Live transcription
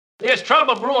There's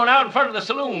trouble brewing out in front of the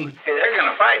saloon. Hey, they're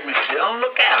gonna fight me, Bill.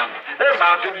 Look at them. They're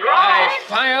about to draw. I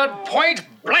fired point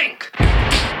blank.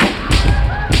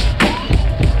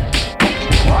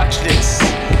 Watch this.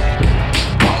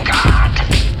 Oh, God.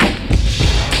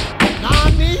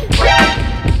 Nani?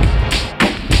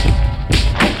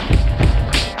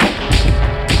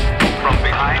 From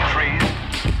behind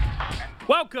trees.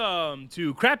 Welcome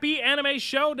to Crappy Anime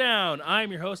Showdown.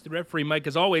 I'm your host, the referee Mike,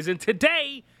 as always, and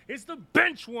today is the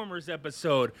Benchwarmers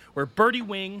episode, where Birdie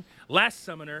Wing, Last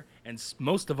Summoner, and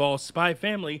most of all, Spy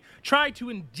Family try to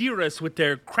endear us with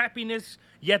their crappiness,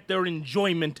 yet their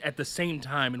enjoyment at the same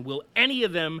time. And will any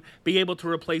of them be able to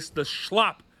replace the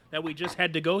schlop that we just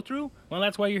had to go through? Well,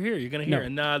 that's why you're here. You're going to hear.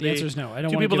 No, And the answer is no. I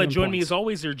don't two wanna people give that them join me, points. as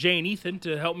always, are Jay and Ethan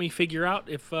to help me figure out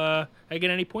if I get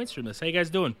any points from this. How you guys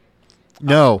doing?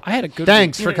 No. I had a good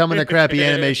Thanks week. for coming to Crappy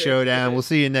Anime Showdown. We'll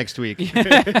see you next week.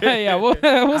 Yeah,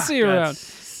 we'll see you around.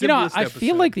 You know, Simplest I episode.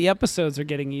 feel like the episodes are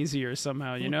getting easier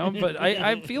somehow, you know? But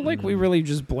I feel like we really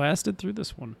just blasted through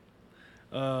this one.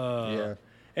 Yeah.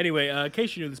 Anyway, in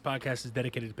case you knew, this podcast is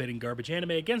dedicated to pitting garbage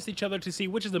anime against each other to see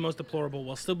which is the most deplorable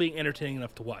while still being entertaining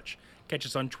enough to watch. Catch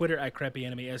us on Twitter at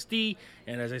CrappyAnimeSD,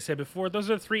 and as I said before, those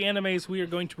are the three animes we are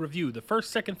going to review, the first,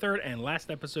 second, third, and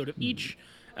last episode of each.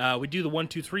 We do the 1,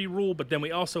 2, 3 rule, but then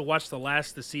we also watch the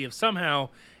last to see if somehow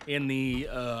in the,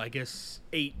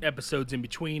 8 episodes in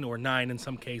between, or 9 in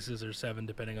some cases, or 7,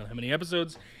 depending on how many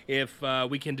episodes, if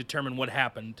we can determine what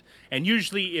happened. And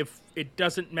usually, if it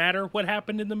doesn't matter what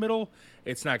happened in the middle,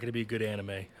 it's not going to be a good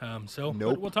anime.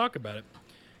 Nope. We'll talk about it.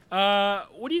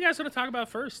 What do you guys want to talk about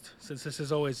first? Since this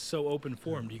is always so open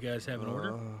form, do you guys have an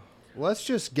order? Let's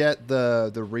just get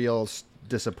the real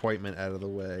disappointment out of the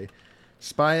way.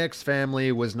 Spy X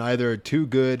Family was neither too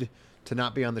good to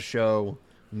not be on the show,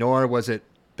 nor was it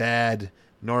bad,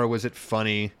 nor was it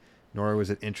funny, nor was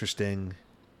it interesting,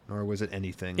 nor was it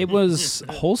anything. It was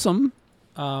wholesome.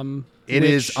 It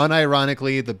is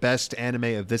unironically the best anime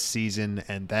of this season,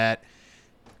 and that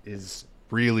is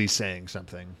really saying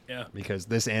something. Yeah. Because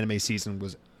this anime season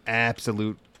was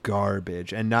absolute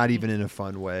garbage, and not even in a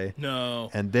fun way.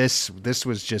 No. And this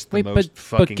was just the Wait, most but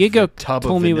fucking Giga tub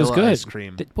told of me it was vanilla good. ice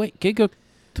cream. Wait, Giga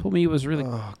told me it was really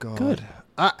Oh god. good.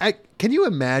 I can you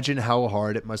imagine how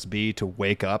hard it must be to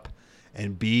wake up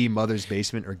and be Mother's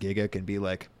Basement or Giga and be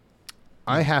like,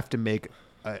 I have to make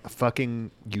a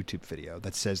fucking YouTube video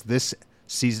that says this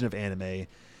season of anime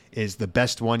is the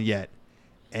best one yet,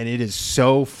 and it is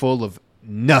so full of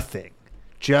nothing.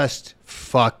 Just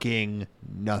fucking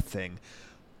nothing.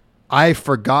 I've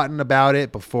forgotten about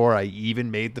it before I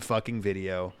even made the fucking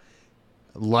video.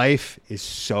 Life is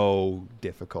so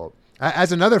difficult.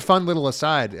 As another fun little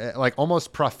aside, like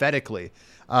almost prophetically,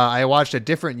 I watched a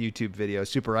different YouTube video.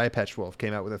 Super Eye Patch Wolf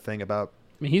came out with a thing about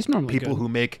I mean, he's normally people good. who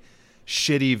make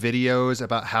shitty videos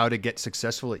about how to get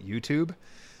successful at YouTube.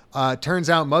 Turns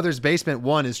out Mother's Basement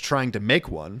 1 is trying to make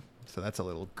one. So that's a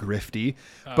little grifty.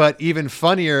 But even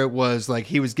funnier was like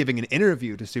he was giving an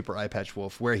interview to Super Eye Patch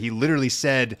Wolf where he literally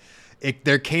said,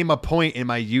 there came a point in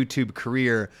my YouTube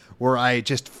career where I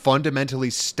just fundamentally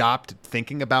stopped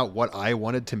thinking about what I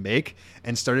wanted to make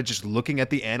and started just looking at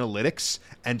the analytics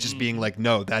and just being like,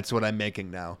 no, that's what I'm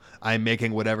making now. I'm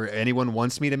making whatever anyone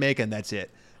wants me to make, and that's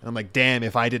it. And I'm like, damn,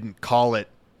 if I didn't call it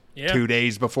 2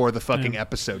 days before the fucking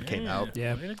episode came out.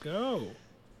 Yeah. Way to go.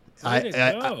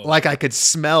 I could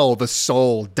smell the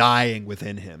soul dying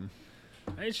within him.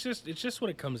 It's just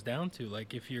what it comes down to.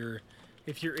 Like if you're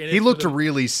in it He looked for the,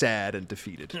 really sad and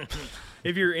defeated.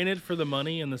 if you're in it for the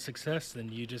money and the success,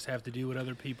 then you just have to do what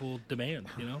other people demand,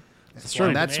 you know? That's true.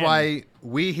 And that's why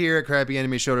we here at Crappy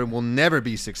Anime Showdown will never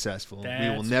be successful. We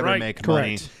will That's never right. make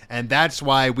money. Correct. And that's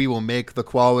why we will make the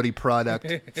quality product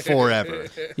forever.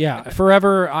 Yeah,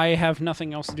 forever. I have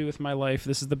nothing else to do with my life.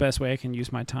 This is the best way I can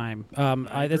use my time.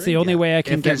 That's the only way I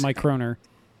can If get there's- my kroner.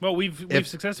 Well, we've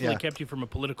successfully yeah. kept you from a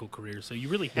political career, so you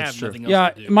really That's have true. nothing else Yeah,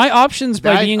 to do. my options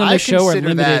by I- being on I the show are consider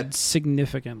limited that-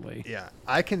 significantly. Yeah.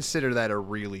 I consider that a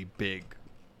really big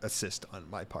assist on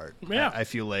my part. Yeah. I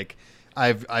feel like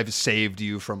I've saved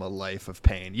you from a life of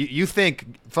pain. You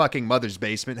think fucking Mother's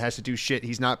Basement has to do shit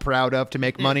he's not proud of to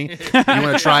make money? You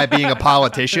want to try being a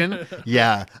politician?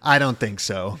 Yeah, I don't think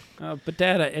so. But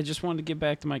Dad, I just wanted to give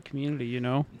back to my community, you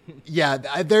know? Yeah,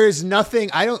 there is nothing.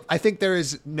 I think there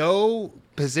is no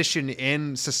position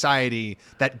in society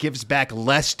that gives back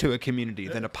less to a community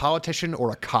than a politician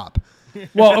or a cop.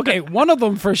 Well, okay, one of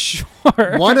them for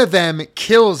sure. One of them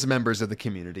kills members of the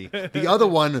community. The other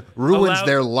one ruins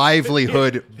their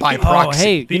livelihood by proxy. Oh,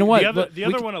 hey, you know what? The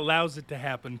other one allows it to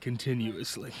happen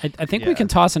continuously. I think we can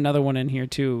toss another one in here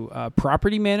too.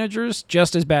 Property managers,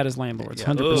 just as bad as landlords.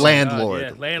 100%.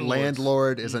 Landlord. Landlords.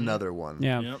 Landlord is another one.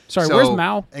 Yeah. Yep. Sorry, So, where's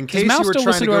Mao? In Does case Mao you were still trying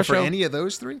to listen go our for show? any of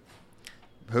those three,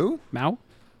 who? Mao?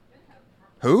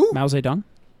 Who? Mao Zedong?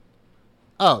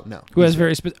 Oh no. Who has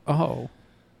very Oh.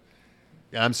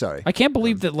 Yeah, I'm sorry. I can't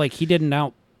believe that he didn't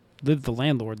outlive the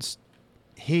landlords.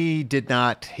 He did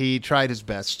not. He tried his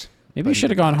best. Maybe but he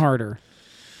should have did gone not. harder.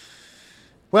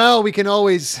 Well, we can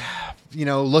always,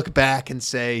 look back and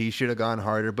say he should have gone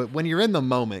harder. But when you're in the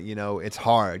moment, it's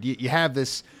hard. You have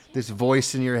this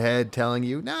voice in your head telling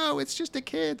you, no, it's just a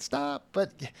kid, stop.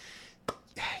 But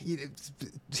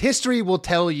history will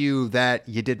tell you that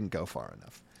you didn't go far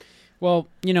enough. Well,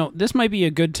 this might be a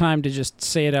good time to just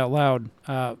say it out loud.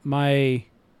 I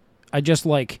just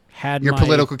had Your my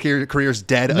political career's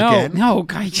dead again? No,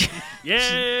 guy.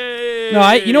 Yay!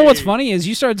 No, you know what's funny is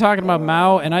you started talking about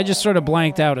Mao, and I just sort of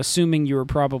blanked out, assuming you were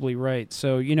probably right.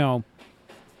 So,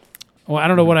 well, I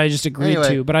don't know what I just agreed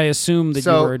Anyway, to, but I assumed that you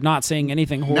so were not saying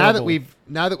anything horrible.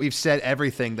 Now that we've said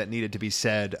everything that needed to be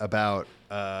said about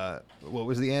what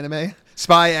was the anime?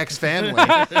 Spy X Family.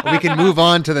 We can move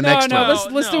on to the next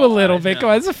one. Let's do a little bit. Come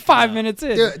on, it's 5 minutes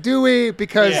in. Do we?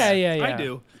 Because Yeah. I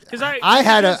do. Because I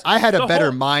had a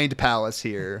better mind palace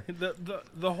here.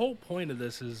 The whole point of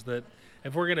this is that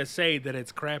if we're gonna say that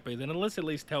it's crappy, then let's at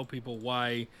least tell people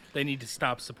why they need to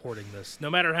stop supporting this,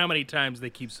 no matter how many times they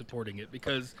keep supporting it.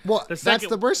 Because that's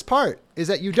the worst part is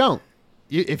that you don't.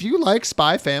 If you like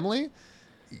Spy Family,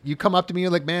 you come up to me and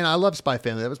you're like, man, I love Spy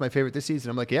Family. That was my favorite this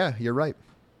season. I'm like, yeah, you're right.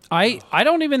 I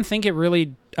don't even think it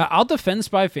really. I'll defend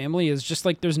Spy Family as just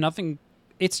there's nothing.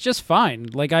 It's just fine.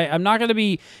 I'm not going to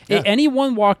be... Yeah.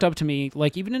 Anyone walked up to me,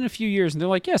 even in a few years, and they're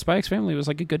like, yeah, Spy X Family was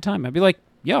a good time. I'd be like,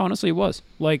 yeah, honestly, it was.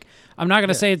 I'm not going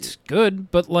to say it's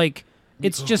good, but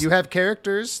it's just... You have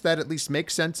characters that at least make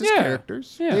sense as Yeah,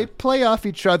 characters. yeah. They play off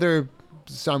each other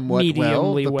somewhat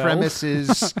well. Mediumly The well. premise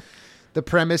is... The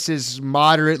premise is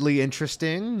moderately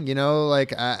interesting.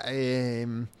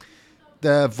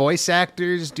 The voice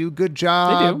actors do good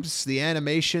jobs. The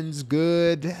animation's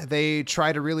good. They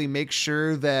try to really make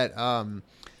sure that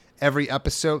every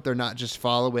episode they're not just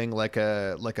following like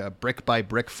a brick by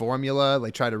brick formula. They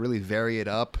try to really vary it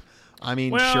up. I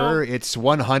mean, sure, it's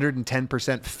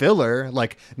 110% filler.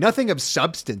 Nothing of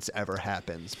substance ever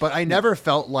happens. But I never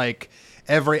felt like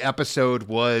every episode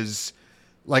was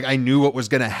I knew what was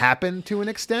going to happen to an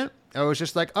extent. I was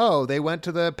just like, oh, they went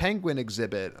to the penguin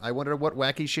exhibit. I wonder what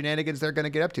wacky shenanigans they're going to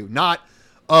get up to. Not,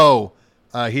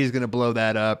 he's going to blow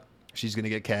that up. She's going to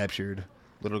get captured.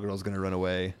 Little girl's going to run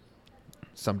away.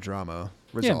 Some drama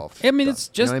resolved. Yeah. I mean, Done. it's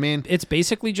just, you know what I mean? It's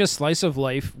basically just slice of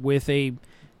life with a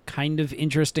kind of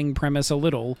interesting premise a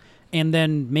little, and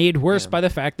then made worse by the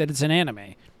fact that it's an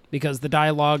anime, because the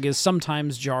dialogue is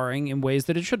sometimes jarring in ways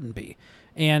that it shouldn't be.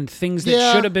 And things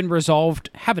that should have been resolved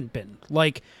haven't been.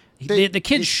 The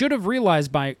kid should have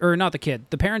realized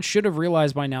the parents should have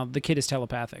realized by now the kid is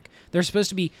telepathic. They're supposed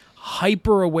to be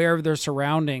hyper aware of their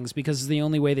surroundings because it's the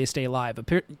only way they stay alive.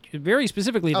 Very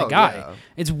specifically, the guy. Yeah.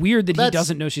 It's weird that he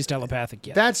doesn't know she's telepathic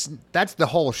yet. That's the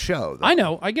whole show, though. I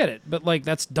know, I get it, but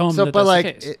that's dumb. That's the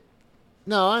case.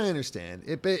 No, I understand.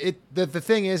 The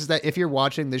thing is that if you're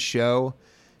watching this show,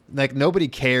 nobody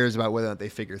cares about whether or not they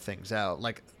figure things out.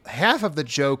 Half of the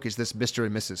joke is this Mr.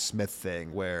 and Mrs. Smith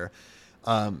thing where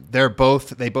they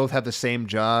both have the same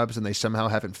jobs and they somehow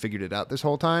haven't figured it out this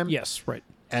whole time. Yes, right.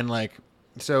 And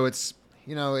so it's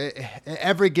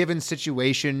every given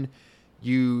situation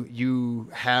you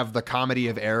have the comedy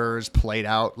of errors played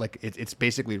out. It's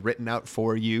basically written out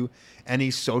for you. Any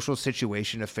social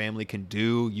situation a family can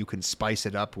do, you can spice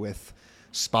it up with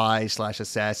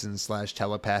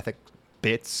spy/assassin/telepathic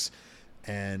bits.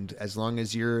 And as long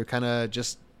as you're kind of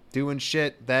just doing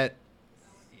shit that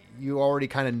you already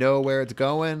kind of know where it's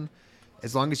going,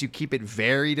 as long as you keep it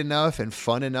varied enough and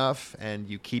fun enough, and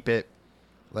you keep it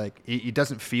it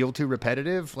doesn't feel too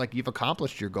repetitive, you've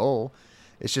accomplished your goal.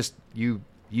 It's just you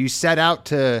set out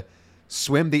to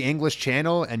swim the English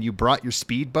Channel, and you brought your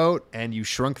speedboat and you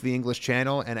shrunk the English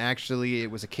Channel, and actually it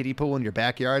was a kiddie pool in your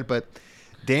backyard, but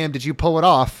damn, did you pull it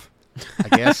off? I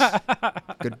guess.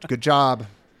 Good job.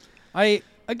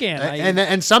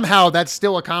 And somehow that's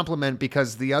still a compliment,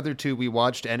 because the other two we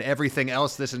watched and everything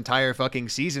else this entire fucking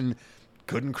season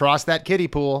couldn't cross that kiddie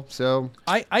pool. So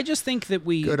I just think that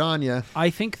good on you. I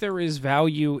think there is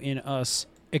value in us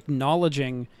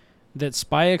acknowledging that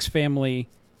Spy X Family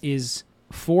is,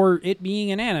 for it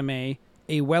being an anime,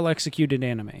 a well-executed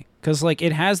anime. Because, like,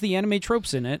 it has the anime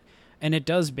tropes in it, and it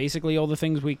does basically all the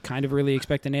things we kind of really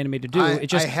expect an anime to do. It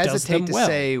just I hesitate does them to well.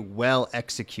 say well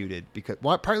executed because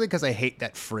partly because I hate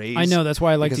that phrase. I know, that's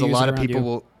why I like to because use a lot it of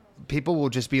around people will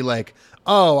just be like,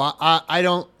 "Oh, I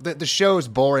don't. The show's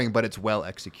boring, but it's well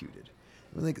executed."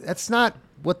 I'm like, that's not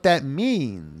what that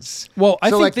means. Well,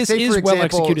 I think like, this say, is for example,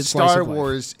 well-executed slice Star of life.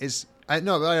 Wars is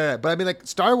but I mean, like,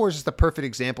 Star Wars is the perfect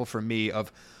example for me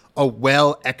of a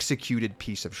well executed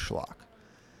piece of schlock.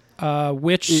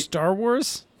 Which Star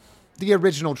Wars? The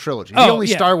original trilogy, Oh, the only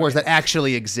yeah, Star Wars that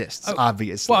actually exists,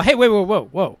 obviously. Well, hey,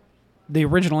 whoa. The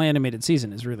original animated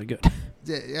season is really good.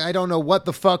 I don't know what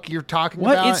the fuck you're talking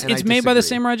What? about. It's made by the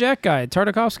Samurai Jack guy,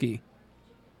 Tartakovsky.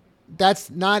 That's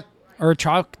not. Or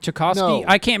Tchaikovsky? No.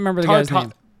 I can't remember the guy's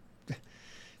name.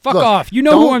 Fuck Look, off. You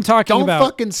know who I'm talking about. Don't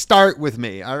fucking start with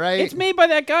me, all right? It's made by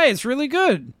that guy. It's really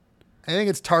good. I think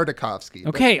it's Tartakovsky.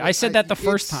 Okay, but I said that the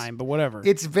first it's- time, but whatever.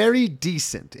 It's very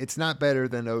decent. It's not better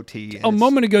than OT. and A it's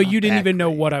moment ago, not you didn't that even know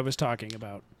great. what I was talking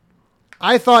about.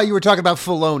 I thought you were talking about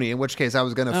Filoni, in which case I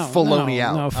was going to No, Filoni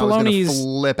out. No, I was going to Filoni's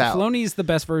flip out. Filoni's the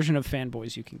best version of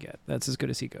fanboys you can get. That's as good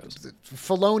as he goes.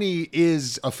 Filoni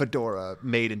is a fedora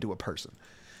made into a person.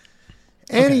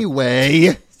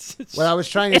 Anyway, what I was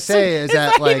trying to say is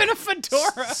that, not like, even a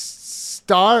fedora.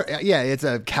 it's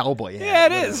a cowboy hat. Yeah,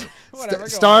 it whatever. is. Whatever, go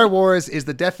Star Wars is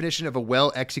the definition of a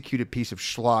well-executed piece of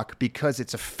schlock because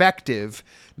it's effective,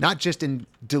 not just in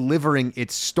delivering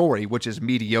its story, which is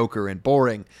mediocre and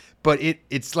boring, but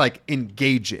it's like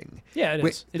engaging. Yeah, it is. It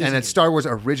is And engaging. it's Star Wars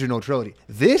original trilogy.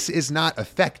 This is not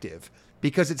effective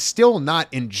because it's still not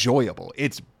enjoyable.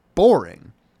 It's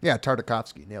boring. Yeah,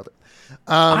 Tartakovsky nailed it.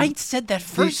 I said that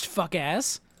first, fuck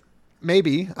ass.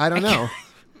 Maybe. I don't know.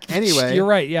 Anyway, You're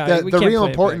right, yeah, The we can't real play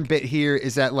it important back. bit here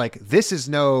is that, like, this is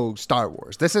no Star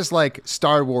Wars. This is like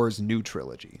Star Wars new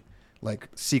trilogy, like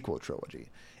sequel trilogy.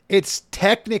 It's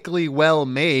technically well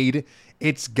made.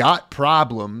 It's got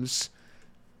problems,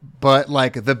 but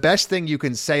like the best thing you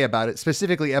can say about it,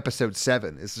 specifically Episode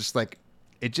 7, is just like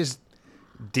it just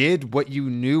did what you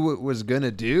knew it was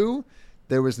gonna do.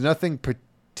 There was nothing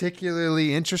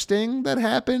particularly interesting that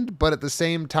happened, but at the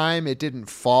same time, it didn't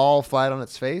fall flat on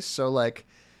its face. So, like,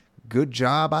 good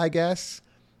job, I guess.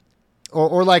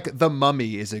 Or like The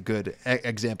Mummy is a good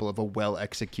example of a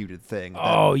well-executed thing. that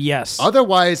Oh, yes.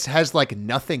 Otherwise has, like,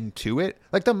 nothing to it.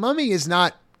 Like, The Mummy is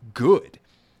not good.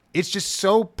 It's just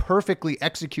so perfectly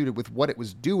executed with what it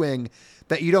was doing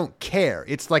that you don't care.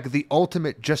 It's like the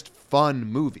ultimate just fun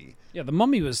movie. Yeah, The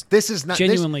Mummy was This is not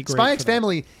genuinely great. Spy for X that.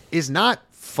 Family is not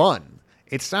fun.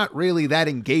 It's not really that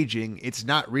engaging. It's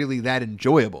not really that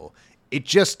enjoyable. It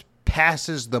just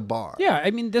passes the bar. Yeah,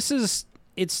 I mean,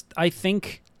 I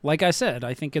think, like I said,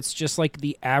 I think it's just like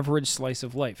the average slice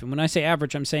of life. And when I say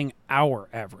average, I'm saying our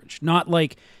average, not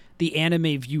like the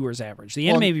anime viewer's average. The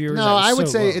anime viewer's no, average I is would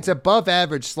so say low. it's above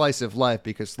average slice of life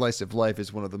because slice of life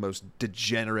is one of the most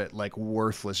degenerate, like,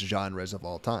 worthless genres of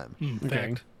all time.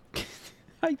 Okay.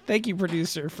 Thank you,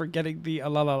 producer, for getting the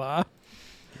la la la.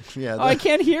 Yeah, Oh, I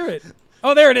can't hear it.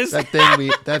 Oh, there it is.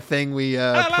 that thing we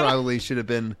probably should have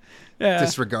been Yeah.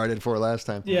 disregarded for last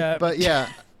time. Yeah. But yeah,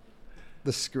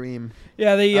 the scream.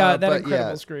 Yeah, that but incredible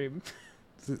yeah. scream.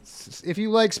 If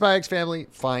you like Spy X Family,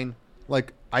 fine.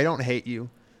 Like, I don't hate you.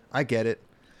 I get it.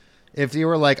 If you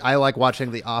were like, I like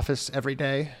watching The Office every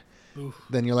day,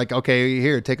 then you're like, okay,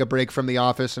 here, take a break from The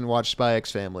Office and watch Spy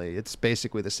X Family. It's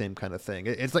basically the same kind of thing.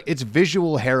 It's like, it's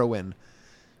visual heroin.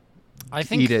 I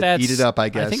think Eat it up, I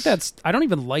guess. I think I don't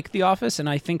even like The Office, and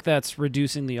I think that's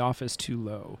reducing The Office too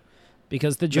low.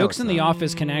 Because the jokes it's in The not.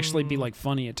 Office can actually be like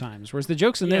funny at times, whereas the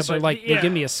jokes in Yeah, this are but like yeah. they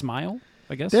give me a smile.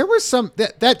 I guess. There was some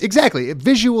that exactly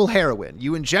visual heroin.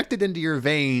 You inject it into your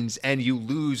veins and you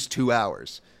lose 2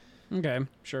 hours. Okay,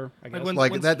 sure. I guess. when-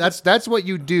 Like that's what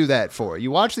you do that for. You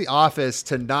watch The Office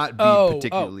to not be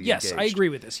particularly yes, engaged. I agree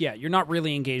with this. Yeah, you're not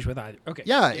really engaged with either. Okay.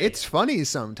 Yeah, it's funny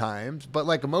sometimes, but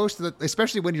like most of the,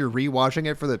 especially when you're rewatching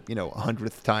it for the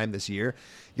 100th time this year,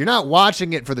 you're not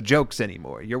watching it for the jokes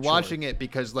anymore. You're watching it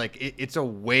because like it's a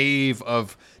wave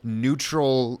of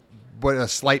neutral, but a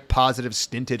slight positive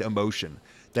stinted emotion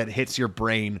that hits your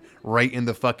brain right in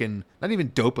the fucking not even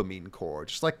dopamine core,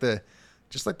 just like the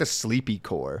sleepy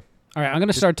core. All right, I'm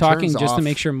gonna start talking turns just to off-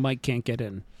 make sure Mike can't get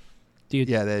in. Dude.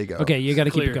 Yeah, there you go. Okay, you got to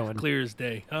keep Clear, it going. clear as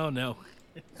day. Oh no.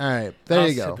 All right, there I'll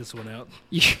you sit go. this one out.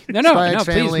 no, Spy X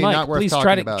please, Family, Mike. not worth Please talking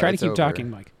try to about. try to It's keep over. talking,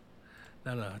 Mike.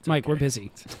 No, it's Mike, okay. we're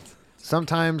busy.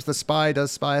 Sometimes the spy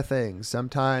does spy things.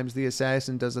 Sometimes the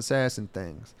assassin does assassin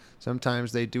things.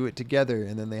 Sometimes they do it together,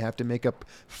 and then they have to make up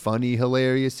funny,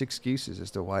 hilarious excuses as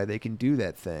to why they can do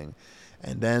that thing.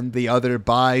 And then the other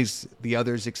buys the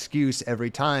other's excuse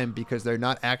every time because they're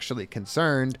not actually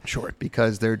concerned. Sure.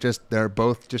 Because they're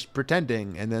both just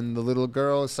pretending. And then the little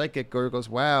girl, psychic girl, goes,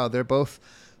 "Wow, they're both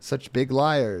such big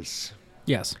liars."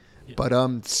 Yes. But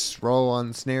roll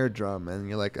on snare drum, and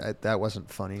you're like, "That wasn't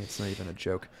funny. It's not even a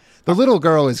joke." The little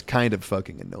girl is kind of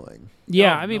fucking annoying.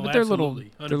 Yeah, Oh, I mean, no, but they're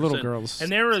absolutely, little 100%. girls.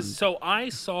 And there is so I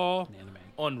saw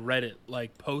on Reddit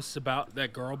like posts about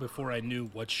that girl before I knew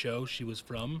what show she was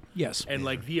from. Yes. And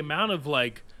like the amount of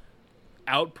like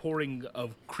outpouring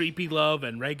of creepy love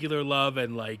and regular love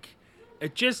and like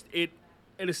it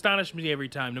astonished me every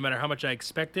time, no matter how much I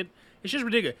expect it. It's just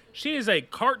ridiculous. She is a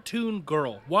cartoon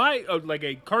girl. Why? Like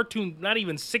a cartoon, not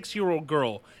even 6-year-old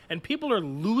girl. And people are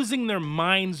losing their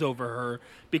minds over her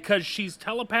because she's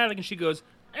telepathic and she goes,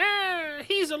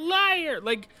 he's a liar.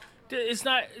 Like, it's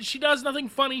not, she does nothing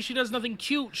funny. She does nothing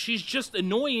cute. She's just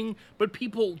annoying, but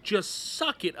people just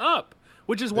suck it up.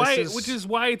 Which is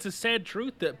why it's a sad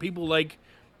truth that people like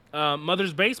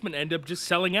Mother's Basement end up just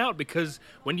selling out, because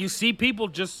when you see people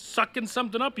just sucking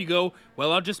something up, you go,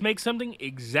 well, I'll just make something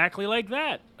exactly like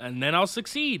that, and then I'll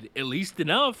succeed, at least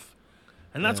enough.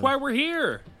 And that's why we're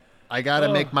here. I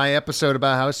gotta make my episode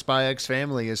about how Spy X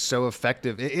Family is so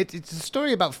effective. It's a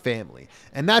story about family,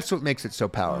 and that's what makes it so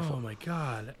powerful. Oh my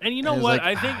god! And you know And it's what?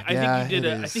 like, I think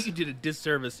is. you did a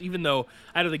disservice. Even though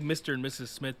I don't think Mr. and Mrs.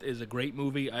 Smith is a great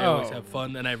movie, I always have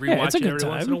fun, and I rewatch it's a it good every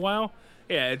once in time. a while.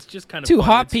 Yeah, it's just kind of Two fun.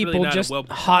 hot It's really people not a just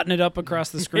hotting it up across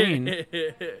the screen. Like,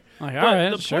 all right,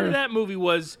 the sure. point of that movie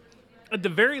was, at the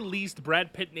very least,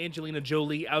 Brad Pitt and Angelina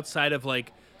Jolie, outside of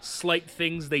like slight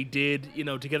things they did,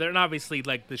 together, and obviously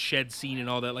like the shed scene and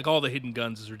all that, like all the hidden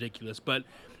guns is ridiculous. But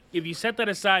if you set that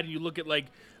aside and you look at like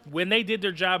when they did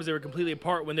their jobs, they were completely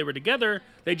apart. When they were together,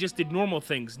 they just did normal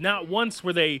things. Not once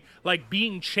were they like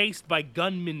being chased by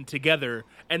gunmen together,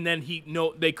 and then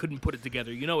they couldn't put it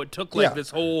together. It took like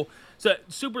this whole. So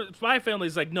Super Spy Family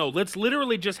is like, no, let's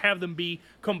literally just have them be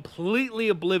completely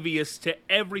oblivious to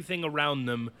everything around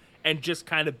them and just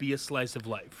kind of be a slice of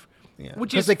life. Yeah.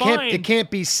 Which is Because fine. it can't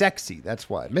be sexy. That's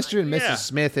why Mr. and Mrs. Yeah.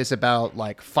 Smith is about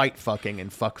like fight fucking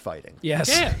and fuck fighting. Yes.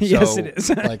 Yeah. Yes, So, it is.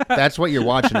 like that's what you're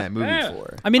watching that movie Yeah.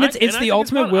 for. I mean, it's and I the think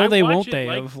ultimate fun. will I they, watch won't it, they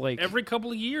of like every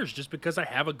couple of years, just because I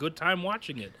have a good time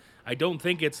watching it. I don't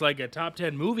think it's like a top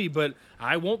 10 movie, but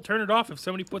I won't turn it off if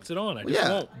somebody puts it on. I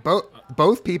just won't.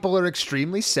 Both people are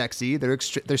extremely sexy. They're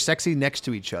sexy next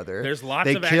to each other. There's lots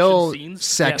they of action kill scenes.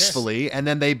 sexfully, and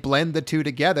then they blend the two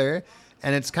together,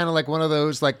 and it's kind of like one of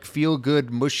those like feel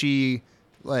good mushy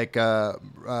like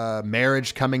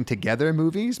marriage coming together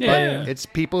movies. But Yeah. it's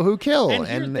people who kill And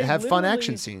here, and they have fun literally-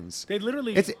 action scenes. They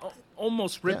literally It's-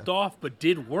 almost ripped off, but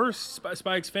did worse.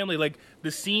 Spy X Family, like the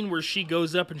scene where she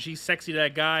goes up and she's sexy to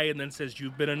that guy and then says,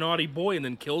 "You've been a naughty boy," and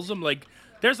then kills him. Like,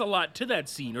 there's a lot to that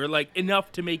scene, or like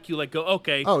enough to make you like go,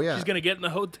 okay, Oh, yeah. she's gonna get in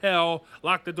the hotel,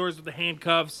 lock the doors with the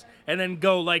handcuffs, and then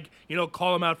go like,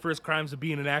 call him out for his crimes of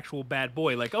being an actual bad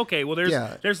boy. Like, okay, well,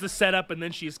 there's the setup, and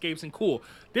then she escapes, and cool.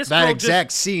 This That girl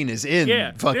exact scene is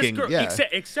in fucking this girl,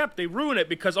 except they ruin it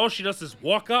because all she does is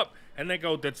walk up and they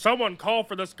go, "Did someone call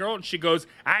for this girl?" And she goes,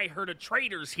 "I heard a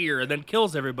traitor's here," and then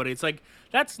kills everybody. It's like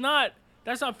that's not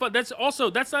fun.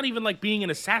 That's not even like being an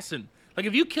assassin. Like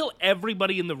if you kill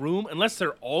everybody in the room, unless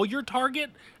they're all your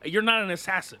target, you're not an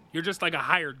assassin. You're just like a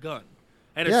hired gun.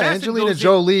 And assassin Angelina goes in-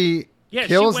 Jolie Yeah, she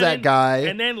kills went that in guy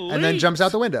and then jumps leaves.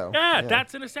 out the window. Yeah,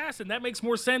 that's an assassin. That makes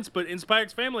more sense. But in Spy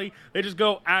X Family, they just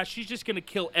go, she's just going to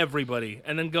kill everybody.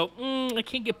 And then go, I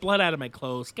can't get blood out of my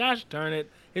clothes. Gosh darn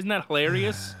it. Isn't that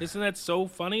hilarious? Isn't that so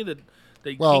funny that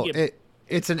they Well, can't get...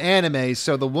 it's an anime,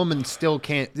 so the woman still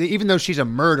can't, even though she's a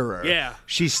murderer. Yeah.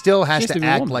 she still has She has to to be a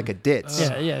act woman. like a ditz.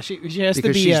 yeah, she has to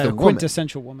Because be she's a the woman.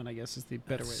 quintessential woman, I guess is the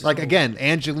better way. to Like say it. again,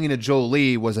 Angelina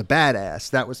Jolie was a badass.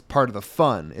 That was part of the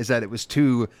fun, is that it was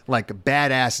two like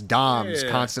badass doms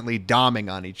constantly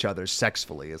doming on each other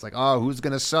sexually. It's like, oh, who's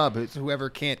gonna sub? It's whoever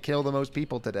can't kill the most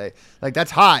people today. Like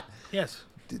that's hot. Yes.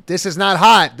 This is not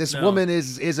hot. This No. woman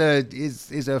is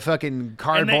a fucking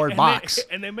cardboard box.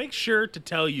 And they make sure to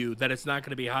tell you that it's not going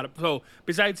to be hot. So,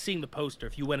 besides seeing the poster,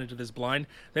 if you went into this blind,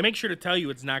 they make sure to tell you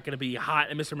it's not going to be hot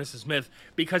and Mr. and Mrs. Smith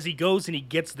because he goes and he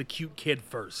gets the cute kid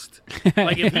first.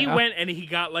 Like, if he went and he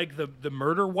got, like, the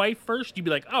murder wife first, you'd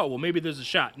be like, oh, well, maybe there's a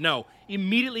shot. No.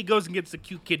 Immediately goes and gets the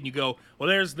cute kid, and you go, well,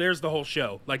 there's the whole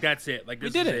show. Like, that's it. Like,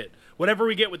 this did is it. it. Whatever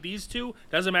we get with these two,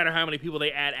 doesn't matter how many people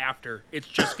they add after. It's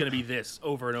just going to be this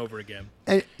over and over again.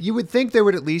 And you would think there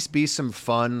would at least be some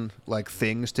fun like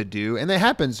things to do, and that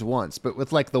happens once. But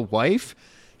with like the wife,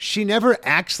 she never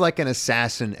acts like an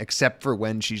assassin except for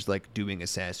when she's like doing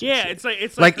assassin Yeah, shit.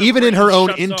 it's like her even in her brain own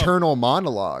shuts internal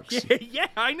monologues. off. Yeah,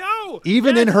 I know.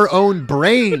 Even in Yes. her own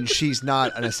brain, she's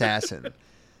not an assassin.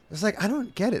 It's like, I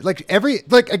don't get it. Like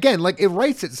it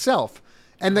writes itself.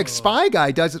 And the spy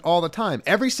guy does it all the time.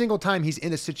 Every single time he's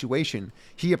in a situation,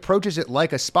 he approaches it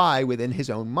like a spy within his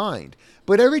own mind.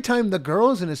 But every time the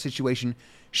girl's in a situation,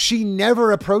 she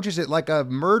never approaches it like a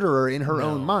murderer in her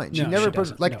own mind. She No, never she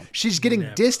approaches doesn't. like No. she's getting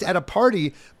dissed at a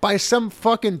party by some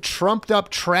fucking trumped up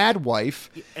trad wife.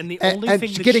 And the only thing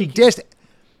she's that getting she can- dissed.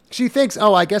 She thinks,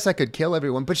 oh, I guess I could kill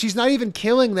everyone. But she's not even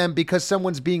killing them because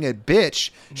someone's being a bitch.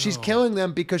 She's killing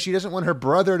them because she doesn't want her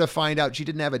brother to find out she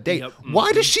didn't have a date. Yep.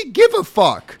 Why does she give a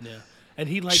fuck? Yeah. And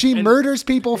he She murders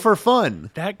people for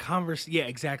fun. Yeah,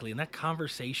 exactly. And that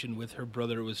conversation with her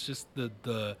brother was just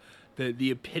the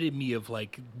epitome of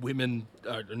like women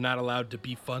are not allowed to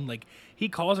be fun. Like he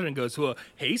calls her and goes, "Well,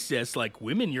 hey sis, like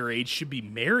women your age should be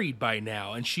married by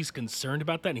now," and she's concerned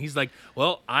about that. And he's like,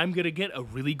 "Well, I'm gonna get a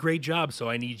really great job, so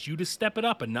I need you to step it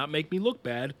up and not make me look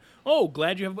bad." Oh,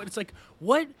 glad you have. But it's like,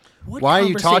 what? Why are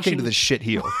you talking conversation- to this shit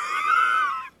heel?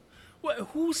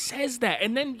 Who says that?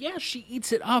 And then, yeah, she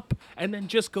eats it up and then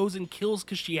just goes and kills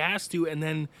because she has to. And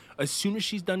then as soon as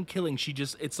she's done killing,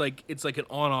 it's like an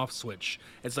on-off switch.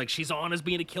 It's like she's on as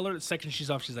being a killer. The second she's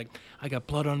off, she's like, I got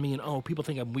blood on me. And, oh, people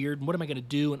think I'm weird. And what am I going to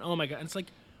do? And, oh, my God. And it's like,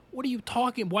 what are you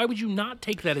talking? Why would you not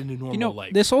take that into normal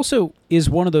life? This also is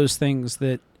one of those things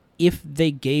that if they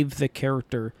gave the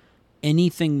character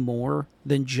anything more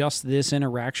than just this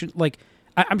interaction, like,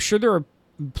 I'm sure there are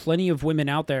plenty of women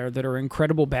out there that are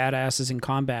incredible badasses in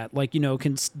combat, like,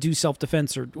 can do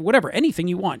self-defense or whatever, anything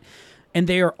you want. And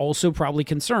they are also probably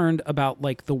concerned about,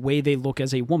 like, the way they look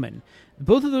as a woman.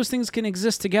 Both of those things can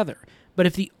exist together. But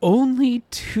if the only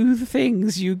two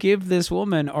things you give this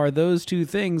woman are those two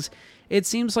things, it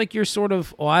seems like you're sort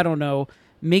of, I don't know,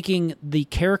 making the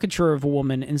caricature of a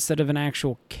woman instead of an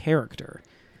actual character.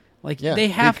 Like, Yeah, they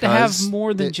have to have because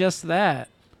more than just that.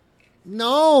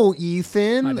 No,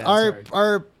 Ethan. My bad,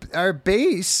 Our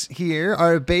base here,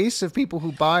 our base of people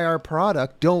who buy our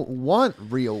product don't want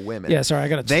real women. Yeah, sorry, I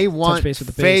got to They want touch base with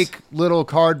the base. fake little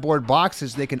cardboard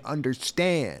boxes they can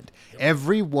understand.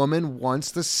 Every woman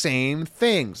wants the same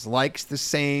things, likes the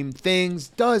same things,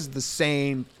 does the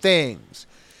same things.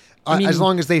 As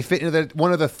long as they fit into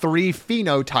one of the three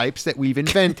phenotypes that we've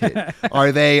invented.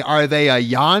 Are they a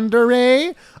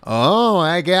yandere? Oh,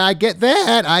 I get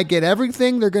that. I get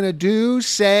everything they're going to do,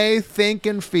 say, think,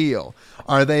 and feel.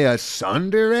 Are they a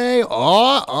tsundere?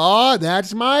 Oh,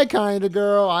 that's my kind of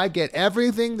girl. I get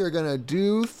everything they're going to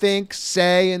do, think,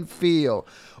 say, and feel.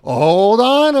 Hold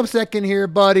on a second here,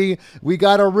 buddy. We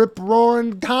got a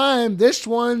rip-roaring time. This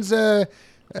one's a...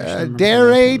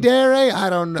 dare. I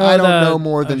don't know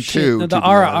more than two. The to be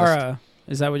Ara honest. Ara.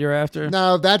 Is that what you're after?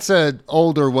 No, that's an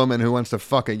older woman who wants to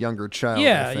fuck a younger child. I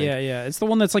Yeah, think. yeah. It's the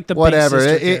one that's like the Whatever.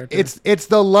 big sister character. It's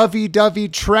the lovey-dovey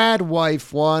trad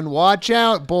wife one. Watch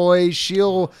out, boys.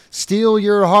 She'll steal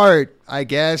your heart, I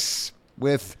guess,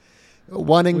 with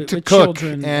wanting to with cook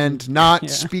children and not yeah.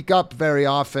 speak up very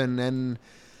often and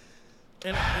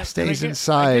stays I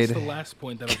inside. guess the last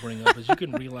point that I'll bring up is you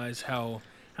can realize how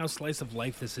slice of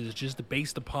life this is just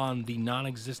based upon the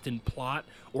non-existent plot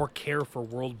or care for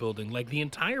world building. Like the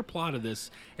entire plot of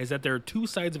this is that there are two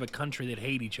sides of a country that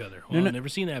hate each other. Well, I've never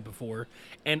seen that before.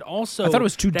 And also, I thought it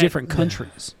was two different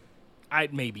countries.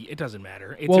 Maybe it doesn't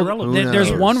matter. It's Well, irrelevant. there's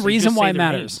knows? one So reason just why say it their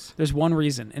matters. names. There's one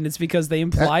reason, and it's because they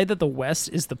imply that the West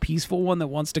is the peaceful one that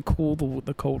wants to cool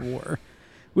the Cold War,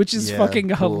 which is Yeah, fucking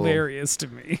cool. hilarious to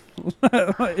me.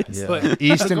 Yeah. But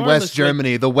East and regardless, West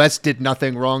Germany. The West did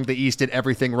nothing wrong. The East did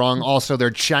everything wrong. Also, they're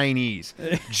Chinese.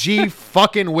 Gee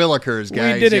fucking willikers,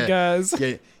 guys. We did it, guys.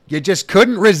 You just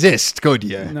couldn't resist, could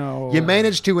you? No. You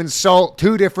managed to insult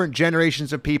two different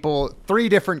generations of people, three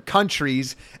different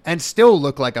countries, and still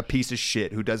look like a piece of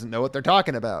shit who doesn't know what they're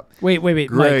talking about. Wait, Mike,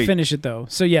 Great. finish it though.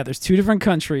 So yeah, there's two different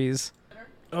countries.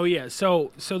 Oh yeah,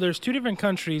 so there's two different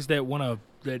countries that want to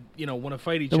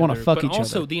fight each They other. wanna fuck but each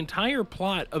also, other. the entire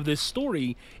plot of this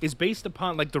story is based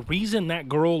upon like the reason that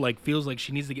girl like feels like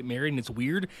she needs to get married and it's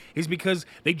weird is because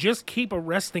they just keep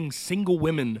arresting single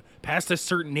women past a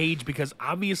certain age because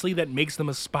obviously that makes them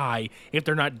a spy if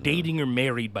they're not dating or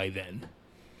married by then.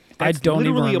 I don't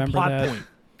even literally remember a plot that. point.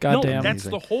 God no, damn. that's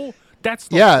the whole. That's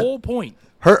the whole point.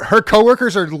 Her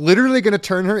coworkers are literally going to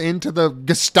turn her into the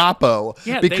Gestapo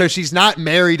because she's not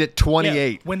married at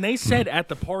 28. Yeah, when they said at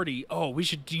the party, "Oh,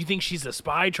 do you think she's a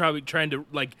spy trying to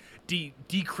like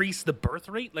decrease the birth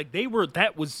rate?" Like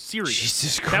that was serious.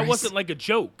 Jesus Christ. That wasn't like a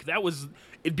joke. That was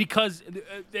because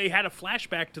they had a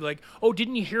flashback to like, "Oh,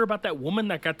 didn't you hear about that woman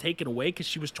that got taken away because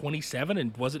she was 27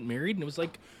 and wasn't married?" And it was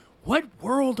like, "What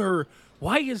world or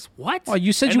why is what?" Oh,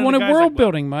 you said you wanted world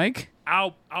building, Mike.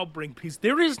 I'll bring peace.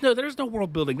 There's no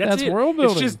world building. That's it. World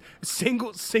building. It's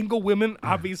just single women,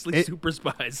 obviously super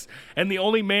spies, and the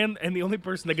only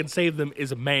person that can save them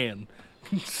is a man.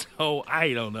 So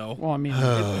I don't know. Well, I mean,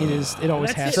 it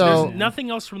always has. There's nothing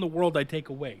else from the world I take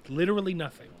away. Literally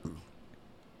nothing.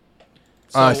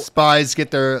 Spies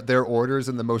get their orders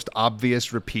in the most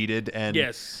obvious, repeated, and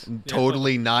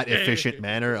totally not efficient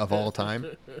manner of all time.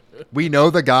 We know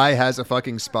the guy has a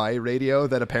fucking spy radio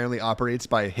that apparently operates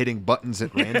by hitting buttons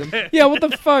at random. Yeah, what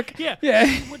the fuck?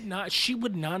 Yeah. She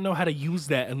would not know how to use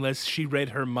that unless she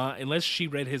read her mind, unless she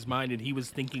read his mind and he was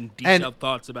thinking detailed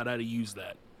thoughts about how to use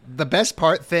that. The best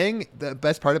part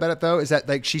about it though is that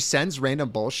like she sends random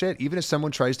bullshit, even if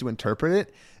someone tries to interpret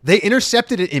it, they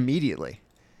intercepted it immediately.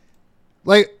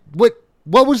 Like, what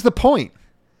was the point?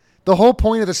 The whole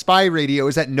point of the spy radio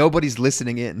is that nobody's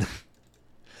listening in.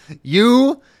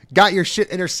 You got your shit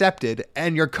intercepted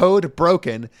and your code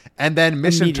broken and then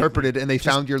misinterpreted and they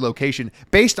found your location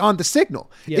based on the signal.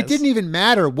 Yes. It didn't even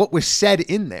matter what was said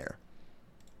in there.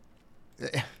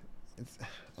 I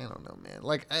don't know, man.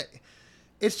 Like,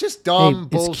 it's just dumb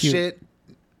bullshit.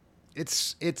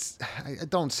 It's I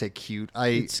don't say cute.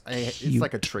 It's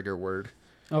like a trigger word.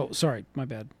 Oh, sorry, my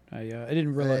bad. I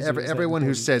didn't realize. Everyone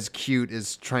who says cute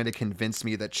is trying to convince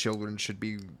me that children should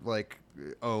be like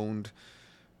owned.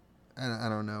 I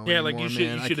don't know. Yeah, anymore, like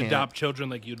you should adopt children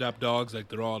like you adopt dogs, like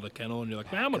they're all in a kennel, and you're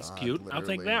like, "Man, that one's cute. I'll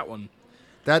take that one."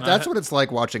 That's what it's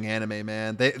like watching anime,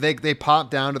 man. They pop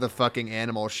down to the fucking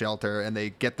animal shelter and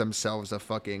they get themselves a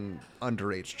fucking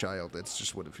underage child. It's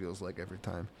just what it feels like every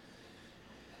time.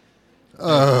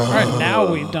 All right,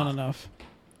 now we've done enough.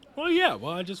 Well, yeah.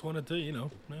 Well, I just wanted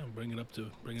to, bring it up to.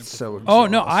 So. Oh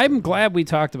no, I'm glad we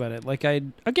talked about it. Like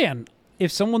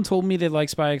if someone told me they like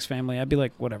Spy X Family, I'd be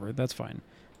like, whatever, that's fine.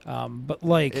 But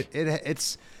like,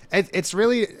 it's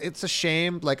a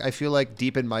shame. Like I feel like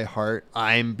deep in my heart,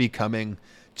 I'm becoming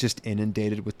just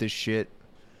inundated with this shit.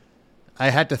 I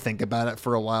had to think about it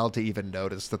for a while to even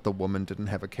notice that the woman didn't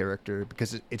have a character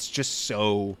because it's just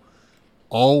so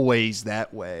always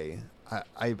that way.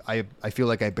 I feel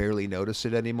like I barely notice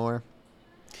it anymore.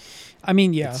 I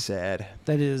mean, yeah, it's sad.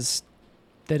 That is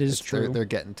true. They're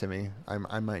getting to me.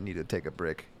 I might need to take a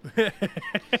break.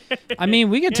 I mean,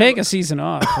 we could take a season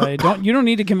off. You don't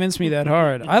need to convince me that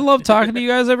hard. I love talking to you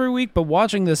guys every week, but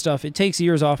watching this stuff, it takes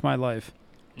years off my life.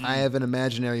 I have an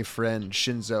imaginary friend,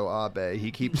 Shinzo Abe.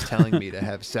 He keeps telling me to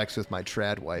have sex with my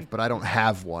trad wife, but I don't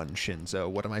have one, Shinzo.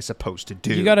 What am I supposed to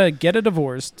do? You gotta get a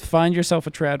divorce, find yourself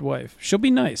a trad wife. She'll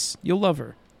be nice. You'll love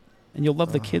her. And you'll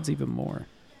love the kids even more.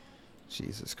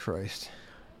 Jesus Christ.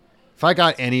 If I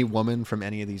got any woman from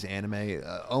any of these anime,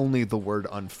 only the word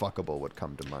unfuckable would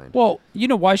come to mind. Well, you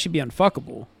know why she'd be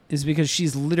unfuckable? Is because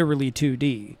she's literally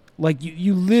 2D. Like,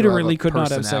 you literally could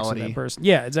not have sex with that person.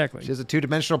 Yeah, exactly. She has a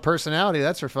two-dimensional personality,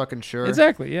 that's for fucking sure.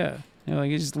 Exactly, yeah. Like,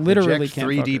 you just literally Reject can't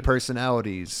 3D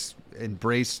personalities.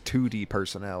 Embrace 2D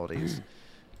personalities.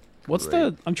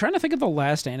 I'm trying to think of the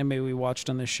last anime we watched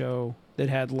on the show that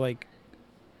had, like,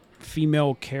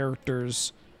 female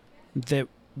characters that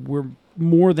were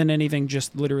more than anything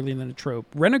just literally in a trope.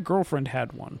 Rent-A-Girlfriend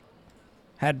had one.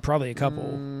 Had probably a couple.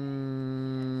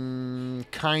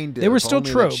 Kind of. They were still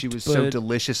tropes. She was so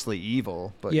deliciously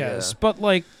evil. But yes, but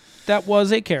like that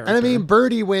was a character. And I mean,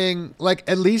 Birdie Wing, like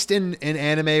at least in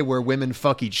anime where women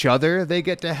fuck each other, they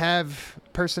get to have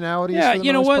personalities. Yeah, for the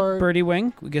you know most what? part. Birdie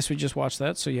Wing. I guess we just watched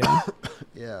that. So yeah.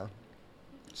 Yeah.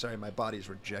 Sorry, my body's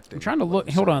rejecting. I'm trying to look.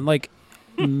 Hold on, like.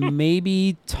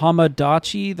 Maybe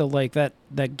Tamagotchi,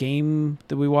 that game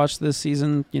that we watched this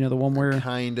season. You know, the one where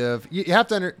kind of you have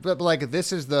to but like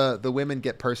this is the women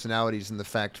get personalities in the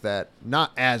fact that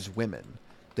not as women,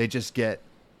 they just get,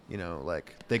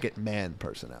 like they get man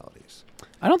personalities.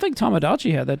 I don't think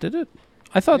Tamagotchi had that, did it?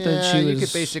 I thought that she was. You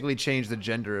could basically change the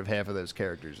gender of half of those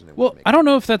characters. And I don't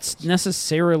know if that's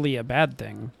necessarily a bad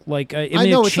thing. Like I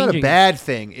know it's not a bad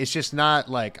thing. It's just not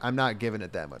like I'm not giving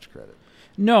it that much credit.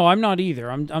 No, I'm not either.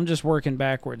 I'm just working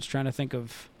backwards, trying to think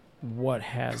of what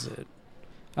has it.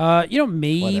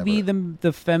 Maybe the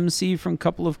Femc from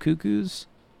Couple of Cuckoos,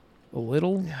 a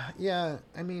little. Yeah.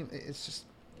 I mean, it's just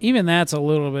even that's a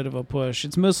little bit of a push.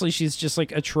 It's mostly she's just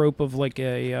like a trope of like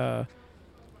a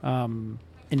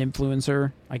an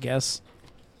influencer, I guess.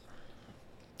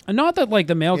 And not that like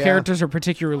the male characters are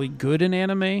particularly good in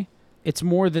anime. It's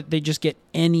more that they just get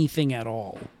anything at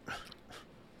all.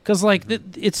 Because like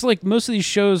it's like most of these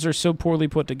shows are so poorly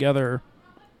put together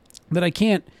that I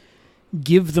can't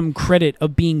give them credit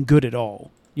of being good at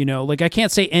all. You know, like I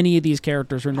can't say any of these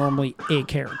characters are normally a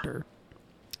character.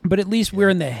 But at least we're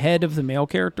in the head of the male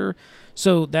character.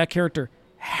 So that character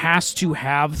has to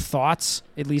have thoughts,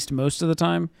 at least most of the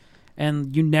time.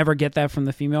 And you never get that from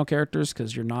the female characters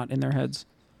because you're not in their heads.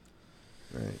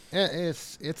 Right.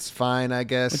 It's fine, I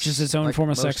guess. Which is its own form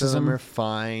of most sexism. Of them are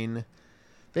fine.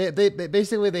 They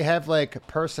basically they have like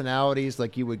personalities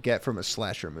like you would get from a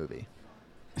slasher movie.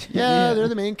 Yeah, they're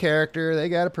the main character. They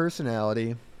got a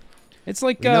personality. It's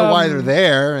like you know why they're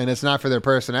there, and it's not for their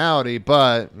personality,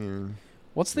 but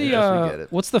what's I guess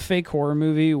we get the fake horror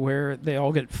movie where they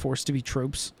all get forced to be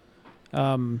tropes?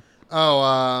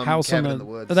 House Cabin in the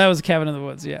Woods. Oh, that was Cabin in the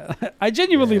Woods. Yeah, I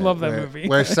genuinely love that movie.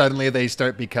 Where suddenly they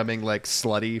start becoming like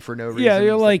slutty for no reason. Yeah,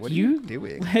 you're It's like what are you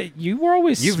doing? You were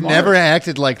always You've smart. never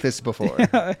acted like this before.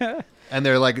 And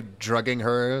they're like drugging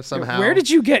her somehow. Where did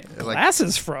you get Like-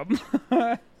 glasses from?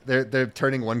 They're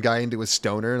turning one guy into a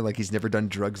stoner, like he's never done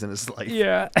drugs in his life.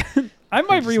 Yeah, I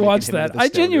might just rewatch making him that. into the I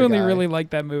stoner genuinely guy. really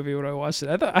liked that movie when I watched it.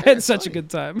 I thought I had such a good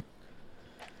time.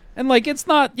 And like, it's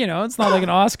not like an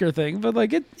Oscar thing, but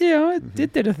like it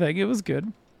did a thing. It was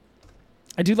good.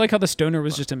 I do like how the stoner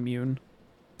was just immune.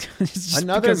 It's just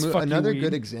because fuck you, another weed.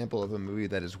 good example of a movie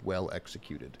that is well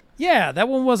executed. Yeah, that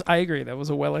one was. I agree. That was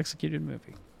a well executed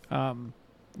movie.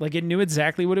 Like it knew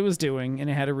exactly what it was doing, and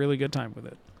it had a really good time with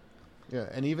it. Yeah,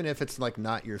 and even if it's like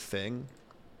not your thing,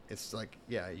 it's like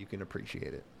you can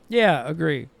appreciate it. Yeah,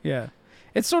 agree. Yeah,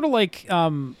 it's sort of like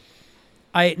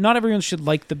not everyone should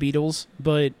like the Beatles,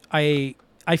 but I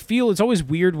feel it's always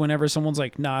weird whenever someone's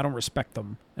like, "Nah, I don't respect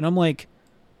them," and I'm like,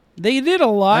 they did a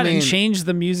lot and changed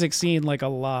the music scene like a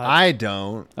lot. I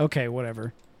don't. Okay,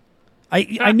 whatever.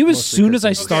 I knew as Mostly soon as I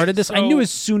 'cause started this, I knew so-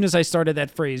 as soon as I started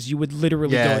that phrase, you would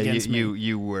literally go against me.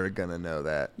 you were gonna know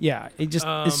that. Yeah, it just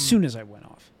as soon as I went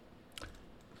off.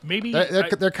 Maybe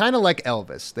They're kind of like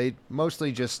Elvis. They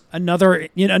mostly just Another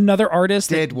artist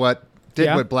that- did what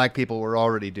Yeah. what black people were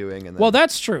already doing, and then Well,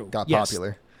 that's true. got Yes.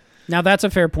 popular. Now that's a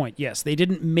fair point. Yes, they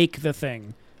didn't make the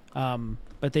thing,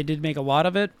 but they did make a lot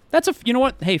of it. That's you know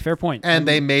what? Hey, fair point. And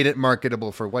they made it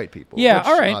marketable for white people. Yeah, which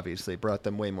all right. obviously brought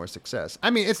them way more success. I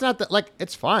mean, it's not that like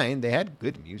it's fine. They had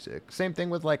good music. Same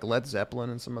thing with like Led Zeppelin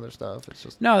and some other stuff. It's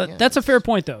just No, that's a fair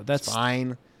point though. That's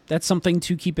fine. That's something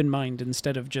to keep in mind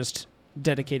instead of just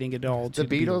dedicating it all to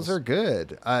The Beatles are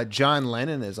good. John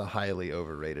Lennon is a highly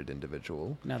overrated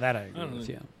individual. Now that I agree with,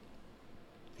 yeah.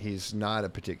 He's not a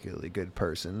particularly good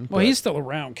person. Well, but he's still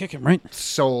around, kicking, right?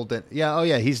 sold it. Yeah, oh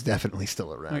yeah, he's definitely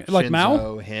still around. Okay, like Mao?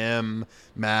 Shinzo, him,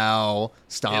 Mao,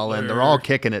 Stalin, Hitler. they're all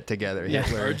kicking it together. Yeah.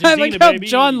 Hitler. I like Argentina, how baby.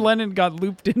 John Lennon got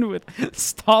looped in with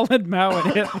Stalin, Mao,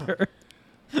 and Hitler.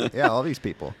 Yeah, all these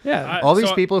people. Yeah. All these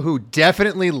So- people who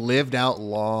definitely lived out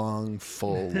long,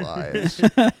 full lives.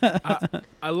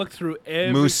 I looked through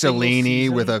every Mussolini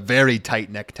single with season. a very tight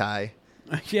necktie.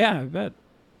 Yeah, I bet.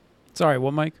 Sorry,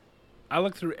 what, Mike? I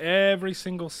looked through every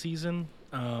single season,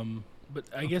 but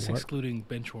I guess excluding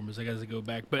Benchwarmers, I got to go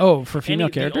back. But Oh, for female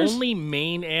characters? The only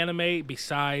main anime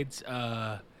besides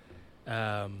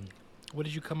what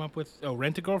did you come up with? Oh,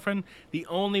 Rent-A-Girlfriend. The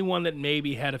only one that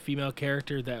maybe had a female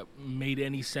character that made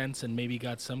any sense and maybe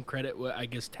got some credit was, I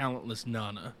guess, Talentless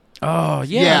Nana. Oh,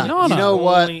 yeah, Yeah, no, you no. know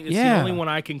what? It's Yeah. the only one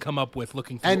I can come up with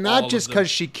looking through And not all just of because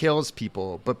she kills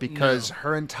people, but because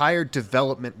her entire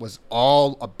development was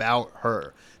all about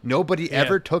her. Nobody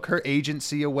ever took her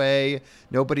agency away.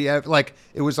 Nobody ever, like,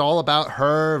 it was all about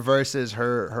her versus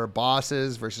her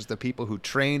bosses, versus the people who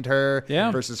trained her,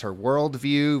 Yeah. versus her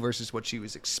worldview, versus what she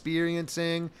was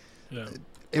experiencing. Yeah.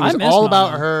 It was miss all about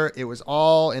Nana. her. It was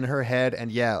all in her head.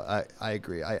 And yeah, I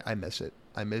agree. I miss it.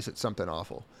 I miss it something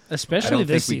awful. I Especially don't think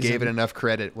this we season. gave it enough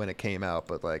credit when it came out,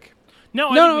 but like, No,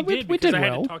 I No, think we we did because did I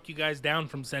had well. to talk you guys down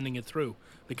from sending it through.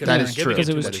 Because That we is were giving true. Because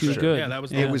it was That is too true. good. Yeah, that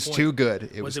was the it whole was point. too good.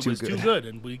 It was It too was good. too good,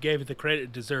 and we gave it the credit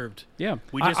it deserved. Yeah.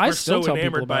 We just I were still so tell people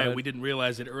enamored by about it, we didn't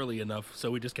realize it early enough,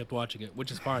 so we just kept watching it, which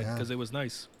is fine because it was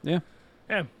nice. Yeah.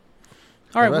 Yeah,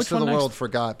 All right, The rest which of one the next? world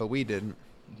forgot, but we didn't.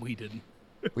 we didn't.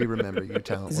 We remember you,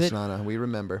 Talentless it- Nana. We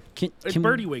remember. It's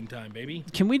Birdie Wing time, baby.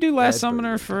 Can we do Yeah, Last it's Birdie Summoner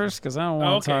Wing first? Because I don't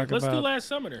Oh, want to okay, talk let's about. do Last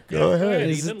Summoner. Go ahead.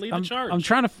 Is Ethan, it- lead I'm, the charge. I'm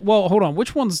trying to. Well, hold on.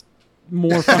 Which one's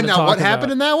more fun to Now, talk what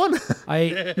happened in about? that one?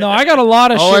 I got a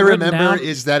lot of All shit I written remember down.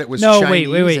 is that it was No, Chinese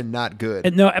wait. and not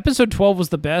good. No, episode 12 was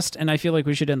the best, and I feel like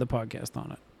we should end the podcast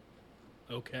on it.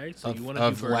 Okay, so you want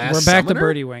of to do Birdie. last We're back to Summoner?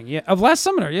 Birdie Wing. Yeah, of Last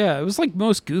Summoner. Yeah, it was like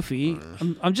most goofy.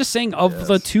 I'm just saying of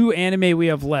the 2 anime we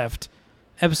have left,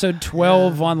 episode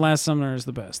 12 on Last Summoner is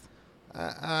the best.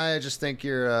 I just think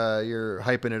you're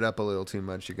hyping it up a little too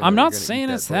much. I'm not saying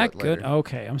it's that good.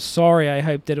 Okay, I'm sorry I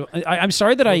hyped it. I'm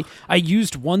sorry that I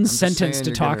used one sentence saying to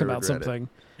you're talk gonna about regret it. something.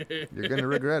 You're gonna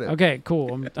regret it. Okay,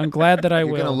 cool. I'm glad that I You're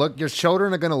will. gonna look. Your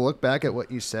children are gonna look back at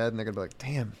what you said, and they're gonna be like,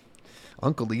 "Damn,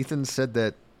 Uncle Ethan said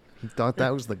that he thought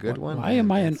that was the good one." Why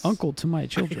am I an uncle to my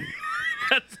children?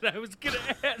 That's what I was gonna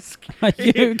ask.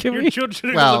 Can Your we-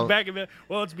 children are Well- gonna look back and be,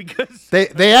 well, it's because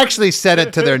They actually said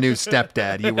it to their new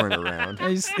stepdad. You weren't around.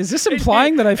 Is this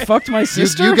implying that I fucked my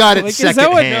sister? You got it Like, is that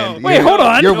what- secondhand. Wait, Your- hold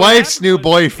on. Your No, wife's new but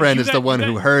boyfriend you is got- the one you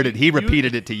who got- heard it. He you-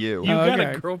 repeated it to you. you got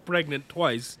okay. a girl pregnant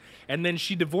twice, and then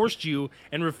she divorced you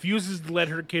and refuses to let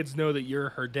her kids know that you're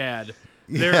her dad.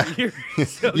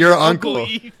 So Your uncle.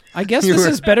 Eve- I guess You this were-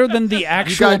 is better than the You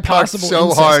actual got cucked possible so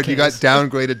incest hard, you got case.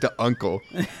 downgraded to uncle.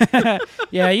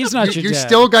 Yeah, he's not your You dad.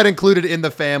 still got included in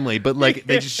the family, but like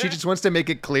she just wants to make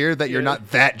it clear that you're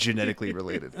not that genetically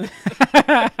related.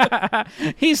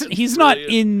 He's not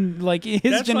in like his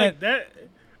That's genetic. like that.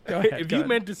 Go ahead, If go you ahead.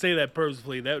 meant to say that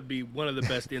purposefully, that would be one of the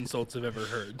best insults I've ever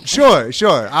heard. Sure.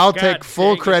 I'll God take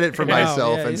full dang it. credit for Wow,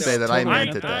 myself yeah, and he's say that I totally meant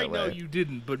not it that. I that know way. you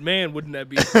didn't, but man, wouldn't that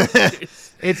be?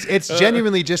 It's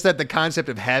genuinely just that the concept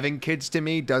of having kids to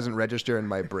me doesn't register in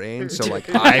my brain. So like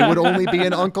I would only be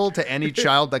an uncle to any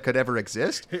child that could ever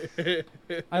exist,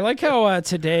 I like how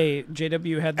today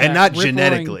JW had that and not rip-roaring-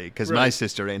 genetically, because my Right.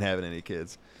 sister ain't having any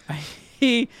kids.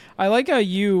 I like how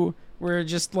you were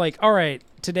just like, all right,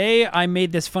 today I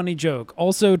made this funny joke.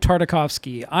 Also,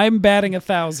 Tartakovsky. I'm batting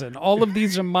 1,000. All of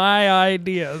these are my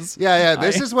ideas. Yeah.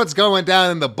 This is what's going down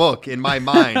in the book in my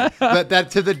mind. that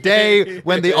to the day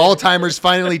when the Alzheimer's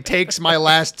finally takes my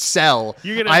last cell,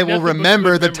 You're gonna I have will nothing but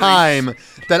remember good the time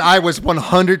that I was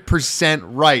 100%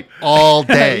 right all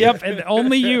day. Yep, and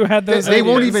only you had those. They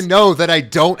won't ideas. even know that I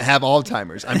don't have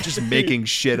Alzheimer's. I'm just making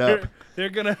shit up. They're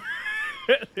gonna.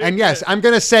 And yes, I'm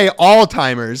gonna say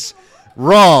Alzheimer's.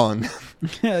 Wrong.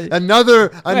 Another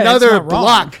not wrong.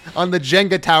 block on the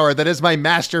Jenga tower that is my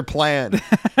master plan.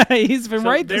 He's been So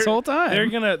right this they're- whole time.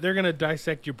 They're gonna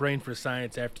dissect your brain for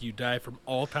science after you die from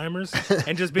Alzheimer's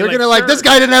and just be They're like, gonna like, "Sir, this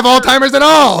guy didn't have Alzheimer's at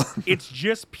all. It's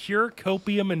just pure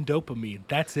copium and dopamine.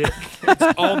 That's it.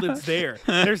 That's all that's there.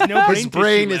 There's no brain His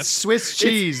brain tissue is left. Swiss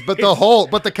cheese, but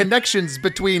the connections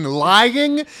between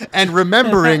lying and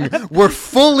remembering were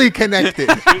fully connected.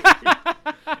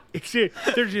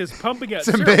 They're just pumping out. It's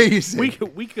amazing.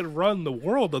 We could run the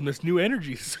world on this new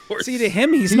energy source. See, to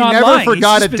him, he's He not never lying.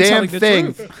 forgot He's a just been damn telling the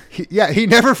thing. truth. He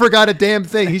never forgot a damn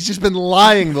thing. He's just been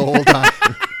lying the whole time.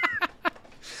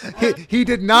 He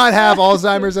did not have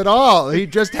Alzheimer's at all. He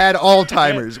just had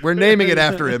Alzheimer's. We're naming it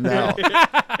after him now.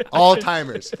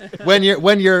 Alzheimer's.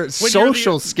 When your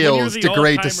social skills the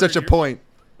degrade to such a Alzheimer's, point.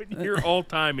 You're all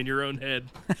time in your own head.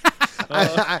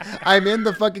 I'm in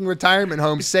the fucking retirement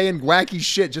home saying wacky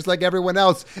shit just like everyone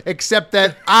else, except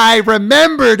that I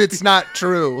remembered it's not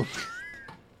true.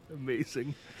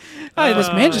 Amazing. Hey, this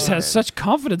man just has such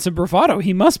confidence and bravado.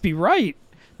 He must be right.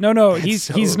 No, he's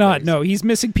so not. amazing. No, he's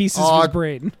missing pieces of Aw, his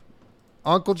brain.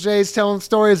 Uncle Jay's telling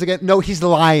stories again. No, he's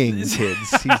lying,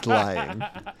 kids. He's lying.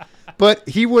 But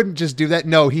he wouldn't just do that.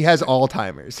 No, he has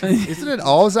Alzheimer's. Isn't it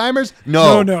Alzheimer's?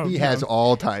 No, No, he no. has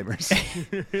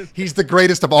Alzheimer's. He's the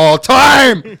greatest of all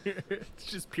time. It's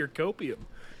just pure copium.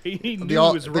 He knew The, it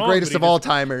all, was the wrong. greatest but of he all just-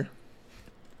 timer.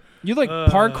 You like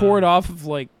parkoured off of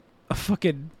like a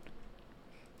fucking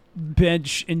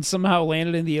bench and somehow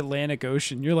landed in the Atlantic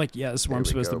Ocean. You're like, yeah, this is where I'm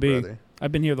There we supposed go, to be. brother.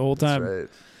 I've been here the whole time. That's right.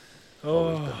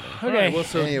 All Okay, right, well,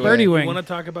 so Anyway. Birdie you Wing. want to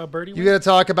talk about Birdie You Wing? got to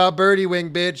talk about Birdie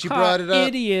Wing, bitch. You Ha, brought it up.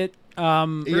 idiot.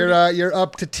 You're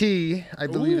up to tea, I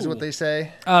believe is what Ooh. they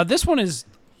say. This one is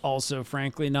also,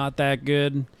 frankly, not that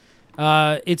good.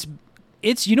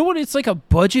 It's you know what? It's like a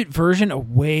budget version, a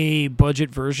way budget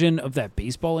version of that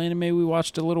baseball anime we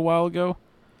watched a little while ago.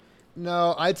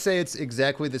 No, I'd say it's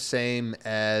exactly the same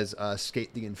as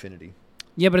Skate the Infinity.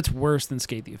 Yeah, but it's worse than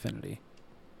Skate the Infinity.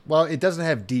 Well, it doesn't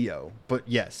have Dio, but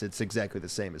yes, it's exactly the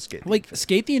same as Skate the Like Infinity.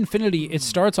 Skate the Infinity, it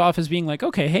starts off as being like,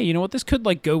 okay, hey, you know what? This could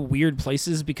like go weird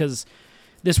places because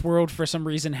this world for some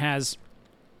reason has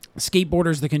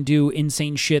skateboarders that can do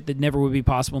insane shit that never would be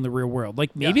possible in the real world.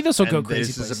 Like maybe this will go And crazy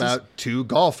This places. is about two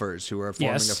golfers who are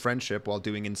forming Yes. a friendship while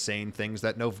doing insane things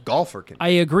that no golfer can do. I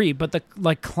agree, but the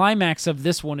like climax of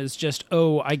this one is just,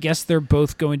 oh, I guess they're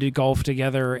both going to golf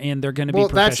together and they're going to Well,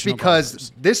 be that's professional because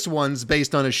golfers. this one's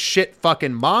based on a shit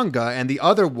fucking manga, and the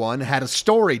other one had a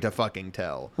story to fucking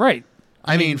tell. Right.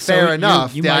 I mean, so fair you-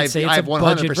 enough. you might say it's a I've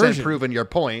budget 100% version. proven your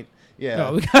point. Yeah,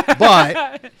 Oh.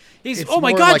 but He's. It's Oh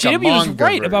my more God, like a JW was manga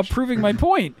right about version. proving my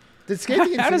point. did Skate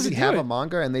the How does Infinity it have do a it?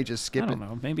 manga and they just skip I it? don't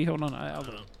know. Maybe hold on. I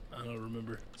don't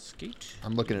remember. Skate.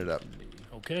 I'm looking it up.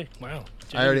 Okay. Wow.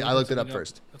 I looked it up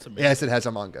first. That's amazing. Yes, it has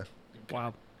a manga.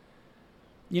 Wow.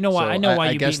 You know what? So I know why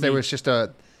I you guess beat there me. was just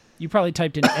a. You probably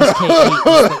typed in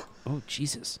SK8. Oh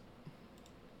Jesus.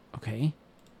 Okay.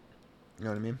 You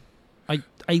know what I mean?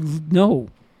 I no.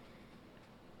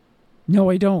 No,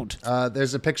 I don't.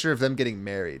 There's a picture of them getting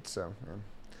married. So I don't know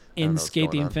In what's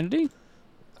Skate the going on. Infinity.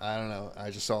 I don't know.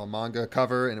 I just saw a manga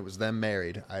cover and it was them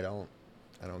married. I don't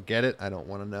get it. I don't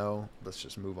want to know. Let's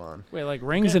just move on. Wait, like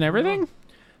rings and everything?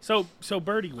 So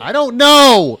Birdie Wings. I don't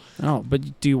know. Oh,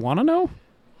 but do you want to know?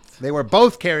 They were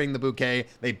both carrying the bouquet.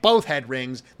 They both had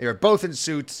rings. They were both in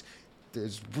suits.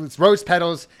 There's rose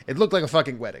petals. It looked like a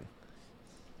fucking wedding.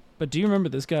 But do you remember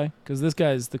this guy? Because this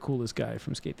guy is the coolest guy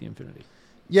from Skate the Infinity.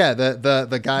 Yeah,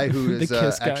 the guy who The is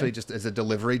Kiss guy. actually just is a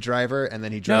delivery driver, and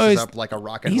then he dresses up like a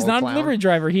rock and He's roll not clown. a delivery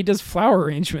driver. He does flower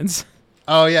arrangements.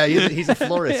 Oh yeah, he's a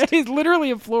florist. He's literally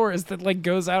a florist that like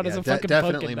goes out as a fucking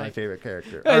definitely punk at my night. favorite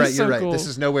character. That All right, is you're so right. cool. This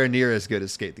is nowhere near as good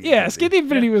as Skate the Yeah, Infinity. Skate the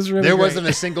Infinity was really There great. wasn't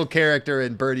a single character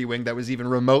in Birdie Wing that was even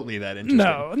remotely that interesting.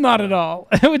 No, not at all.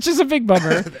 Which is a big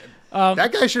bummer.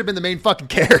 That guy should have been the main fucking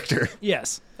character.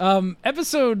 Yes.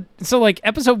 Episode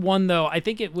 1 though, I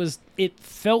think it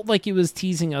felt like it was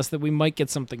teasing us that we might get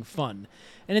something fun.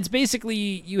 And it's basically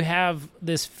you have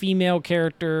this female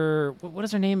character, what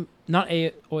is her name? Not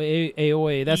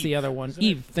Aoi, that's the Eve, other one. isn't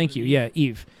Eve, it? thank you. Yeah,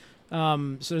 Eve.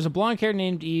 So there's a blonde character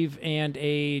named Eve and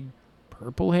a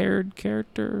purple-haired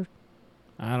character.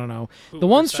 I don't know. Who, The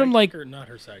her ones from sidekick like or not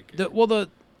her sidekick. the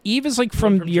Eve is like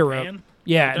One from Europe. Japan?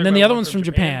 Yeah, You're and then talking the about other one one's from from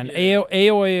Japan. Japan?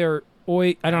 Yeah. Aoi or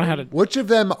Oi, I don't know how to Which of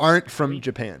them aren't from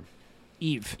Japan?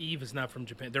 Eve. Eve is not from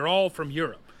Japan. They're all from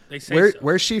Europe. They say so.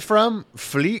 Where's she from?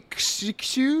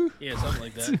 Fleeksixu? Yeah, something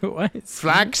like that. What?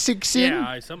 Flaxixin?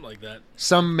 Yeah, something like that.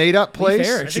 Some made up place?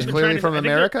 fair, I She's She's they're clearly trying to- from I think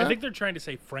they're- America? I think they're trying to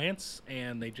say France,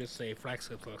 and they just say Flax.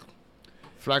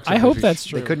 I hope that's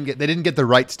true. They didn't get the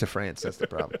rights to France. That's the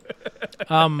problem.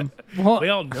 Well, We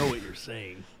all know what you're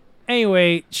saying.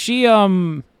 anyway, she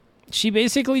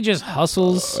basically just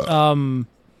hustles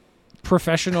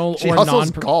professional She or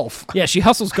hustles non golf. Yeah, she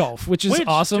hustles golf, which is Which,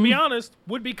 awesome. to be honest,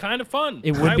 would be kind of fun.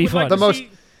 It would I be like fun. to The most- see-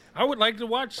 I would like to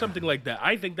watch something like that.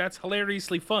 I think that's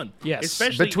hilariously fun. Yes.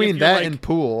 especially Between if you're that like, and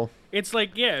pool. it's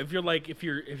like if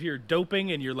you're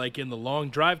doping and you're like in the long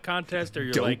drive contest, or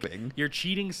you're like Doping. you're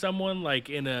cheating someone, like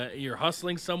you're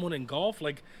hustling someone in golf,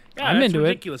 like. Yeah, I'm that's into it.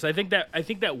 ridiculous. I think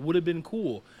that would have been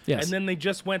cool. Yes. And then they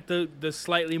just went the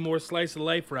slightly more slice of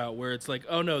life route, where it's like,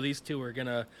 oh no, these two are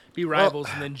gonna be rivals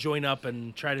and then join up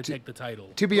and try to take the title.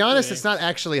 To be honest, Okay. it's not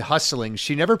actually hustling.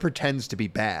 She never pretends to be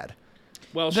bad.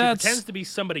 Well, she That's- pretends to be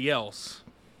somebody else.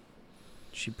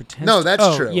 She pretends. No, that's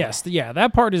oh, true. Yes, yeah,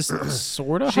 that part is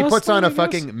sort of. She puts on a hustling,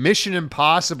 I guess. fucking Mission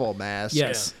Impossible mask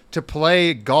Yes. to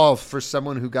play golf for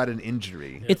someone who got an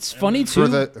injury. It's funny too. For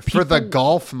the people-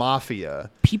 golf mafia.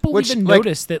 People which, even like-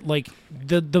 notice that like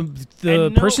the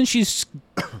And no- person she's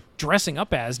dressing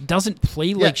up as doesn't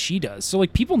play like she does. So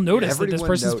like people notice that this everyone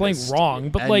person's playing noticed, wrong,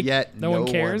 but and like yet no one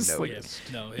no cares. one Like, noticed.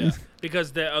 No, yeah,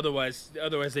 because otherwise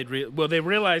they'd they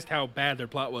realized how bad their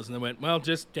plot was, and they went, well,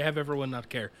 just to have everyone not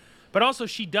care. But also,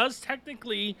 she does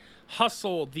technically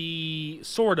hustle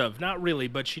not really,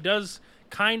 but she does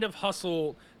kind of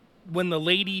hustle when the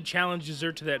lady challenges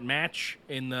her to that match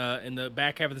in the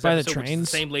back half of this By the episode, which is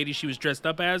trains? the same lady she was dressed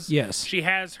up as. Yes. She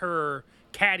has her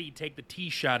caddy take the tee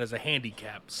shot as a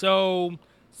handicap. So,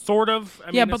 sort of.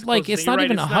 I yeah, mean, but that's like close. it's You're not right,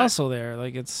 even a it's hustle there.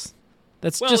 Like it's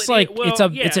Well, just like it's a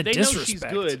they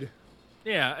disrespect. know she's good.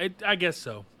 Yeah, I guess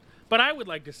so. But I would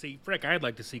like to see I'd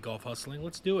like to see golf hustling.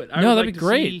 Let's do it. I No, would that'd like be to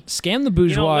great. see- Scam the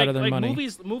bourgeois like, out of their like money.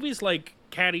 movies like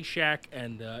Caddyshack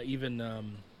and even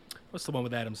what's the one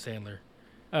with Adam Sandler?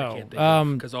 Oh,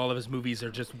 Because all of his movies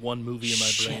are just one movie in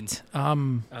my brain. shit.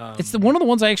 It's one of the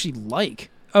ones I actually like.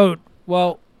 Oh,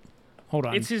 well, hold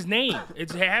on. It's his name.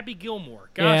 It's Happy Gilmore.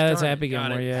 Gosh yeah, that's darn it, Happy got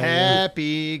Gilmore. it. Yeah,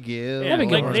 Happy Gil. Yeah, Happy like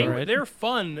Gilmore's alright. they're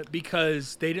fun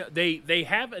because they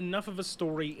have enough of a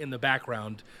story in the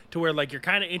background to where like you're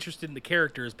kind of interested in the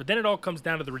characters, but then it all comes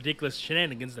down to the ridiculous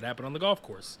shenanigans that happen on the golf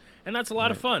course, and that's a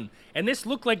lot of fun. And this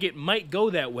looked like it might go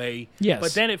that way, Yes.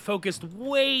 but then it focused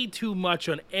way too much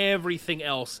on everything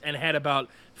else and had about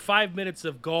 5 minutes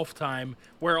of golf time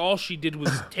where all she did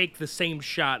was take the same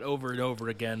shot over and over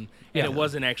again, and it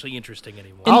wasn't actually interesting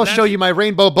anymore. I'll That's- show you my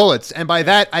rainbow bullets, and by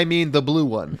that I mean the blue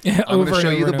one. I'm over going to show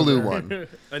and you over the and blue over. one.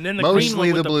 And then the Mostly green one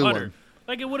with the blue putter. one.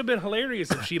 Like it would have been hilarious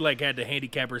if she like had to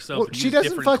handicap herself. Well, and she use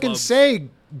doesn't different fucking clubs. say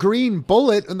green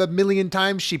bullet in the million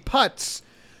times she putts.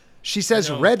 She says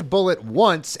I know. red bullet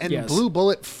once and Yes. blue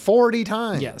bullet 40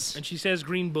 times. Yes. And she says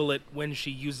green bullet when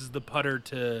she uses the putter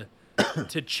to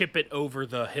chip it over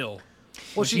the hill.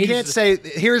 Well, she can't say,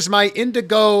 here's my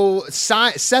indigo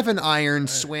 7-iron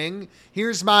swing.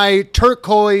 Here's my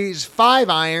turquoise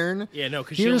 5-iron. Yeah, no,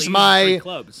 because she Here's only uses 3 my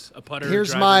clubs. A putter, here's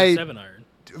driver, my and a 7-iron.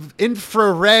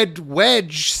 infrared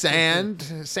wedge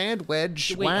sand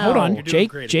wedge. Wait, wow. hold on, You're doing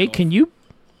great at Jake. golf.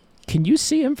 Can you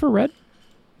see infrared?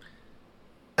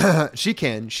 She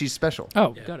can. She's special.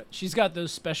 Oh, got it. She's got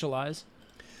those special eyes.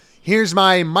 Here's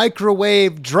my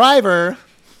microwave driver.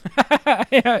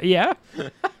 Yeah.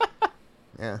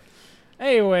 Yeah.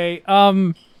 Anyway,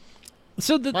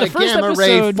 so the My first gamma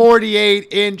ray episode.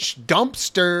 48-inch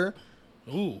dumpster.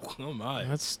 Ooh, oh my.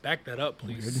 That's Back that up,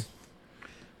 please.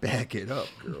 Back it up,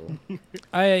 girl.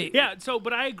 Yeah,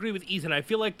 but I agree with Ethan. I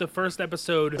feel like the first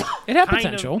episode It had kind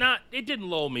potential. of it didn't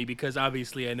lull me because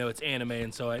obviously I know it's anime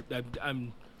and so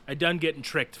I done getting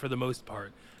tricked for the most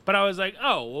part. But I was like,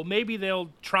 oh, well maybe they'll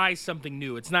try something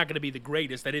new. It's not going to be the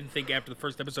greatest. I didn't think after the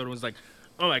first episode it was like,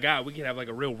 oh my god, we could have like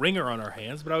a real ringer on our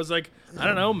hands. But I was like, I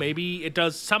don't know, maybe it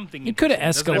does something. It could have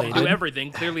interesting. It doesn't have to do escalated.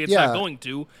 everything. Clearly, it's Yeah. not going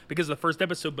to because of the first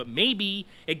episode. But maybe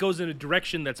it goes in a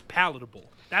direction that's palatable.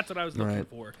 That's what I was looking Right.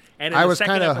 for. And in I the was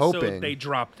second kinda episode, hoping. they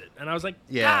dropped it, and I was like,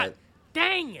 Yeah. God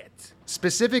dang it!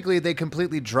 Specifically, they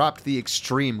completely dropped the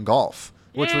extreme golf,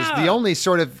 which was the Yeah. only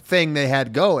sort of thing they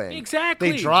had going.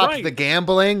 Exactly, They dropped right. the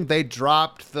gambling. They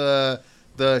dropped the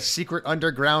secret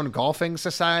underground golfing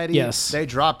society. Yes. They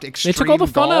dropped They extreme took all the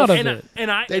fun golf. out of And,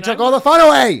 it. They took all the fun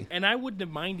away. And I wouldn't have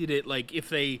minded it like if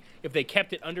they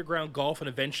kept it underground golf and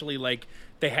eventually like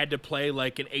they had to play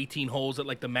like an 18 holes at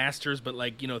like the Masters, but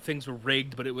like things were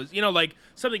rigged, but it was like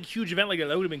something huge event like that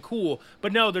would have been cool.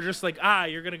 But no, they're just like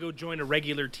you're gonna go join a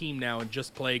regular team now and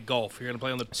just play golf. You're gonna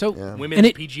play on the So women's and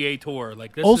it, PGA tour.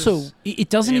 Like this also, is it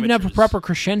doesn't even have a amateurs. proper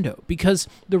crescendo because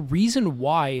the reason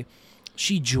why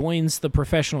she joins the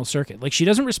professional circuit, like she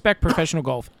doesn't respect professional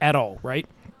golf at all, right?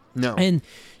 No. And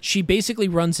she basically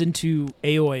runs into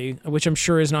Aoi, which I'm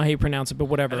sure is not how you pronounce it, but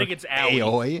whatever. I think it's Aoi.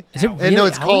 Aoi. Is it And really no,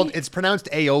 it's Aoi? it's pronounced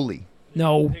aioli.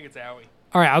 No. I think it's Aoi.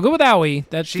 All right, I'll go with Aoi.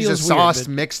 That She's a feels sauce weird,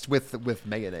 but- mixed with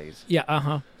mayonnaise.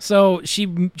 Yeah, So she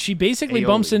basically Aioli.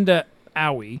 bumps into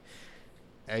Aoi.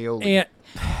 Aioli. And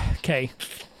okay.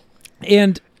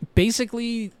 And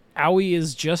basically Aoi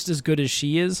is just as good as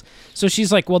she is. So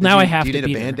she's like, well, now I have do to you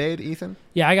need beat a her. Band-Aid, Ethan?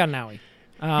 Yeah, I got an Aoi.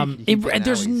 You got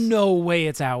There's Aois. no way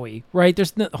it's Aoi, right?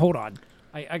 There's no. Hold on,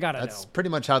 I gotta That's know. pretty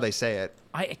much how they say it.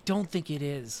 I don't think it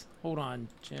is. Hold on,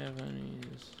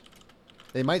 Japanese.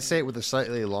 They might say it with a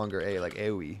slightly longer A, like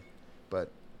Aoi, but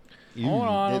Hold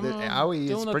on, Aoi is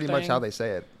doing the pretty much how thing. they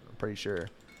say it. I'm pretty sure.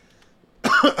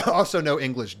 Also, no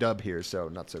English dub here, so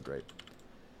not so great.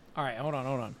 All right, hold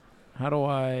on. How do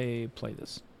I play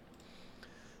this?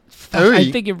 Aoi,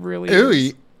 I think it really Aoi,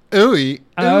 is. Aoi,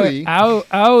 Aoi,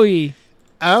 Aoi.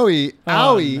 Aoi,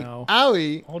 Oh, Aoi, no.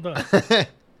 Aoi. Hold on.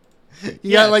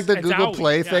 You got like the it's Google Aoi.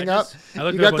 Play Yeah, thing I up. just- I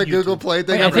looked You it up got the on Google YouTube. Play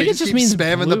thing Wait, I up. think where it just keep means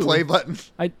spamming the blue. play button.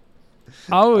 Aoi.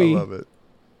 I love it.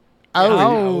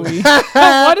 Aoi.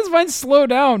 Why does mine slow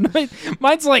down?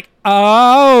 Mine's like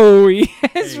Aoi.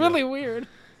 It's you really weird.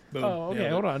 Boom. Oh, okay. Nailed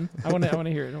it. Hold on. I want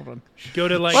to hear it. Hold on. Go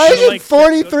to like. Why go is to, it like,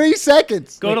 43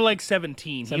 seconds? Go to like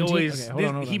 17. 17? He always Okay,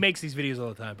 hold on. he makes these videos all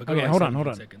the time. But go Okay, to, like, hold on.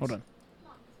 17 seconds. Hold on.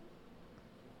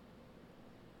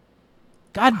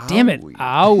 God damn it.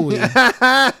 Aoi.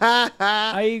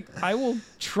 I will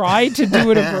try to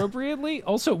do it appropriately.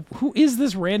 Also, who is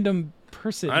this random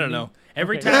person? I don't know.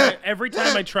 Every Okay.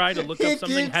 time I try to look He up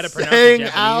something how to keeps pronounce it saying in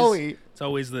Japanese, Aoi. it's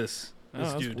always this. Oh,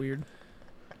 This that's dude. weird.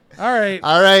 All right.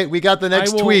 All right, we got the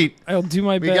next tweet. I'll do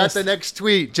my We best. got the next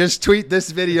tweet. Just tweet this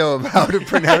video of how to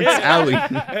pronounce owie.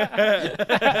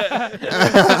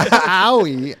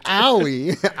 Owie,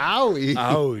 owie, owie.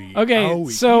 Aoi. Okay, Aoi.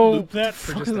 so- Can you loop that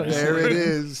for just a Fuck is minute? There it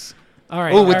is. All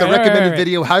right. Oh, with the all right, recommended all right.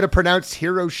 video, how to pronounce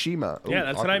Hiroshima. Ooh, Yeah,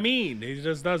 that's what I awkward. mean. He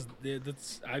just does.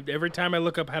 Every time I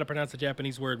look up how to pronounce a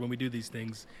Japanese word when we do these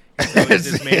things, it's always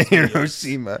this man's videos.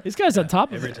 Hiroshima. This guy's on top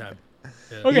of Every it. time.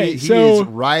 Yeah. Okay, He so is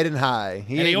riding high.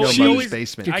 He And ain't he no always- mother's always-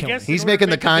 basement. I guess He's in order making to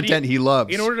the make the video- content he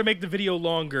loves. In order to make the video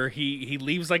longer, he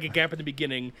leaves like a gap in the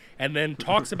beginning and then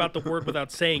talks about the word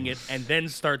without saying it and then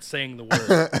starts saying the word.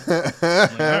 I'm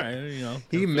like, all right,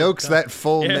 He milks that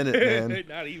full minute, man.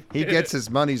 Not even. He gets his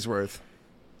money's worth.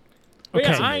 But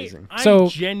Okay. yeah, amazing. I So-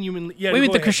 genuinely. Yeah, Wait, go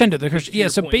the ahead. crescendo. To Yeah, your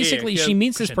so point. basically yeah, she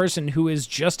meets this crescendo. person who is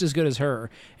just as good as her,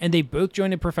 and they both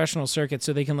join a professional circuit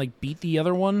so they can, like, beat the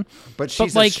other one. But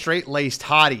she's like, a straight-laced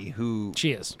hottie who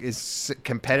She is.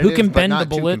 competitive, Who can but bend not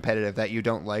the too bullet. competitive that you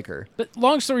don't like her. But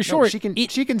long story No, short,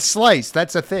 she can slice.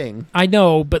 That's a thing. I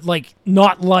know, but, like,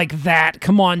 not like that.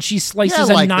 Come on, she slices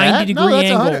like a that. 90-degree No, that's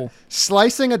angle.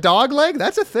 Slicing a dog leg,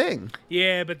 that's a thing.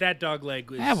 Yeah, but that dog leg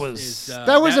was. That was-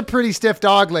 That was a pretty stiff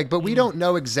dog leg, but we don't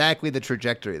know exactly the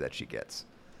trajectory that she gets.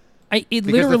 It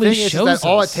Because literally the thing is shows that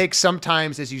all it us. takes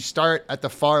sometimes is you start at the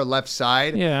far left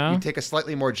side. Yeah. You take a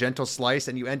slightly more gentle slice,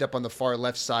 and you end up on the far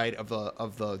left side of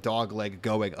the dog leg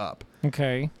going up.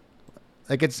 Okay.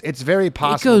 Like it's very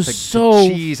possible goes to so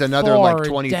cheese another far like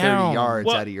 20, down. 30 yards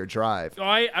Well, out of your drive.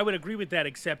 I would agree with that,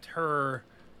 except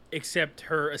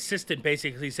her assistant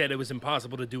basically said it was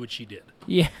impossible to do what she did.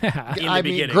 Yeah. in the I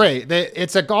mean, beginning. great.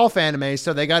 It's a golf anime,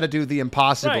 so they got to do the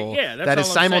impossible. Right, yeah, that's that is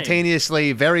all I'm saying.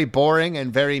 simultaneously very boring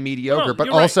and very mediocre, No, but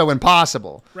you're right. also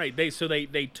impossible. Right. They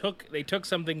took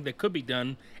something that could be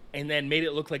done and then made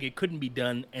it look like it couldn't be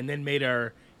done, and then made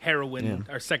our heroine,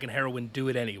 our second heroine, do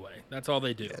it anyway. That's all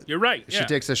they do. You're right. She yeah.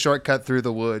 takes a shortcut through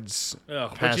the woods,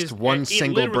 Ugh, which past is one it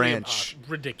single literally branch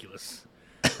ridiculous.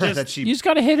 that she You just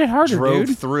got to hit it harder, drove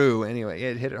dude. through. Anyway,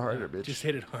 it hit it harder, bitch. Just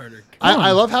hit it harder.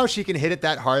 I love how she can hit it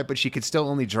that hard, but she could still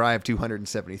only drive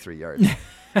 273 yards.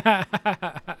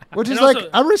 Which is And also-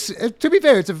 like, to be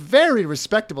fair, it's a very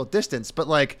respectable distance, but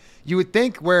like, you would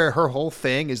think where her whole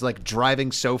thing is like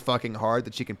driving so fucking hard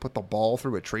that she can put the ball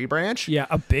through a tree branch. Yeah,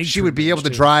 a big She tree would be able branch, to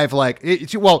too. drive like,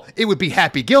 it would be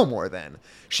Happy Gilmore then.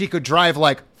 She could drive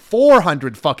like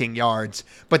 400 fucking yards,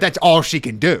 but that's all she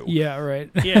can do. Yeah, right.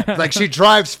 Yeah. Like she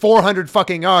drives 400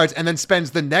 fucking yards and then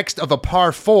spends the next of a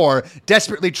par 4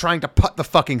 desperately trying to putt the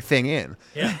fucking thing in.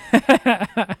 Yeah.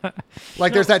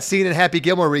 Like there's that scene in Happy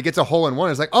Gilmore where he gets a hole in one.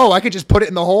 It's like, oh, I could just put it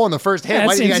in the hole in the first hit. Yeah,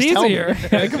 Why it didn't you seems guys easier.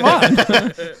 tell me? Come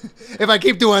on. If I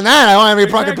keep doing that, I don't have any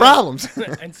fucking problems.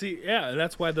 And see, yeah,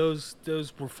 that's why those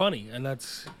were funny, and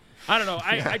that's I don't know.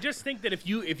 I just think that if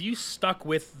you stuck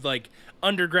with like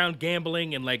underground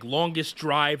gambling and like longest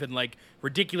drive and like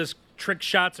ridiculous trick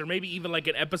shots, or maybe even like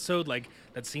an episode like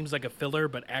that seems like a filler,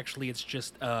 but actually it's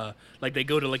just like they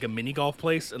go to like a mini golf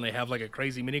place and they have like a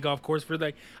crazy mini golf course for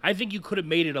that. I think you could have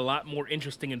made it a lot more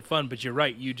interesting and fun. But you're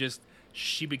right.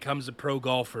 She becomes a pro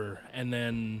golfer, and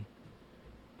then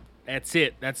that's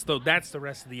it. That's the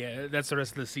rest of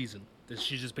the season.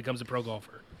 She just becomes a pro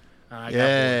golfer. I got bored.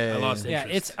 I lost Yeah,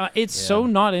 interest. it's so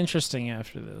not interesting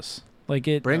after this. Like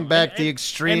it. Bring back the and,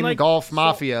 extreme like, golf so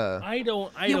mafia. I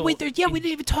don't. we didn't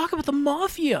even talk about the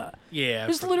mafia. Yeah,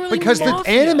 There's for- literally Because the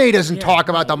mafia. anime doesn't Yeah, talk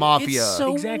about the mafia. It's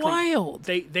so Exactly. wild.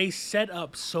 They set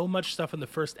up so much stuff in the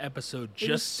first episode It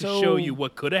just to was show so- you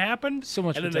what could have happened. so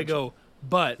much and then they potential. go,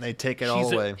 but They take it she's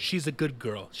all a- away. She's a good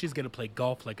girl. She's gonna play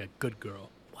golf like a good girl.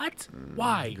 What?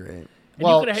 Why? Great. And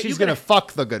Well, you coulda- you she's going to coulda-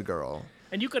 fuck the good girl.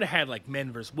 And you could have had like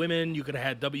men versus women. You could have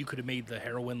had You could have made the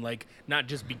heroine like not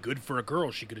just be good for a girl.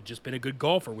 She could have just been a good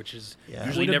golfer, which is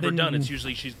usually Would've never done. been- It's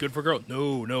usually she's good for a girl.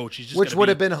 No, she's just Which gonna would be-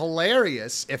 have been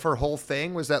hilarious if her whole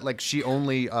thing was that like she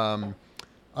only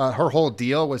her whole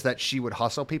deal was that she would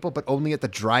hustle people, but only at the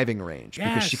driving range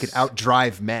because she could Yes.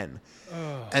 outdrive men.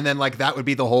 And then like that would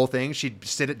be the whole thing. She'd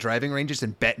sit at driving ranges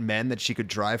and bet men that she could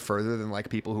drive further than like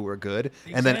people who were good,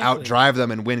 and then Exactly. outdrive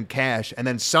them and win cash. And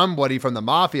then somebody from the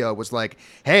mafia was like,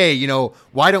 "Hey,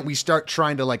 why don't we start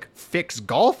trying to like fix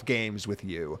golf games with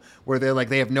you, where they're like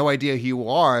they have no idea who you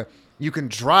are." You can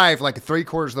drive like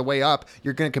 3/4 of the way up.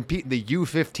 You're going to compete in the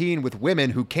U15 with women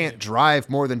who can't drive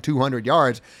more than 200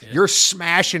 yards. You're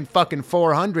smashing fucking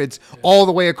 400s all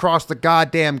the way across the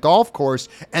goddamn golf course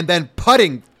and then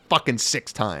putting fucking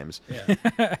 6 times.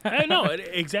 I know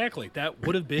exactly. That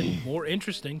would have been more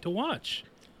interesting to watch.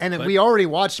 And But- we already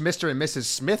watched Mr. and Mrs.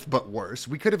 Smith, but worse.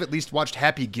 We could have at least watched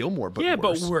Happy Gilmore, but Yeah,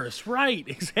 worse. but worse. Right?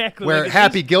 Exactly. Where Like, at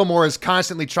Happy Gilmore is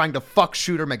constantly trying to fuck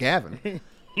Shooter McGavin.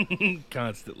 least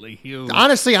constantly. You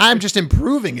Honestly, I'm just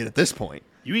improving it at this point.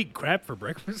 eat crap for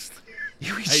breakfast.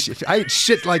 You eat shit. I eat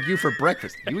shit like you for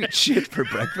breakfast. You eat shit for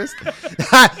breakfast?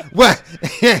 What?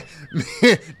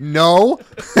 No.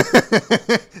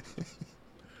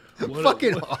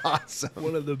 Fucking awesome.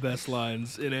 One of the best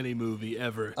lines in any movie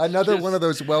ever. Another Just- one of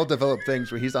those well-developed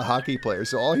things where he's a hockey player,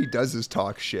 so all he does is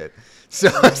talk shit. So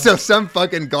some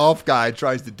fucking golf guy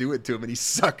tries to do it to him, and he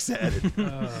sucks at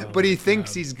it. But he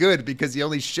thinks he's good because he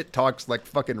only shit talks like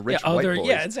fucking rich white boys.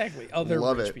 Yeah, exactly. Other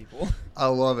Love rich it. people. I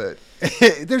love it.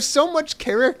 There's so much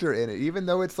character in it, even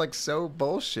though it's like so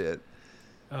bullshit.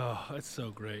 Oh, that's so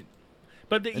great.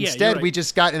 But yeah, Instead, you're right. we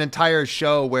just got an entire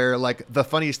show where like the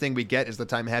funniest thing we get is the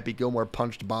time Happy Gilmore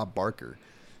punched Bob Barker.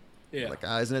 Yeah. Like,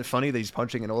 isn't it funny that he's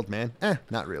punching an old man?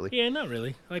 Not really. Yeah, not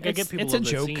really. Like, I get people it's a love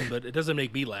that joke. scene, but it doesn't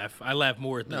make me laugh. I laugh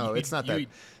more at the No, it's not that. You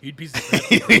eat pieces of crap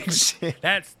for breakfast.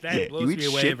 That blows You eat me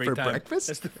away shit every for time. breakfast?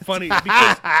 That's funny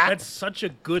because that's such a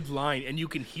good line, and you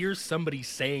can hear somebody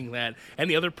saying that, and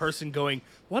the other person going,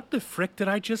 "What the frick did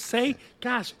I just say?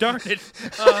 Gosh darn it!"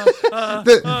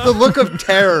 The look of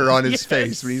terror on his Yes.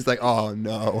 face when he's like, "Oh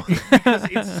no,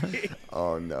 It's,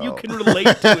 oh no." you can relate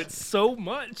to it so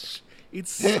much. It's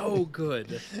so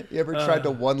good. You ever tried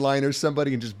to one-liner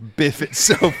somebody and just biff it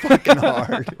so fucking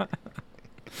hard?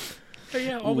 But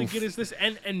yeah, all we get is this,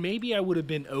 and maybe I would have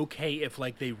been okay if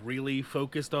like they really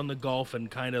focused on the golf and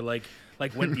kind of like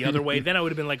went the other way. Then I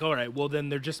would have been like, all right, well then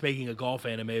they're just making a golf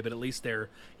anime, but at least they're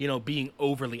being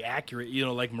overly accurate.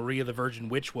 Like Maria the Virgin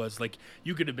Witch was. Like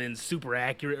you could have been super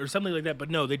accurate or something like that, but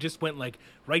no, they just went like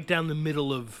right down the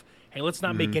middle of. Hey, let's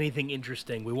not make anything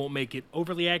interesting. We won't make it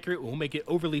overly accurate. We won't make it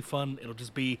overly fun. It'll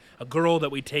just be a girl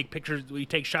that we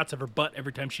take shots of her butt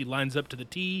every time she lines up to the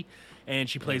tee, and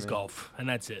she plays golf, and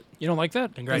that's it. You don't like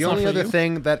that? The Congrats. only for other you.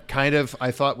 thing that kind of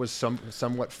I thought was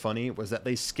somewhat funny was that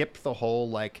they skipped the whole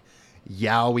like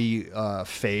yaoi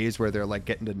phase where they're like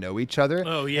getting to know each other.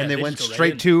 Oh, yeah, and they they went just go right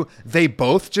straight in. to they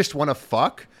both just want to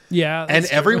fuck. Yeah. And that's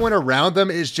true. everyone around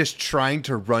them is just trying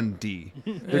to run D.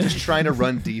 They're just trying to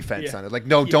run defense on it. Like,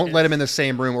 no, don't let them in the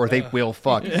same room or they will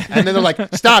fuck. And then they're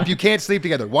like, stop, you can't sleep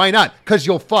together. Why not? Because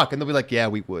you'll fuck. And they'll be like, yeah,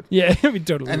 we would. Yeah, we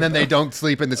totally. And then they don't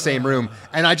sleep in the same room.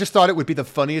 And I just thought it would be the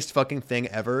funniest fucking thing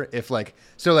ever if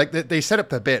they set up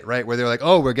the bit, right, where they're like,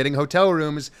 oh, we're getting hotel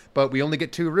rooms, but we only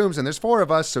get 2 rooms and there's 4 of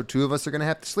us, so 2 of us are going to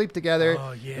have to sleep together.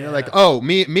 Oh, yeah. And they're like, oh,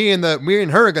 me and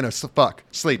her are going to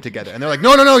sleep together. And they're like,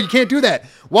 no, you can't do that.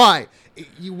 Why?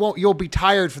 You'll be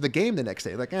tired for the game the next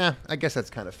day. Like, I guess that's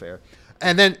kind of fair.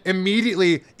 And then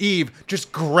immediately Eve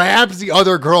just grabs the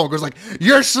other girl and goes like,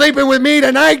 you're sleeping with me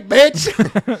tonight, bitch.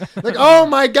 Like, oh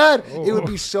my God. It would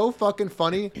be so fucking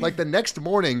funny. Like the next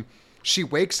morning she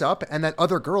wakes up and that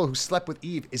other girl who slept with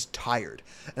Eve is tired.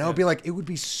 And I would be like, it would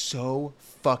be so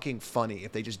fucking funny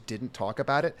if they just didn't talk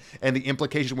about it. And the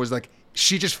implication was like,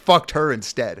 she just fucked her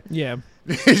instead. Yeah.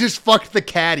 They just fucked the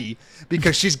caddy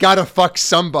because she's got to fuck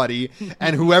somebody,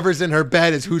 and whoever's in her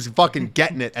bed is who's fucking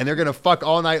getting it, and they're gonna fuck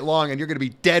all night long, and you're gonna be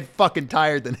dead fucking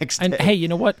tired the next day. And hey, you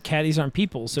know what? Caddies aren't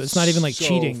people, so it's not even like So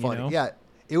cheating. funny. You know? Yeah,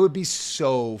 it would be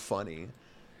so funny.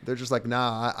 They're just like,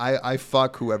 nah, I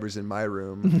fuck whoever's in my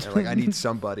room, and like I need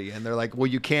somebody, and they're like, well,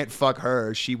 you can't fuck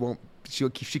her. She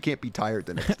can't be tired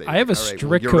the next day. I have a All right,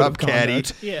 strict you're code up, of caddy.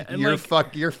 conduct. Yeah, and you're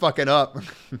like- you're fucking up.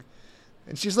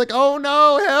 And she's like, oh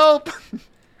no, help.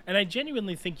 And I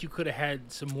genuinely think you could have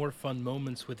had some more fun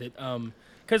moments with it.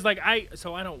 Because I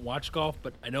don't watch golf,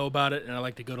 but I know about it, and I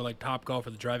like to go to like Top Golf or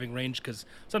the driving range because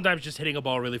sometimes just hitting a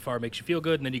ball really far makes you feel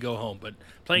good, and then you go home. But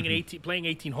playing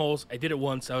 18 holes, I did it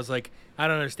once. I was like, I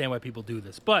don't understand why people do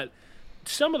this. But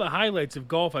some of the highlights of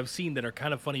golf I've seen that are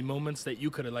kind of funny moments that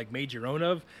you could have like made your own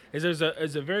of is there's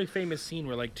a very famous scene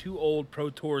where like 2 old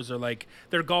pro tours are like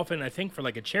they're golfing I think for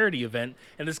like a charity event,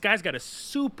 and this guy's got a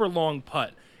super long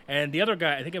putt. And the other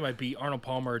guy, I think it might be Arnold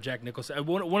Palmer or Jack Nicholson,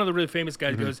 one of the really famous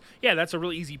guys goes, yeah, that's a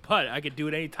really easy putt. I could do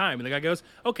it any time. And the guy goes,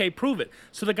 okay, prove it.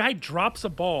 So the guy drops a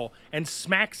ball and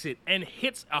smacks it and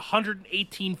hits a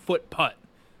 118-foot putt.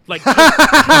 Like,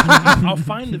 I'll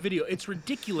find the video. It's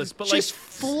ridiculous, but Just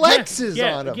like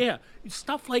flexes on him. Yeah,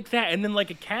 stuff like that. And then like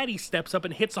a caddy steps up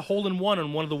and hits a hole-in-one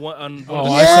on one of the one. Oh,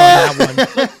 Yeah. I saw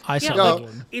that one. I saw Yeah, that like,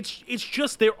 one. it's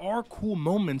just there are cool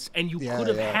moments, and you Yeah, could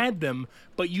have yeah. had them,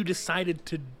 but you decided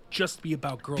to just be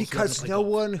about girls. who Because play no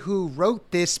golf. one who wrote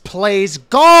this plays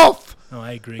golf. No,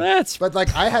 I agree. That's But like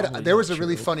Probably there was a not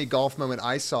really true. funny golf moment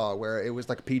I saw where it was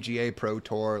like PGA Pro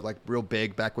Tour, like real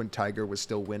big back when Tiger was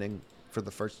still winning for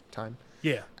the first time.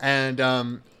 Yeah.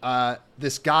 And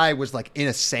this guy was like in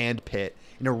a sand pit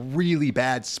in a really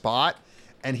bad spot.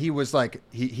 And he was like,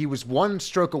 he was 1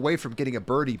 stroke away from getting a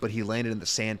birdie, but he landed in the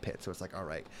sand pit. So it's like, all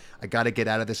right, I got to get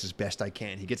out of this as best I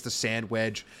can. He gets the sand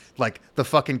wedge. Like the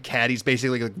fucking caddy's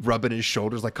basically like rubbing his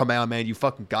shoulders like, come on, man, you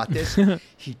fucking got this.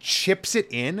 He chips it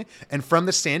in. And from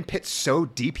the sand pit so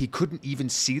deep, he couldn't even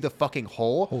see the fucking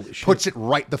hole. Holy shit. Puts it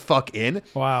right the fuck in.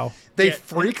 wow. They Yeah.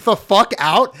 freak the fuck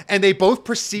out, and they both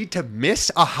proceed to miss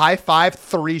a high five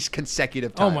 3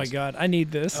 consecutive Oh times. my god, I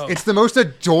need this. It's the most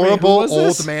adorable was old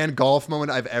this? man golf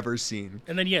moment I've ever seen.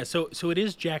 And then so it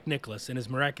is Jack Nicklaus and his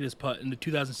miraculous putt in the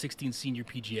 2016 Senior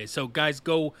PGA. So guys,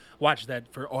 go watch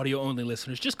that for audio only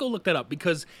listeners. Just go look that up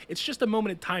because it's just a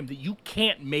moment in time that you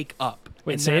can't make up.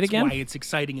 Wait, and say it that's again? why it's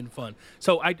exciting and fun.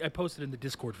 So I posted in the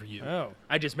Discord for you. Oh.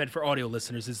 I just meant for audio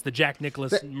listeners. It's the Jack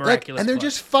Nicklaus Like, Miraculous and they're Club.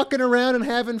 just fucking around and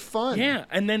having fun. Yeah,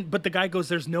 and then but the guy goes,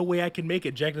 "There's no way I can make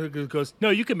it." Jack Nicklaus goes, "No,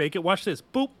 you can make it. Watch this."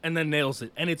 Boop, and then nails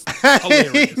it, and it's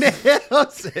hilarious. He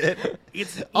nails it.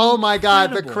 It's Oh my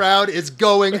god, the incredible. crowd is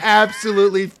going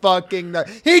absolutely fucking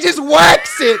nuts. He just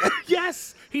whacks it.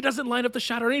 Yes, he doesn't line up the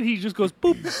shot or anything. He just goes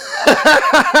boop.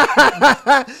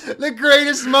 The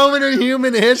greatest moment in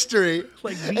human history.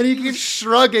 Like And he keeps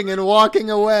shrugging and walking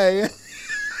away.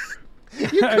 You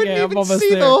couldn't Okay, I'm even almost see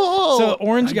there. the hole. So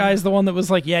Orange Guy is the one that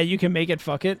was like, "Yeah, you can make it.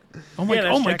 Fuck it." I'm like,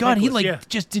 that's "Oh my Jack god, he Nicklaus, like yeah.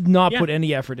 just did not Yeah. put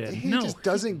any effort in." he No, just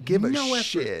doesn't give a no effort.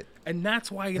 shit. And that's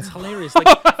why it's hilarious. Like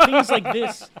things like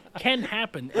this can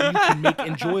happen, and you can make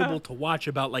enjoyable to watch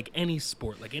about like any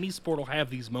sport. Like any sport will have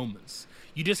these moments.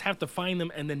 You just have to find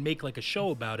them and then make like a show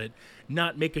about it,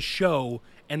 not make a show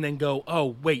and then go,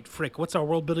 "Oh wait, frick, what's our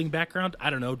world building background? I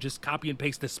don't know. Just copy and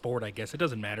paste this sport. I guess it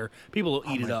doesn't matter. People will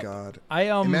Oh eat it my up." god. I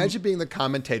Imagine being the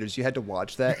commentators. You had to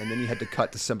watch that, and then you had to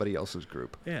cut to somebody else's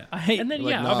group. Yeah, I- and then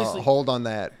Like, yeah, no, obviously. hold on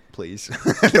that, please.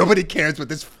 Nobody cares what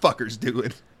this fucker's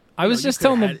doing. I was you just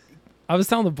could've telling had- I was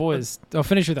telling the boys. Oh,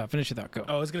 finish your thought. Go.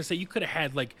 Oh, I was gonna say you could have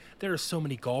had like there are so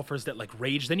many golfers that like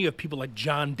rage. Then you have people like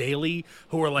John Daly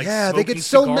who are like Yeah, they smoking get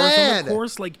so cigars mad. on the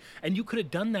course, like, and you could have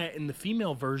done that in the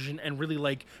female version and really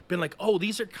like been like, oh,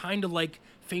 these are kind of like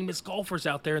famous golfers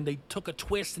out there, and they took a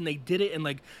twist and they did it, and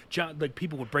like John, like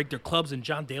people would break their clubs, and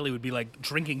John Daly would be like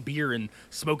drinking beer and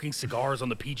smoking cigars on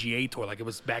the PGA tour, like it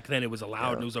was back then. It was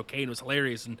allowed and it was okay and it was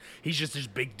hilarious, and he's just this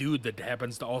big dude that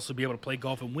happens to also be able to play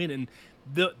golf and win, and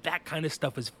that kind of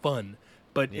stuff is fun.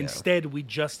 But instead, we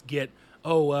just get I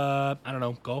don't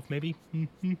know, golf maybe.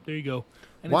 There you go.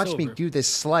 And Watch it's me over. do this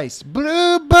slice.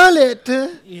 Blue bullet.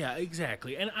 Yeah,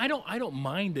 exactly. And I don't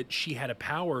mind that she had a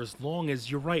power as long as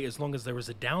you're right, as long as there was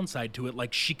a downside to it,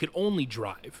 like she could only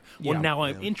drive. Well, Yeah. now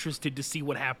I'm interested to see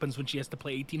what happens when she has to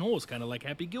play 18 holes, kind of like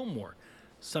Happy Gilmore,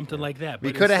 something like that.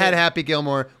 We But could have had instead- Happy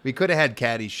Gilmore. We could have had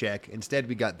Caddyshack. Instead,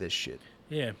 we got this shit.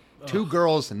 Yeah. Two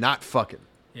girls not fucking.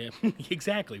 Yeah.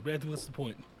 Exactly. But what's the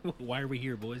point? Why are we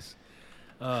here, boys?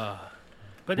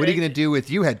 But What are you going to do with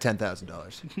you had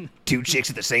 $10,000? Two chicks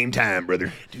at the same time,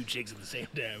 brother. Two chicks at the same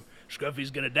time.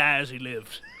 Scruffy's gonna die as he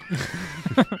lives.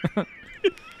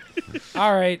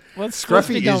 All right, let's be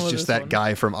Scruffy done is with just this that one.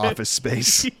 guy from Office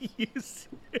Space. Yes.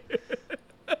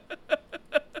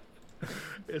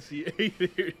 Yes, he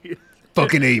is.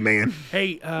 Fucking A, man.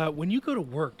 Hey, when you go to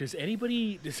work, does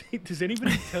anybody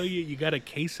tell you got a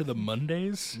case of the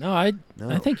Mondays? No, I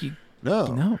think you.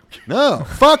 No. No.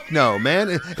 Fuck no, man.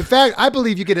 In fact, I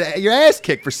believe you get your ass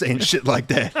kicked for saying shit like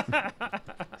that.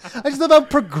 I just love how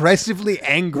progressively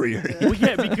angry you're. Well,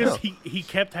 yeah, because he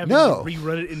kept having No. to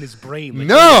rerun it in his brain. Like,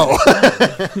 No.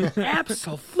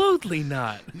 absolutely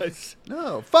not.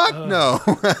 No. Fuck no.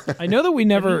 I know that we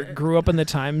never grew up in the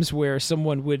times where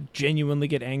someone would genuinely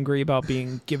get angry about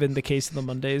being given the case of the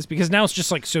Mondays, because now it's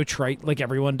just like so trite, like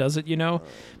everyone does it, you know.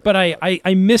 But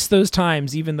I miss those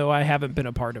times, even though I haven't been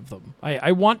a part of them.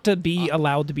 I want to be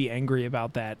allowed to be angry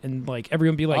about that, and like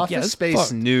everyone be like, Office yeah, it's Space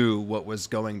fucked. knew what was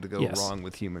going to go Yes. wrong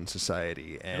with human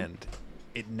society, and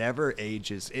it never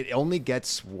ages. It only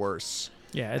gets worse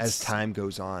Yeah, as it's time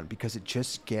goes on because it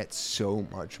just gets so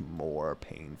much more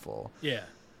painful. Yeah.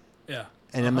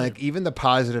 And I'm like, even the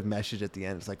positive message at the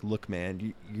end is like, look,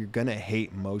 man, you're going to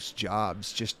hate most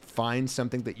jobs. Just find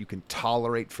something that you can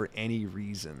tolerate for any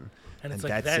reason. And it's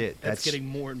and like that's that, it. That's getting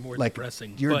more and more like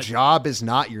depressing. your but, job is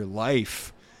not your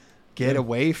life. Get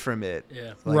away from it.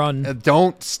 Yeah. Like, Run.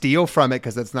 Don't steal from it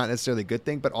because that's not necessarily a good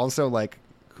thing. But also, like,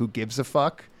 who gives a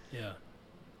fuck? Yeah.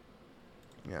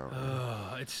 You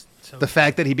know, It's so the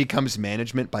fact that he becomes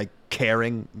management by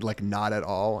caring, like, not at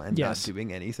all and Yes. not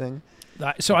doing anything.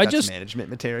 so That's management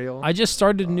material. I just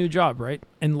started a new job, right?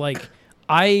 And like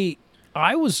I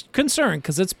was concerned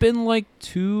because it's been like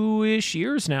 2-ish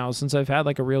years now since I've had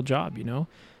like a real job, you know.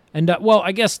 And well,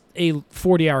 I guess a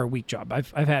 40-hour week job.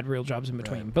 I've had real jobs in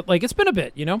between, but like it's been a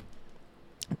bit, you know.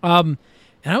 And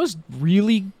I was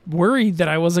really worried that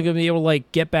I wasn't gonna be able to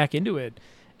like get back into it.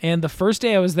 And the first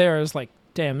day I was there, I was like,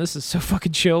 damn, this is so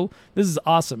fucking chill. This is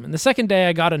awesome. And the second day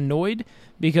I got annoyed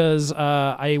because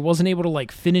I wasn't able to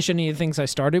like finish any of the things I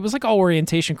started. It was like all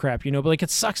orientation crap, you know, but like it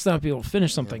sucks not to be able to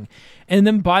finish something. And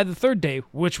then by the third day,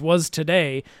 which was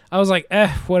today, I was like,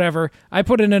 whatever. I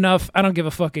put in enough. I don't give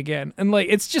a fuck again. And like,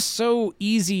 it's just so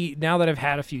easy now that I've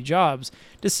had a few jobs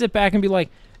to sit back and be like,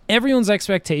 everyone's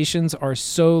expectations are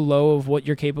so low of what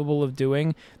you're capable of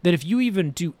doing that if you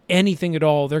even do anything at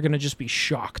all, they're going to just be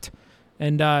shocked.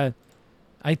 And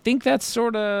I think that's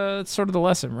sort of the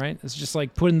lesson, right? It's just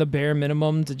like putting the bare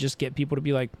minimum to just get people to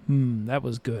be like, that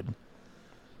was good.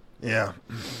 Yeah.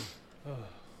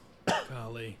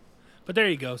 Golly. But there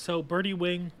you go. So Birdie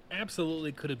Wing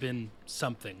absolutely could have been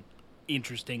something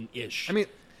interesting-ish. I mean,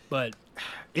 but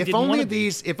if only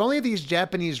these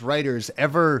Japanese writers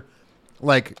ever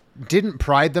didn't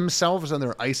pride themselves on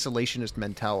their isolationist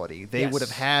mentality, they would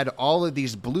have had all of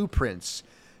these blueprints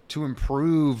to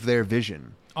improve their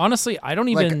vision. Honestly, I don't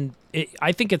even.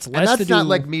 I think it's less And that's to do. not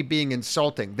like me being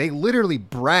insulting. They literally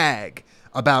brag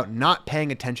about not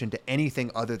paying attention to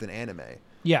anything other than anime.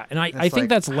 Yeah, and I think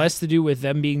that's less to do with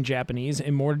them being Japanese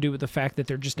and more to do with the fact that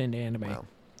they're just into anime.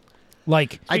 Wow.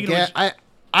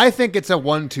 I think it's a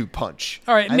 1-2 punch.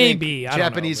 All right, I maybe. think I don't know,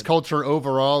 Japanese but- culture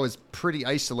overall is pretty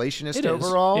isolationist It is,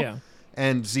 overall, yeah.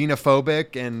 and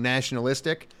xenophobic and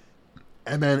nationalistic.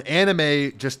 And then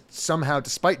anime just somehow,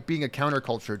 despite being a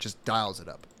counterculture, just dials it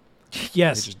up.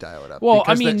 Yes. They just dial it up. Well,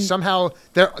 because I mean, somehow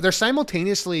they're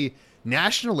simultaneously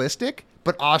nationalistic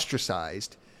but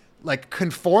ostracized, like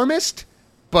conformist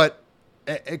but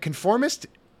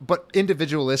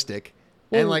individualistic.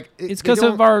 And it's because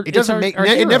of our. It doesn't our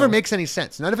it never hero. makes any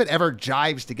sense. None of it ever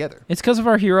jives together. It's because of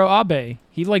our hero Abe.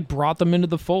 He brought them into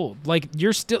the fold.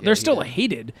 They're still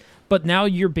hated, but now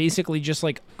you're basically just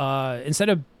instead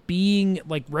of being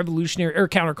revolutionary or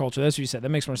counterculture. That's what you said. That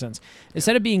makes more sense.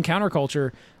 Instead of being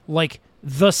counterculture,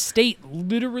 the state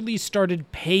literally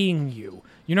started paying you.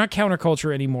 You're not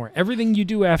counterculture anymore. Everything you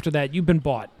do after that, you've been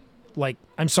bought.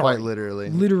 I'm sorry, Quite literally.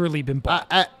 Literally been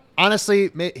bought. Honestly,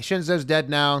 Shinzo's dead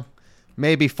now.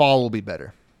 Maybe fall will be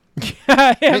better.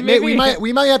 Yeah, maybe.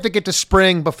 We might have to get to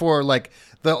spring before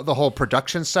the whole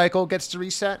production cycle gets to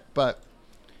reset. But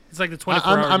it's like the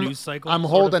 24-hour news cycle. I'm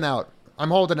holding out.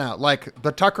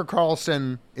 The Tucker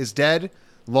Carlson is dead.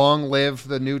 Long live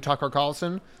the new Tucker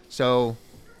Carlson. So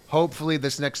hopefully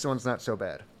this next one's not so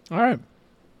bad. All right.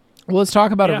 Well, let's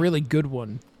talk about a really good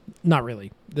one. Not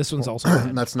really. This one's also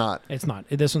bad. That's not. It's not.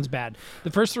 This one's bad.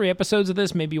 The first 3 episodes of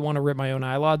this made me want to rip my own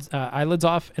eyelids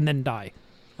off and then die.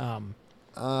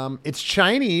 It's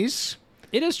Chinese.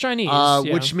 It is Chinese,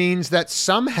 yeah. Which means that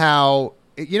somehow,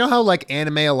 you know how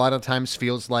anime a lot of times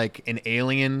feels like an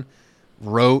alien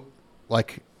wrote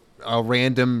a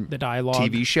random the dialogue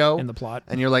TV show and the plot,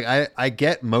 and you're like, I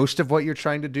get most of what you're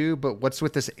trying to do, but what's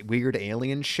with this weird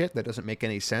alien shit that doesn't make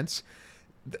any sense?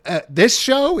 This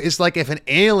show is like if an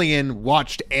alien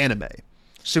watched anime.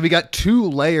 So we got 2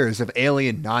 layers of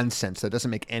alien nonsense that doesn't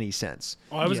make any sense.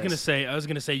 Oh, I was gonna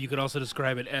say you could also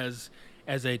describe it as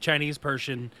a Chinese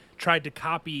person tried to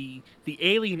copy the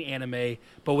Alien anime,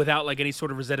 but without any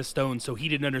sort of Rosetta Stone, so he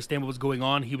didn't understand what was going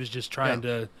on. He was just trying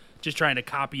to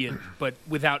copy it, but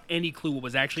without any clue what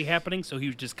was actually happening. So he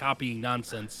was just copying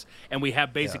nonsense, and we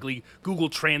have basically Google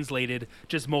translated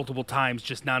just multiple times,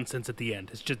 just nonsense at the end.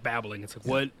 It's just babbling. It's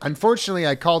what? Unfortunately,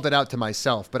 I called it out to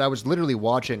myself, but I was literally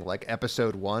watching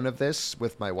episode 1 of this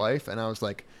with my wife, and I was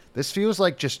like, this feels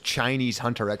like just Chinese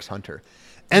Hunter x Hunter.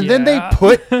 And then they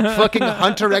put fucking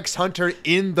Hunter x Hunter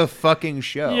in the fucking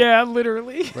show. Yeah,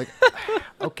 literally.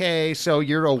 Okay, so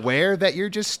you're aware that you're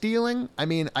just stealing? I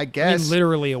mean, I guess.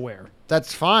 Literally aware.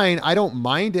 That's fine. I don't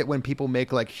mind it when people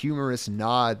make humorous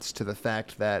nods to the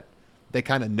fact that they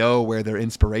kind of know where their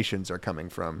inspirations are coming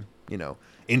from.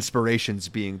 Inspirations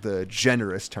being the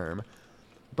generous term.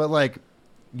 But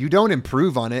you don't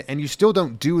improve on it, and you still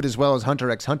don't do it as well as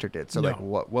Hunter x Hunter did. So, No.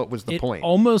 what was the point? It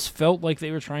almost felt like they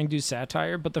were trying to do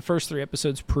satire, but the first 3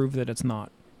 episodes prove that it's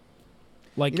not.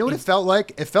 You know what it felt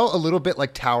like? It felt a little bit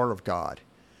like Tower of God,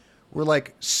 where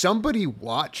somebody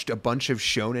watched a bunch of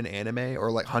shonen anime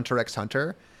or Hunter x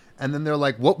Hunter, and then they're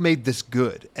like, what made this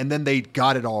good? And then they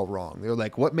got it all wrong. They're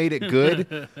like, what made it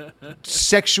good?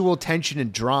 Sexual tension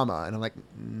and drama. And I'm like,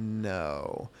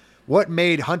 no. What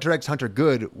made Hunter x Hunter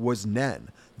good was Nen.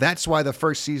 That's why the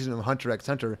first season of Hunter x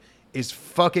Hunter is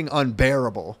fucking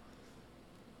unbearable.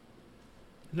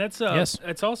 That's yes.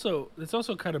 It's also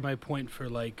kind of my point for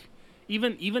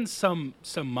even some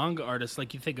manga artists,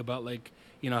 you think about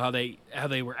how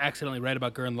they were accidentally right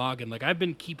about Gurren Lagann. I've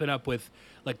been keeping up with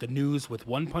the news with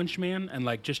One Punch Man and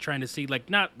just trying to see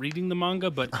not reading the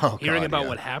manga but hearing about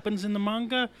what happens in the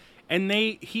manga, and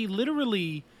he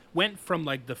literally went from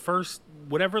the first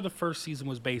whatever the first season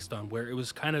was based on, where it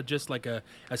was kind of just a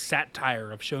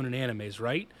satire of shonen animes,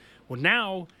 right? Well,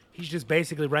 now he's just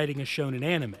basically writing a shonen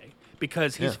anime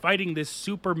because he's fighting this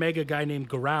super mega guy named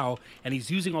Garou, and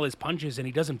he's using all his punches and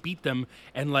he doesn't beat them,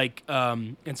 and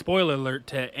and spoiler alert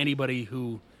to anybody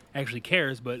who actually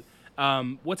cares, but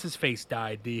what's his face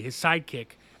died. His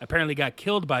sidekick apparently got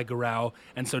killed by Garou,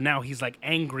 and so now he's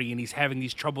angry and he's having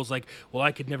these troubles well,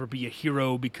 I could never be a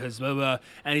hero because blah blah,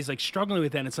 and he's struggling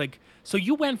with that, and it's so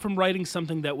you went from writing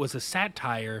something that was a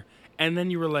satire and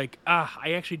then you were like,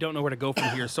 I actually don't know where to go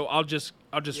from here, so I'll just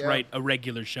write a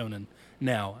regular shonen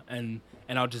now, and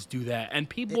I'll just do that. And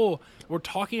people were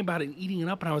talking about it and eating it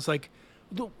up, and I was like,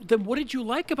 then what did you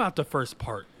like about the first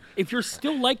part? If you're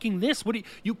still liking this,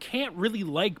 you can't really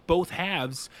like both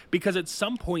halves, because at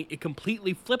some point it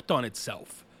completely flipped on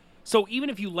itself. So even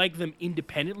if you like them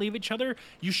independently of each other,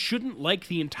 you shouldn't like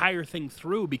the entire thing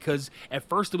through, because at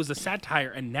first it was a satire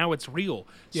and now it's real.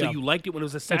 So you liked it when it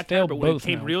was a satire, but when it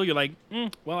became real, you're like,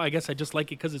 well, I guess I just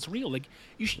like it because it's real. Like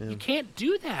you can't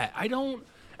do that. I don't.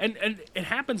 And it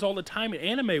happens all the time in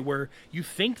anime where you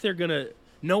think they're gonna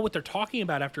know what they're talking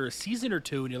about after a season or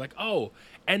two, and you're like, oh,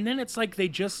 and then it's like they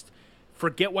just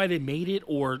forget why they made it,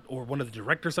 or one of the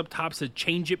directors up top said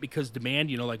change it because demand,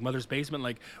 like Mother's Basement,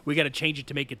 like we got to change it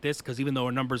to make it this because even though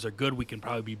our numbers are good, we can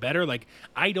probably be better. Like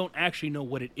I don't actually know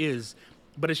what it is,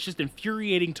 but it's just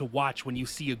infuriating to watch when you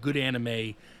see a good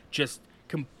anime just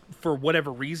for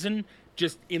whatever reason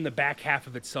just in the back half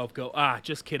of itself go,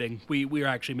 just kidding, we are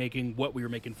actually making what we were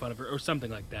making fun of, or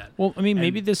something like that. Well, I mean,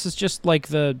 maybe this is just like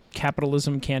the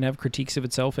capitalism can't have critiques of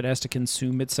itself. It has to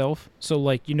consume itself. So,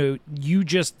 like, you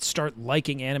just start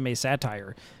liking anime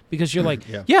satire because you're like,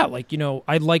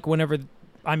 I like whenever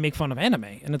I make fun of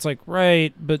anime. And it's like,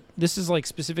 right, but this is like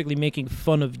specifically making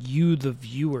fun of you, the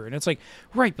viewer. And it's like,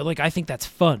 right, but like I think that's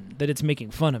fun, that it's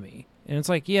making fun of me. And it's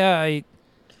like,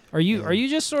 Are you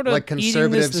just sort of like conservatives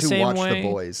eating this the who same watch way? The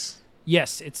Boys?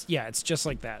 Yes, it's just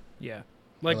like that. Yeah.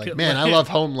 Like, man, I love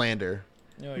Homelander.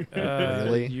 Like,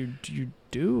 Really? You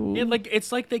do? Yeah, like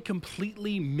it's like they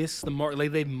completely miss the mark.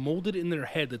 Like they've molded in their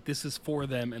head that this is for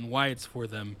them and why it's for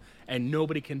them, and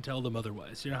nobody can tell them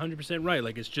otherwise. You're 100% right.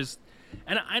 Like it's just,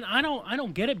 and I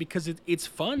don't get it, because it's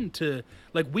fun to,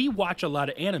 like, we watch a lot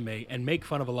of anime and make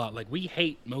fun of a lot. Like we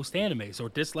hate most animes or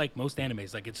dislike most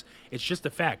animes. Like it's just a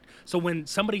fact. So when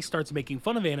somebody starts making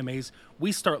fun of animes,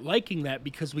 we start liking that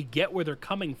because we get where they're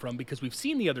coming from, because we've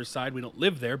seen the other side. We don't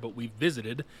live there, but we've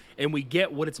visited, and we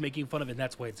get what it's making fun of, and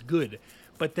that's why it's good.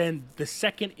 But then the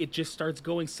second it just starts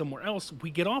going somewhere else, we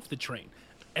get off the train.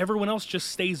 Everyone else just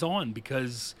stays on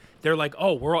because they're like,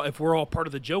 oh, if we're all part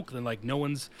of the joke, then like no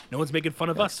one's making fun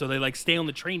of us, so they like stay on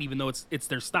the train even though it's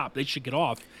their stop. They should get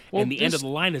off, and the end of the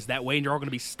line is that way, and you're all going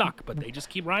to be stuck. But they just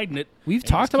keep riding it. We've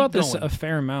talked about this a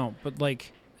fair amount, but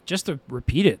like just to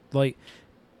repeat it, like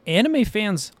anime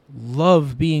fans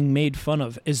love being made fun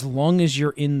of as long as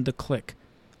you're in the clique.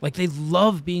 Like they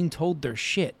love being told their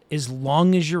shit as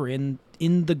long as you're in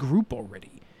the group already.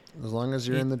 As long as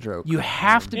you're in the joke. You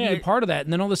have to be a part of that,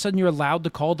 and then all of a sudden you're allowed to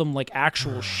call them like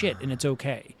actual shit, and it's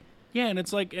okay. Yeah, and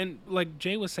it's like, and like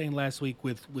Jay was saying last week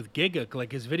with Giga,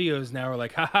 like his videos now are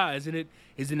like, haha, isn't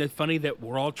it funny that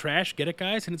we're all trash? Get it,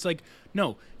 guys? And it's like,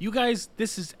 no, you guys,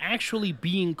 this is actually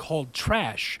being called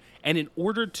trash. And in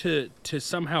order to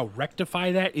somehow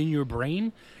rectify that in your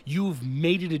brain, you've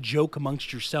made it a joke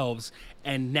amongst yourselves,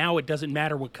 and now it doesn't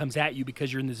matter what comes at you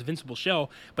because you're in this invincible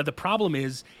shell. But the problem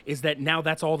is that now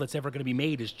that's all that's ever going to be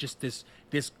made is just this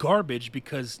garbage,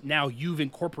 because now you've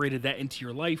incorporated that into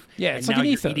your life. Yeah, it's and like now an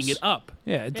you're ethos. eating it up.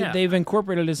 Yeah, they've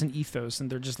incorporated it as an ethos, and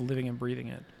they're just living and breathing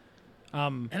it.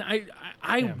 And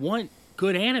I want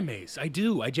good animes. I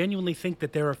do. I genuinely think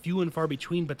that there are few and far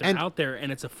between, but they're out there,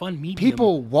 and it's a fun medium.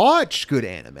 People watch good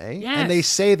anime, and they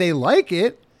say they like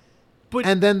it,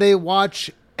 and then they watch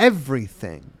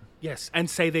everything. Yes, and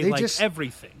say they like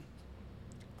everything.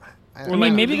 I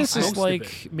mean, maybe this is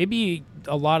like, maybe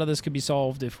a lot of this could be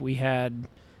solved if we had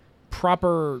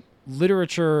proper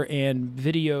literature and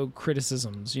video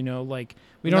criticisms, like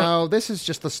we don't. No, this is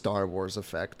just the Star Wars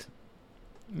effect.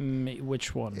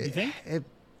 Which one? You think?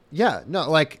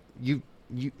 Like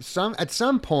at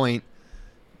some point,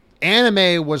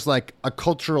 anime was like a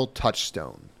cultural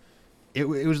touchstone. It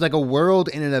was like a world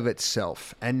in and of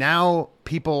itself, and now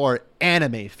people are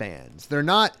anime fans. They're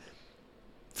not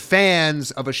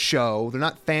fans of a show. They're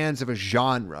not fans of a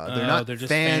genre. They're just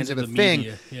fans of a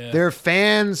thing. Yeah. They're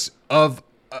fans of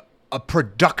a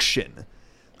production.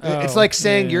 It's like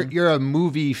saying you're a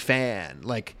movie fan.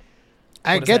 Like,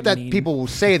 I get that people will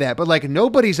say that, but like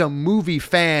nobody's a movie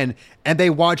fan and they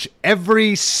watch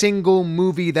every single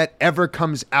movie that ever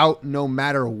comes out no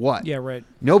matter what. Yeah, right.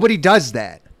 Nobody does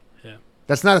that. Yeah.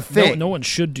 That's not a thing. No one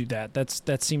should do that.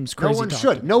 That seems crazy. No one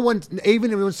should. No one,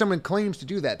 even when someone claims to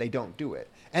do that, they don't do it.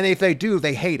 And if they do,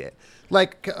 they hate it.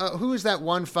 Like, who is that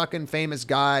one fucking famous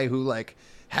guy who like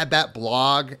had that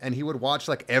blog and he would watch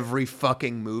like every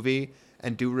fucking movie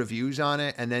and do reviews on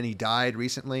it, and then he died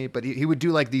recently. But he would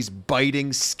do like these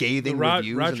biting, scathing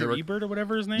reviews. Roger Ebert or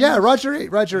whatever his name is? Yeah, Roger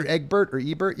Egbert or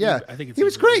Ebert. Yeah, I think it's he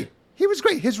was Ebert. great. He was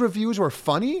great. His reviews were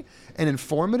funny and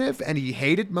informative, and he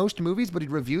hated most movies, but he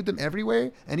reviewed them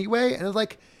anyway. And it was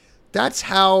like, that's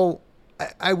how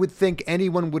I would think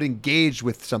anyone would engage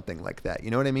with something like that.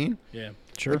 You know what I mean? Yeah.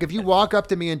 Sure. Like if you walk up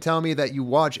to me and tell me that you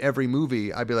watch every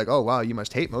movie, I'd be like, oh wow, you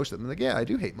must hate most of them. I'm like, yeah, I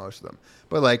do hate most of them.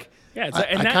 But like, Yeah,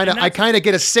 I kind of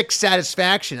get a sick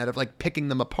satisfaction out of like picking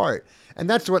them apart, and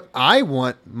that's what I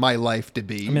want my life to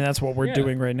be. I mean, that's what we're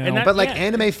doing right now. But like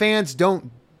anime fans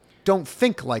don't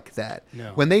think like that.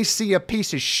 No. When they see a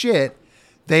piece of shit,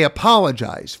 they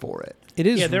apologize for it. It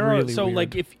is there really are so weird.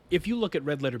 like if you look at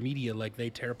Red Letter Media, like they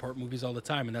tear apart movies all the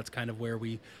time, and that's kind of where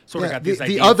we sort of got this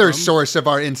idea the other from. source of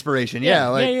our inspiration.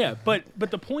 Yeah. But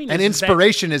the point And is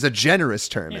inspiration is a generous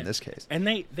term in this case. And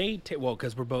well,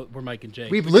 because we're Mike and Jay.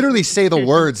 We literally say the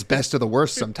words "best of the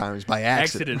worst" sometimes by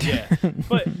accident. Yeah.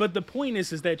 but the point is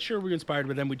that sure we're inspired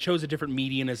by them. We chose a different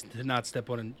medium as to not step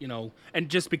on, and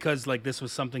just because like this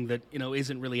was something that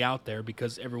isn't really out there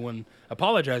because everyone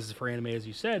apologizes for anime, as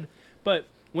you said, but.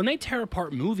 When they tear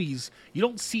apart movies, you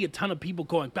don't see a ton of people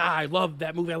going, I love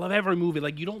that movie. I love every movie.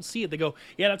 Like, you don't see it. They go,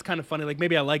 yeah, that's kind of funny. Like,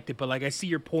 maybe I liked it, but, like, I see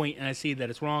your point, and I see that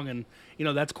it's wrong, and,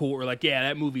 that's cool. Or, like, yeah,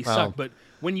 that movie sucked. But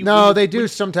when you... they do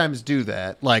sometimes do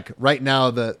that. Like, right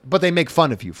now, but they make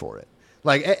fun of you for it.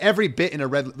 Like, every bit in the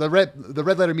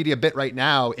Red Letter Media bit right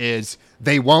now is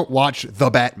they won't watch The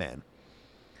Batman.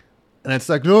 And it's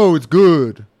like, no, it's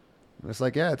good. And it's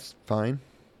like, yeah, it's fine.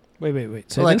 Wait.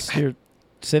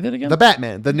 Say that again? The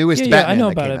Batman, the newest yeah, Batman. I know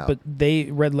that about came it, out.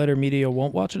 but Red Letter Media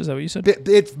won't watch it. Is that what you said?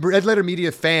 Red Letter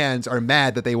Media fans are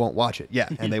mad that they won't watch it. Yeah,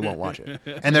 and they won't watch it.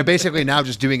 And they're basically now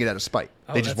just doing it out of spite.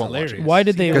 They just won't watch it. Why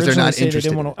did they Because they're originally not say they interested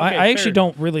didn't in want it. to? I actually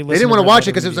don't really listen. They didn't want to Red watch it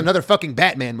Letter because it was Media. another fucking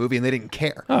Batman movie, and they didn't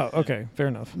care. Oh, okay, fair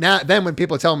enough. Then when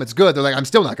people tell them it's good, they're like, I'm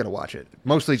still not going to watch it.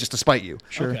 Mostly just to spite you.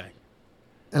 Sure. Okay.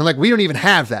 And I'm like, we don't even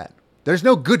have that. There's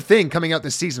no good thing coming out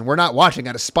this season. We're not watching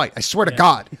out of spite. I swear to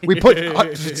God. We put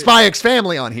Spy X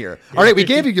Family on here. All right, we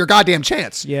gave you your goddamn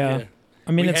chance. Yeah.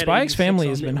 I mean, Spy X Family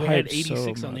has been we had hyped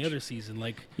 86 so on the much. other season.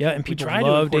 Like, Yeah, and we people try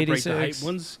loved to incorporate the 86. hype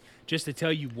ones just to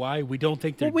tell you why we don't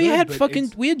think they're Well, we good. had but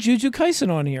we had Jujutsu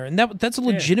Kaisen on here, and that's a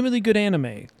legitimately good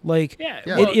anime. Like,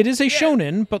 it is a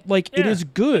shonen, but like it is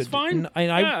good. It's fine.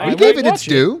 And I We gave would it its watch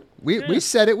due. We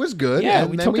said it was good, Yeah,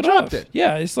 and we then took we it dropped off. it.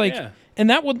 Yeah, it's like, and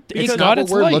that one It's it not got what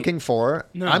its we're light. looking for.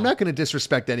 No. I'm not going to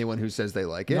disrespect anyone who says they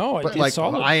like it. No, but it's like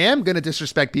solid. I am going to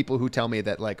disrespect people who tell me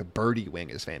that like Birdie Wing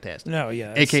is fantastic. No, yeah,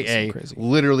 that's AKA crazy.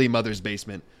 literally Mother's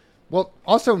Basement. Well,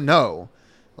 also no.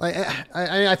 Like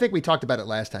I think we talked about it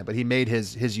last time, but he made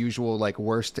his usual like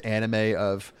worst anime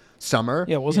of summer.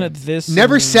 Yeah, wasn't it this?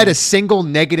 Never and- said a single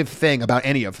negative thing about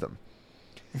any of them.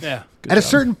 Yeah. At a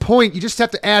certain point, you just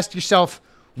have to ask yourself,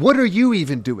 what are you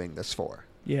even doing this for?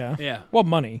 Yeah. Yeah. Well,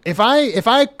 money. If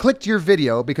I clicked your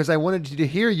video because I wanted to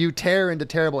hear you tear into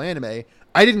terrible anime,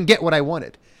 I didn't get what I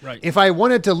wanted. Right. If I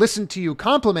wanted to listen to you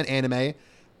compliment anime,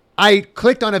 I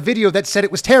clicked on a video that said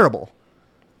it was terrible.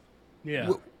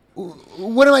 Yeah.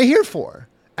 What am I here for?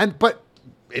 But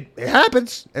it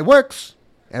happens. It works.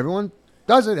 Everyone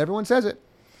does it. Everyone says it.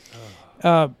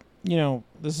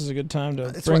 This is a good time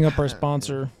to bring up our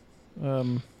sponsor.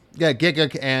 Yeah,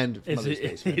 Giga and Is Mother's it-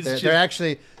 Basement.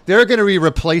 it's They're going to be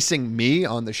replacing me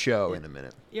on the show in a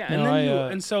minute. Yeah, No,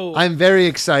 and then so I'm very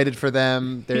excited for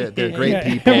them. They're great Yeah,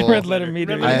 people. Red Letter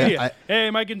Media. Red Letter I- Media. I-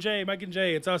 Hey, Mike and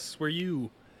Jay, it's us. We're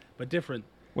you, but different.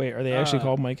 Wait, are they actually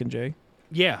called Mike and Jay?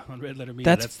 Yeah, on Red Letter Media.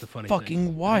 That's the funny fucking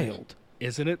thing. wild.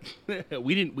 Isn't it?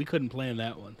 We couldn't plan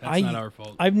that one. That's not our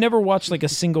fault. I've never watched like a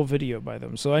single video by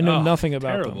them, so I know Oh, nothing about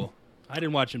terrible. them. I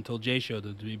didn't watch them till Jay showed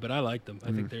them to me, but I like them. I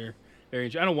Mm-hmm. think they're very.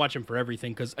 I don't watch them for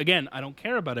everything because, again, I don't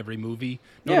care about every movie.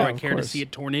 Nor Yeah, do I of care to course. see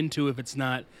it torn into if it's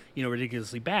not,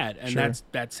 ridiculously bad. And Sure.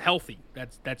 that's healthy.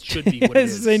 That should be what it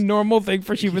This is. is a normal thing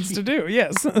for humans to do.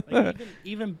 Yes. Like,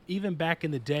 even back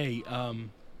in the day,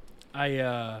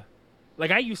 I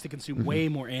used to consume way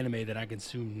more anime than I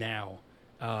consume now.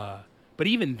 But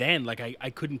even then, like I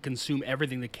couldn't consume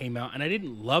everything that came out, and I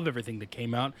didn't love everything that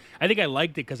came out. I think I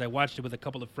liked it because I watched it with a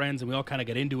couple of friends, and we all kind of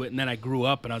got into it. And then I grew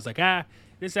up, and I was like,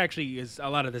 this actually is a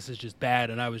lot of this is just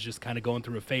bad, and I was just kind of going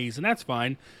through a phase, and that's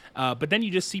fine. But then you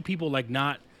just see people like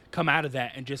not come out of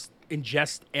that and just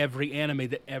ingest every anime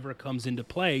that ever comes into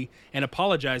play and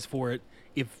apologize for it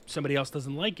if somebody else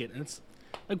doesn't like it, and it's.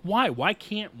 Like why? Why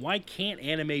can't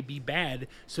anime be bad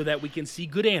so that we can see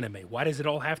good anime? Why does it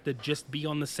all have to just be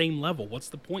on the same level? What's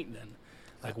the point then?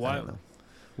 Like why? I don't know.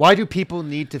 Why do people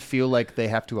need to feel like they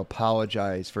have to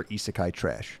apologize for isekai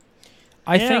trash?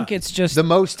 I think it's just The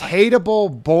most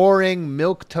hateable, boring,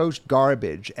 milquetoast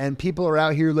garbage, and people are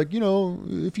out here like,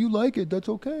 if you like it, that's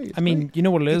okay. It's I mean, great. you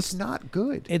know what it It's is? not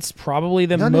good. It's probably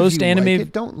the None most of you anime. like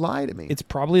it. Don't lie to me. It's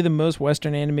probably the most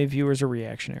Western anime viewers are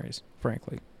reactionaries,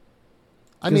 frankly.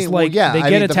 I mean, like, well, yeah. they I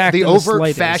get mean, attacked the in the overt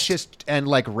slightest. fascist and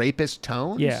like rapist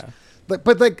tones. Yeah.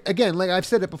 but again, like I've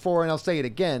said it before and I'll say it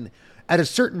again, at a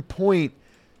certain point,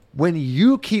 when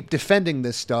you keep defending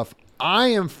this stuff, I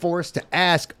am forced to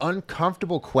ask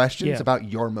uncomfortable questions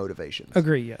about your motivations.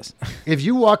 Agree, yes. If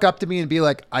you walk up to me and be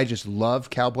like, I just love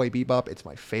Cowboy Bebop, it's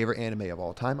my favorite anime of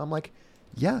all time, I'm like,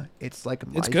 yeah, it's like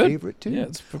my favorite too. Yeah,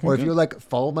 it's fucking or if good. you're like,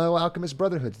 Fullmetal Alchemist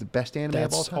Brotherhood, it's the best anime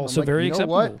of all time. Also I'm like, very you know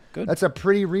acceptable. what? Good. That's a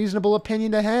pretty reasonable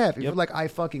opinion to have. If you're like, I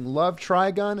fucking love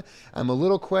Trigun, I'm a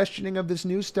little questioning of this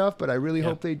new stuff, but I really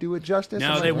hope they do it justice.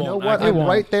 No, I'm they like, you know won't. what? They I'm won't.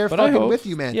 right there But I fucking hope- with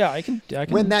you, man. Yeah, I can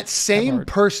When that have same heart.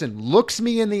 person looks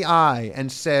me in the eye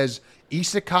and says,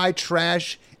 Isekai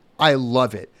trash, I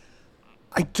love it.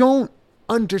 I don't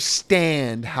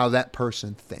understand how that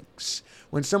person thinks.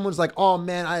 When someone's like, oh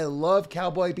man, I love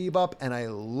Cowboy Bebop and I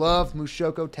love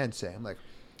Mushoku Tensei. I'm like,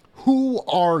 who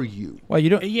are you? Well, you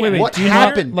don't. Yeah, wait, what do you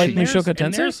happened not like to you? Mushoku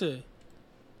And there's Tensei?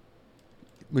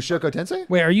 Mushoku Tensei?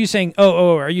 Wait, are you saying?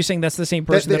 Are you saying that's the same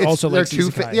person that also they're likes two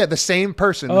Isekai? yeah, the same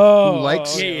person Oh, who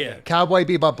likes yeah. Cowboy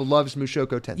Bebop loves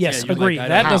Mushoku Tensei. Yes, Yeah, you agree. like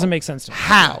that that. doesn't How? make sense to me.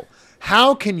 How?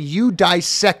 How can you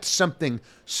dissect something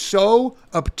so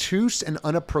obtuse and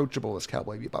unapproachable as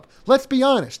Cowboy Bebop? Let's be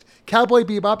honest. Cowboy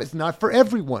Bebop is not for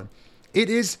everyone. It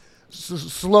is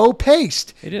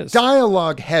slow-paced. It is.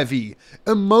 Dialogue-heavy,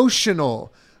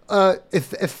 emotional,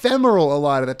 ephemeral a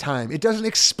lot of the time. It doesn't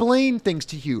explain things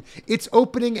to you. Its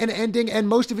opening and ending and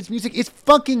most of its music is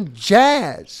fucking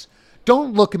jazz.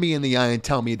 Don't look me in the eye and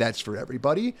tell me that's for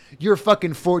everybody. Your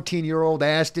fucking 14-year-old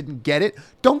ass didn't get it.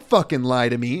 Don't fucking lie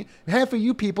to me. Half of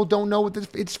you people don't know what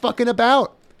it's fucking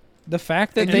about. The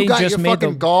fact that And they you got just your made fucking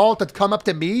the gall to come up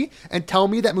to me and tell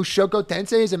me that Mushoku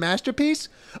Tensei is a masterpiece?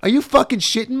 Are you fucking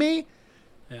shitting me?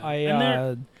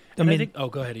 I I mean, think,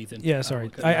 go ahead, Ethan. yeah, sorry.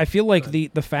 Okay. I feel like the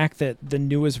fact that the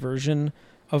newest version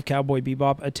of Cowboy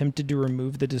Bebop attempted to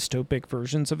remove the dystopic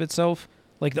versions of itself,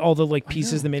 like all the like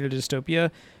pieces that made it a dystopia,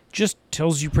 just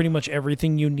tells you pretty much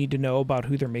everything you need to know about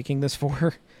who they're making this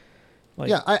for. Like,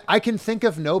 Yeah, I can think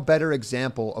of no better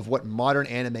example of what modern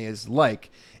anime is like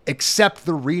except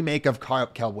the remake of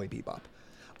Cowboy Bebop.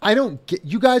 I don't get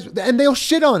you guys, and they'll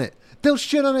shit on it. They'll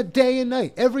shit on it day and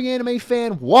night. Every anime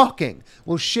fan walking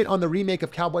will shit on the remake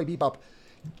of Cowboy Bebop.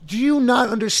 Do you not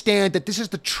understand that this is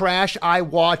the trash I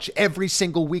watch every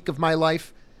single week of my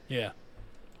life? Yeah.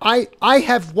 I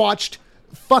have watched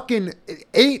fucking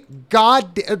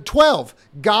 12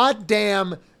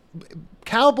 goddamn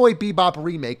Cowboy Bebop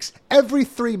remakes every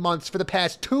 3 months for the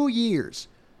past 2 years.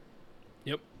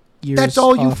 Yep. years That's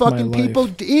all you off my fucking life. people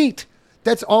eat.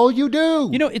 That's all you do.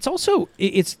 You know, it's also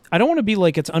it's. I don't want to be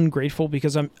like it's ungrateful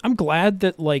because I'm glad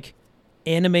that like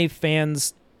anime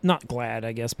fans. Not glad,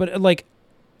 I guess, but like,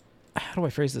 how do I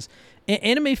phrase this?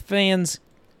 Anime fans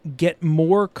get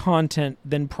more content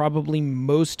than probably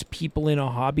most people in a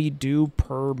hobby do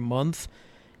per month,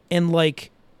 and like,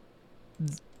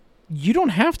 you don't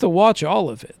have to watch all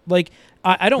of it. Like,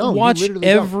 I don't No, you watch literally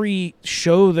don't. every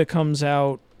show that comes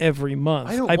out every month.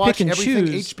 I don't pick watch and everything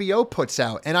choose. HBO puts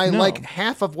out, and I No. like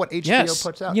half of what HBO Yes.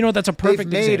 puts out. You know, that's a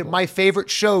perfect They've made example. my favorite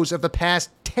shows of the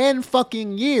past 10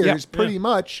 fucking years, Yeah. pretty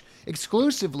much,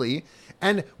 exclusively.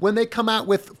 And when they come out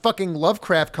with fucking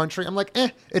Lovecraft Country, I'm like,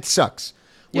 it sucks.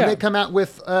 When Yeah. they come out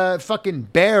with fucking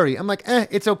Barry, I'm like,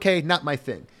 it's okay, not my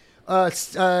thing.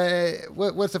 What's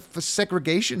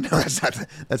segregation? No,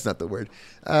 that's not the word.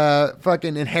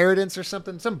 Fucking inheritance or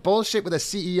something. Some bullshit with a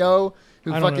CEO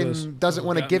who I don't know this. fucking doesn't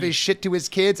want to got give me. his shit to his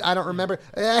kids. I don't remember.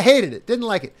 I hated it. Didn't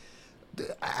like it.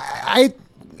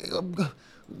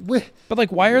 But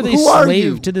like, why are they Who are slave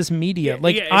you? to this media? Yeah,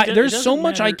 Like, yeah, it there's doesn't so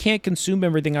much I matter. can't consume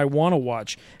everything I want to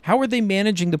watch. How are they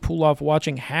managing to pull off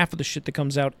watching half of the shit that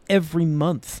comes out every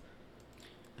month?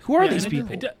 Who are Yeah, these and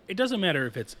people? It doesn't matter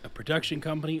if it's a production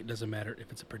company. It doesn't matter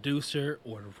if it's a producer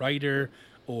or a writer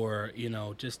or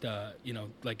just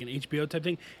like an HBO type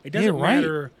thing. It doesn't right.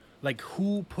 matter like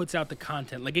who puts out the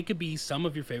content. Like it could be some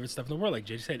of your favorite stuff in the world, like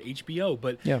Jay said, HBO.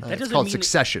 But Yeah. that It's doesn't called mean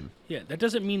Succession. that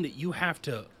doesn't mean that you have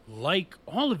to like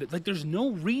all of it. Like there's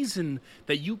no reason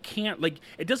that you can't like.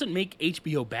 It doesn't make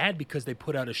HBO bad because they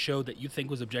put out a show that you think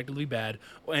was objectively bad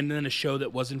and then a show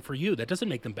that wasn't for you. That doesn't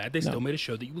make them bad. They still made a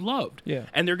show that you loved. Yeah.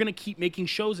 And they're going to keep making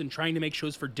shows and trying to make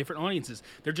shows for different audiences.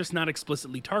 They're just not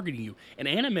explicitly targeting you. And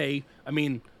anime, I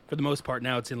mean, for the most part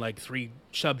now it's in like 3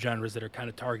 subgenres that are kind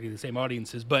of targeting the same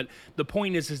audiences. But the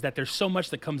point is that there's so much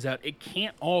that comes out. It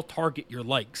can't all target your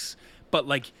likes. But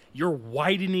like you're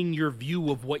widening your view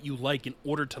of what you like in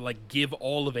order to like give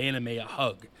all of anime a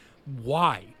hug.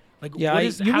 Why? Like Yeah, what I-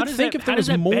 is, you how would does think that, if there how does was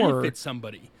that more- benefit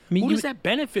somebody? I mean, Who you does would- that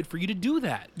benefit for you to do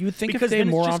that? You would think if because they had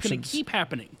then more it's just going options. to keep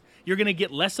happening. You're going to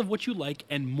get less of what you like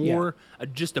and more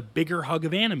just a bigger hug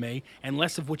of anime and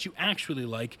less of what you actually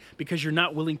like because you're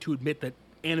not willing to admit that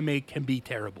anime can be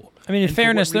terrible. I mean, in And for what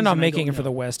fairness, they're not reason, I making don't it for the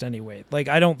know. West anyway. Like,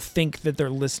 I don't think that they're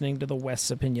listening to the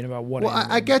West's opinion about what. Well,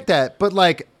 anime I get that, but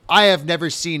like, I have never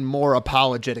seen more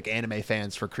apologetic anime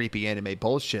fans for creepy anime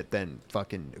bullshit than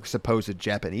fucking supposed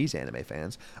Japanese anime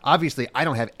fans. Obviously, I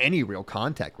don't have any real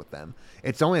contact with them.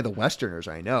 It's only the Westerners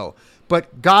I know.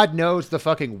 But God knows the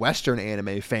fucking Western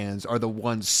anime fans are the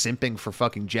ones simping for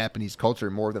fucking Japanese culture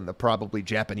more than the probably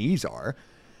Japanese are.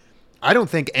 I don't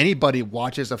think anybody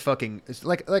watches a fucking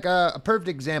like a perfect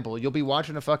example. You'll be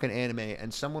watching a fucking anime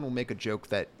and someone will make a joke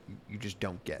that you just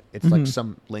don't get. It's like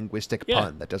some linguistic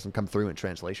pun that doesn't come through in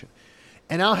translation.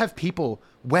 And I'll have people,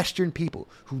 Western people,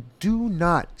 who do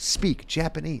not speak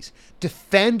Japanese,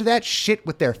 defend that shit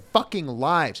with their fucking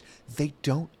lives. They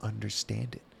don't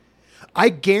understand it. I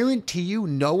guarantee you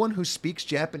no one who speaks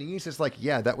Japanese is like,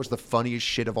 yeah, that was the funniest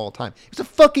shit of all time. It was a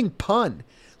fucking pun.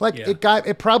 Like,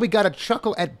 it probably got a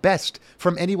chuckle at best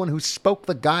from anyone who spoke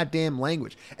the goddamn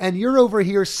language. And you're over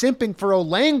here simping for a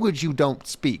language you don't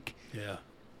speak. Yeah.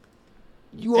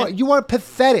 You are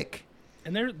pathetic.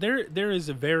 And there is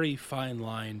a very fine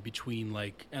line between,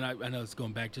 like, and I know it's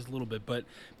going back just a little bit, but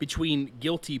between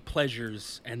guilty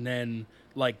pleasures and then,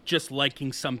 like, just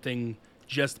liking something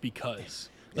just because.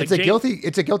 Like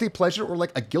It's a guilty pleasure or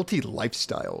like a guilty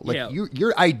lifestyle. Like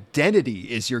your identity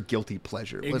is your guilty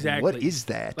pleasure. Like, Exactly. what is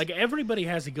that? Like, everybody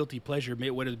has a guilty pleasure,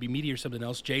 whether it be media or something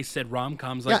else. Jay said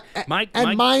rom-coms. Like,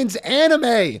 and mine's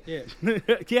anime. Yeah.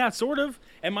 Yeah, sort of.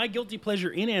 And my guilty pleasure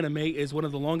in anime is one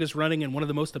of the longest running and one of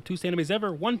the most obtuse animes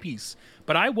ever, One Piece.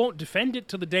 But I won't defend it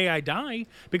to the day I die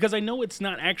because I know it's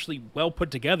not actually well put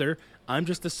together. I'm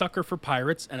just a sucker for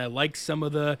pirates, and I like some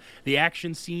of the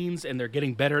action scenes, and they're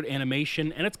getting better at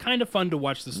animation, and it's kind of fun to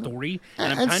watch the story.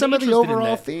 And, I'm And kinda some of the interested in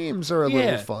overall that. themes are a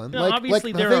little fun. No, Like,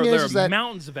 obviously, the there thing are is that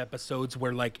mountains of episodes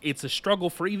where, like, it's a struggle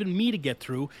for even me to get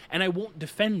through, and I won't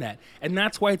defend that. And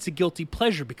that's why it's a guilty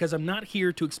pleasure, because I'm not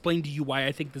here to explain to you why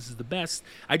I think this is the best.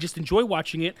 I just enjoy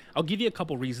watching it. I'll give you a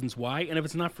couple reasons why, and if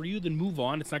it's not for you, then move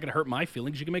on. It's not going to hurt my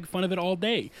feelings. You can make fun of it all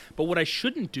day. But what I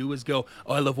shouldn't do is go,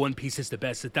 oh, I love One Piece, it's the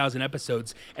best, 1,000 episodes,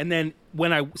 and then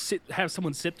when I have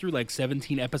someone sit through like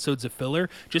 17 episodes of filler,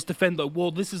 just defend the, well,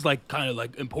 this is like kind of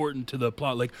like important to the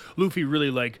plot. Like, Luffy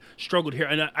really like struggled here.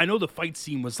 And I know the fight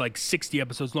scene was like 60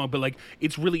 episodes long, but like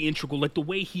it's really integral. Like the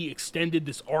way he extended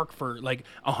this arc for like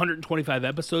 125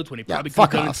 episodes when he probably could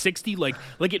have done it in 60, like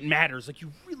it matters. Like,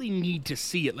 you really need to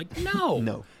see it. Like,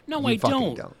 no, I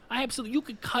don't. I absolutely, you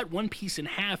could cut One Piece in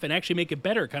half and actually make it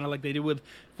better, kind of like they did with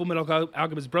Fullmetal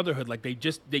Alchemist Brotherhood. Like, they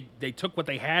took what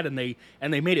they had and they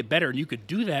made it better, and you could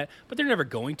do that, but they're never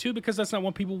going to, because that's not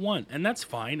what people want, and that's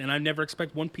fine. And I never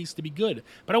expect One Piece to be good,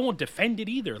 but I won't defend it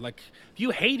either. Like, if you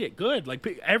hate it, good. Like,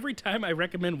 every time I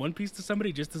recommend One Piece to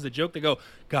somebody, just as a joke, they go,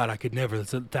 God, I could never.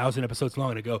 It's 1,000 episodes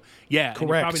long. And I go, yeah, and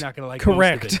you're probably not going to like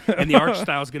most of it. And the art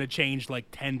style is going to change like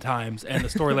 10 times, and the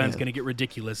storyline is going to get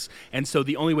ridiculous. And so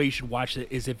the only way you should watch it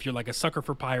is if you're like a sucker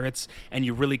for pirates and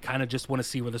you really kind of just want to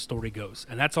see where the story goes.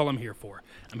 And that's all I'm here for.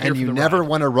 I'm here and for you the never ride.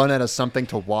 want to run out of something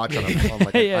to watch on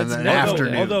an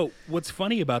afternoon. Although what's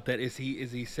funny about that is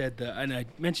he said, and I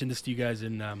mentioned this to you guys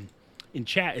in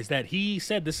chat, is that he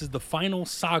said this is the final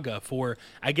saga for,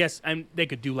 I guess, they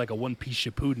could do like a One Piece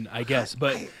Shippuden, I guess,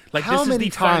 but like, how this many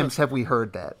is the final. times have we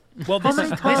heard that? Well, this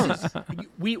is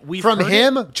we've from heard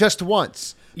him it. just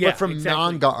once, Yeah, but from exactly.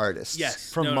 manga artists.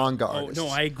 Yes, from manga artists. No,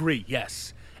 I agree.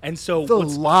 Yes, and so the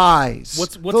lies.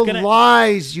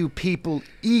 Lies you people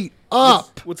eat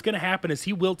up. What's going to happen is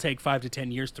he will take 5 to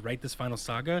 10 years to write this final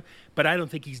saga, but I don't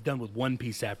think he's done with One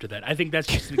Piece after that. I think that's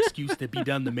just an excuse to be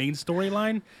done the main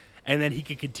storyline, and then he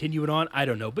could continue it on. I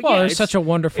don't know. But well, yeah, there's such a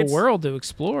wonderful world to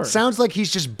explore. Sounds like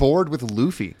he's just bored with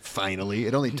Luffy. Finally,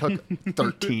 it only took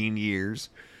 13 years.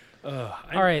 All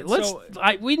right,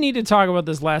 we need to talk about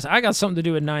this last. I got something to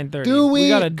do at 9:30. Do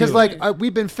we? Because like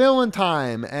we've been filling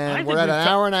time, and we're at an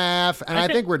hour and a half, and I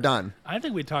think we're done. I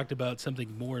think we talked about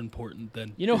something more important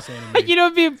than this anime.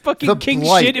 It'd be a fucking king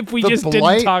shit if we just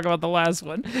didn't talk about the last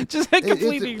one. Just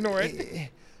completely ignore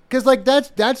it. Because like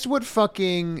that's what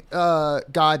fucking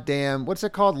goddamn what's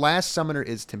it called? Last Summoner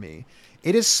is to me.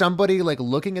 It is somebody like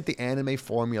looking at the anime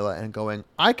formula and going,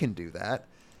 I can do that.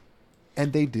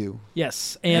 And they do.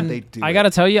 Yes, and they do. I got to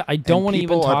tell you, I don't want to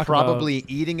even talk about... People are probably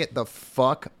eating it the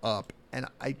fuck up, and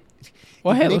it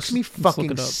makes me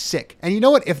fucking sick. And you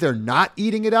know what? If they're not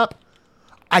eating it up,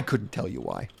 I couldn't tell you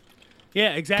why.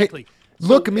 Yeah, exactly.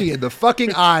 Look me in the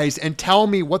fucking eyes and tell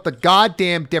me what the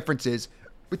goddamn difference is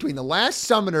between The Last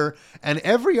Summoner and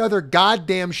every other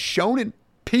goddamn shonen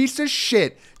piece of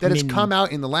shit that has come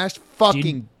out in the last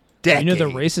fucking decades. You know,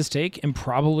 the racist take, and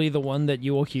probably the one that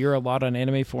you will hear a lot on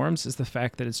anime forums, is the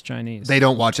fact that it's Chinese. They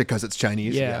don't watch it because it's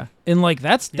Chinese. Yeah. And like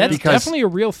that's Because- definitely a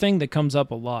real thing that comes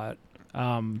up a lot.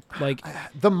 Like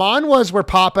The manhwas were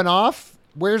popping off.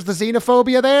 Where's the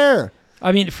xenophobia there?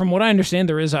 I mean, from what I understand,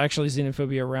 there is actually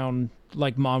xenophobia around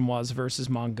like manhwas versus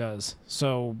mangas.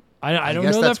 So I don't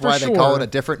guess know that's that for why sure. they call it a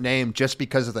different name, just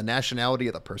because of the nationality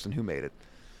of the person who made it.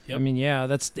 I mean, yeah,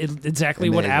 that's exactly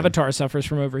what Amazing. Avatar suffers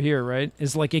from over here, right?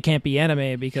 Is like it can't be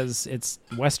anime because it's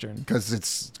Western. Because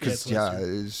it's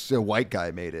it's a white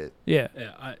guy made it, Yeah.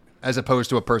 Yeah, as opposed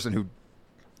to a person who,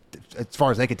 as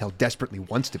far as they can tell, desperately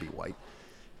wants to be white.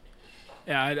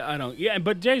 I don't. Yeah,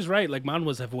 but Jay's right. Like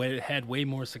manhwas have had way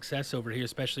more success over here,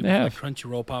 especially with They like have.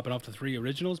 Crunchyroll popping off the 3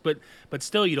 originals. But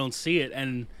still, you don't see it.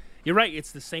 And you're right.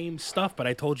 It's the same stuff. But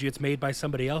I told you it's made by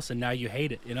somebody else, and now you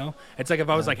hate it. You know, it's like if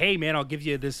I was like, "Hey, man, I'll give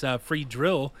you this free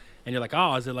drill," and you're like,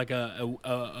 "Oh, is it like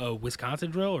a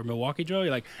Wisconsin drill or Milwaukee drill?"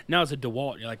 You're like, "No, it's a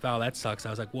DeWalt." You're like, "Oh, that sucks." I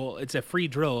was like, "Well, it's a free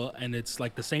drill, and it's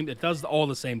like the same. It does all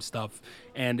the same stuff,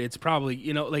 and it's probably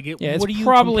like it, Yeah, it's what are you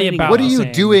probably complaining about What are the you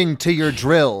same. doing to your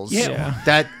drills Yeah.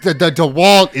 that the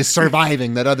DeWalt is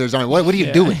surviving that others aren't? What are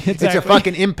you doing? It's a exactly.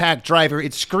 fucking impact driver.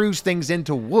 It screws things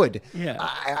into wood. Yeah.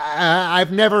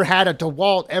 I've never had a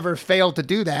DeWalt ever fail to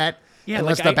do that. Yeah,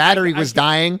 unless like, the battery I was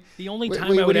dying. The only What- time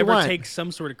what I would do you ever want? take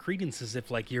some sort of credence is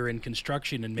if like you're in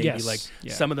construction and maybe Yes, like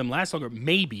yeah. some of them last longer,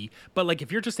 maybe. But like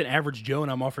if you're just an average Joe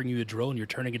and I'm offering you a drill and you're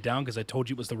turning it down because I told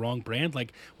you it was the wrong brand,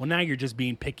 like well now you're just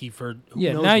being picky for who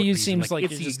Yeah, knows now what you reason. seems like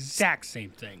it's you're the just- exact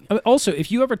same thing. Also,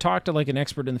 if you ever talk to like an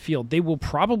expert in the field, they will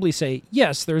probably say,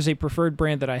 yes, there's a preferred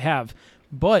brand that I have.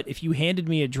 But if you handed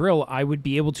me a drill, I would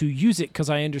be able to use it because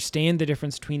I understand the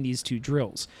difference between these two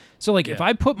drills. So like if Yeah.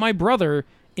 I put my brother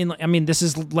in, I mean, this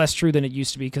is less true than it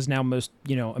used to be because now most,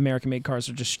 American-made cars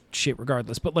are just shit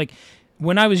regardless. But like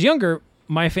when I was younger,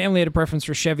 my family had a preference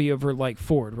for Chevy over like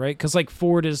Ford, right? Because like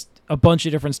Ford is a bunch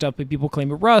of different stuff, but people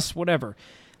claim it rusts, whatever.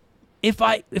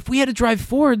 If we had to drive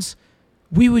Fords,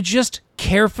 we would just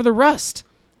care for the rust.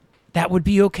 That would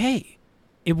be okay.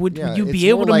 It would you'd it's be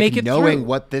able more to like make it knowing through.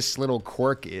 what this little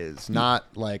quirk is, not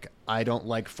like I don't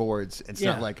like Fords. It's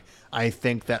Yeah. not like I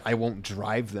think that I won't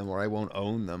drive them or I won't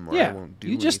own them or I Yeah, won't do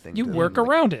you just anything you to work them.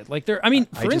 Like, around it. Like there, I mean,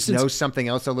 I for just instance, know something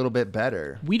else a little bit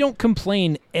better. we don't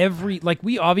complain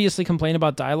we obviously complain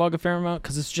about dialogue a fair amount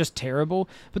because it's just terrible.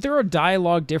 But there are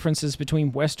dialogue differences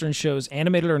between Western shows,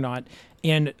 animated or not,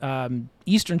 and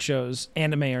Eastern shows,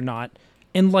 anime or not.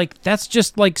 And like that's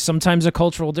just like sometimes a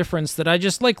cultural difference that I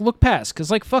just like look past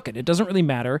because like fuck it, it doesn't really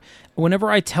matter.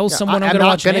 Whenever I tell someone I'm I'm going to not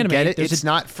watch an gonna anime, get it. there's It's a-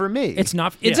 not for me. It's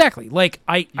not exactly like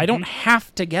I don't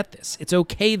have to get this. It's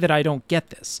okay that I don't get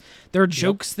this. There are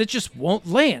jokes that just won't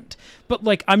land. But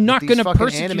like I'm not These going to fucking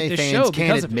persecute anime this fans show can't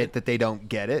because of admit it. that they don't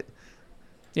get it.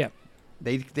 Yeah.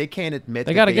 They can't admit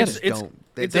They that gotta they get just it. don't.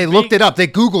 It's They a looked big- it up. They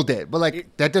Googled it. But like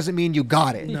that doesn't mean you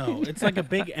got it. No, it's like a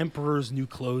big Emperor's New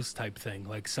Clothes type thing.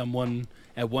 Like someone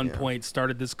at one point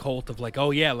started this cult of like,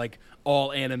 oh yeah, like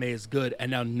all anime is good,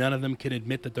 and now none of them can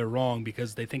admit that they're wrong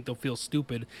because they think they'll feel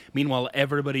stupid. Meanwhile,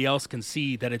 everybody else can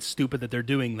see that it's stupid that they're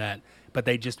doing that, but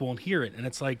they just won't hear it. And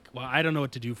it's like, well, I don't know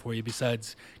what to do for you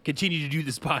besides continue to do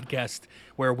this podcast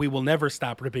where we will never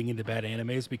stop ripping into bad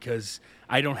animes because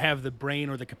I don't have the brain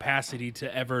or the capacity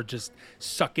to ever just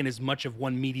suck in as much of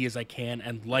one media as I can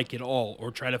and like it all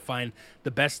or try to find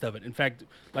the best of it. In fact,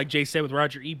 like Jay said with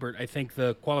Roger Ebert, I think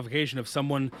the qualification of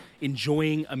someone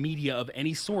enjoying a media of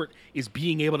any sort is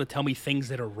being able to tell me things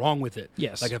that are wrong with it.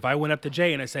 Yes. Like if I went up to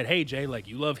Jay and I said, hey, Jay, like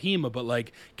you love Hema, but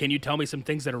like, can you tell me some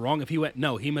things that are wrong? If he went,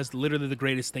 no, Hema's literally the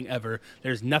greatest thing ever.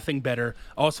 There's nothing better.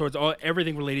 All sorts,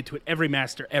 everything related to it, every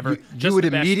master ever. You just would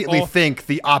the best, immediately all- think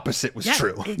the opposite was Yeah,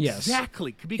 true. Yes. Exactly.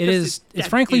 It Because is. It's that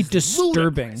frankly is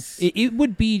disturbing. ludicrous. It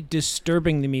would be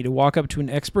disturbing to me to walk up to an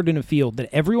expert in a field that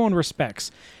everyone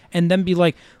respects, and then be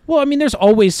like, "Well, I mean, there's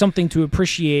always something to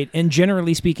appreciate, and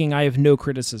generally speaking, I have no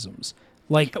criticisms."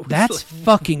 Like Yeah, it was that's like-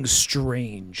 fucking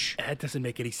strange. That doesn't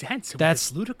make any sense. That's-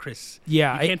 That's ludicrous.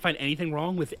 Yeah, you can't find anything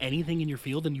wrong with anything in your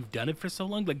field, and you've done it for so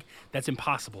long. Like that's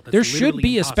impossible. That's There should literally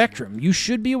be impossible. a spectrum. You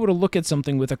should be able to look at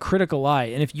something with a critical eye,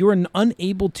 and if you're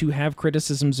unable to have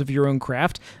criticisms of your own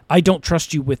craft, I don't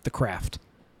trust you with the craft.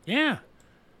 Yeah,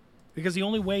 because the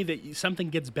only way that something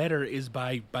gets better is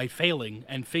by failing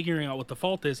and figuring out what the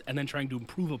fault is, and then trying to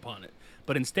improve upon it.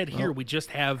 But instead, here we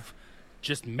just have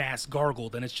just mass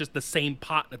gargled, and it's just the same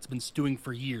pot that's been stewing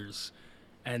for years.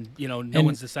 And no And-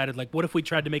 one's decided like, what if we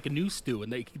tried to make a new stew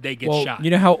and they get Well, shot? you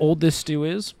know how old this stew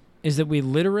is? Is that we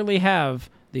literally have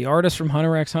the artist from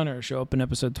Hunter x Hunter show up in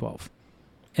episode 12.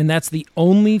 And that's the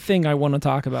only thing I want to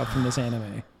talk about from this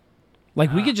anime.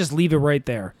 Like, we could just leave it right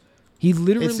there. He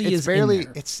literally It's is barely.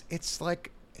 in there. It's like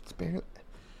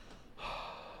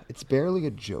It's barely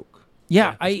a joke.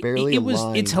 Yeah, barely a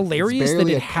line. it's hilarious that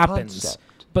barely it a happens. concept.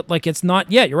 But like it's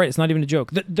not. Yeah, you're right. It's not even a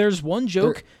joke. There's one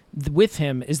joke with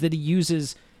him is that he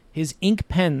uses his ink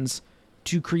pens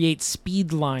to create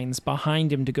speed lines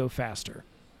behind him to go faster.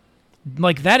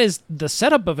 Like that is the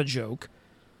setup of a joke,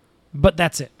 but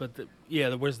that's it. But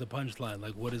where's the punchline?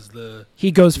 Like, what is the?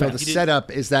 He goes No, fast. the setup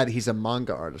is that he's a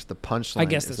manga artist. The punchline I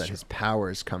guess is that's that true. his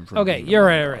powers come from. Okay, being a you're manga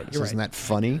right, you're right, artist. you're Isn't right. that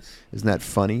funny? Isn't that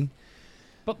funny?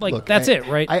 But like Look, that's it,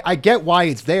 right? I get why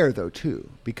it's there though too,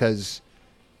 because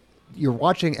you're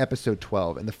watching episode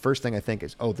 12, and the first thing I think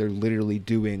is, oh, they're literally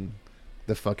doing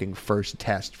the fucking first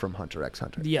test from Hunter x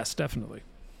Hunter. Yes, definitely.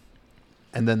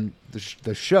 And then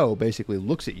the show basically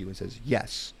looks at you and says,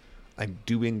 yes, I'm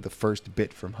doing the first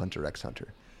bit from Hunter x Hunter.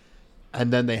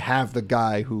 And then they have the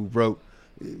guy who wrote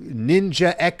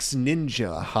Ninja X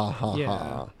Ninja, ha ha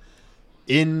ha,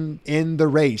 in the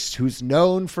race, who's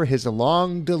known for his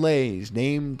long delays,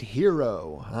 named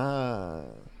Hero. Ah.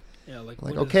 Yeah, like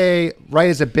okay, write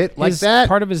as a bit like that.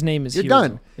 Part of his name is You're Hero,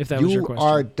 done. if that was your question. You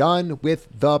are done with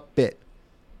the bit.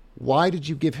 Why did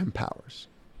you give him powers?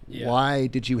 Yeah. Why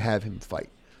did you have him fight?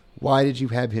 Why did you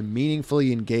have him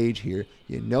meaningfully engage here?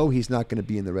 You know he's not going to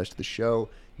be in the rest of the show.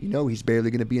 You know he's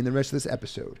barely going to be in the rest of this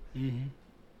episode.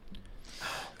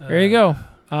 There you go.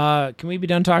 Can we be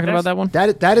done talking about that one?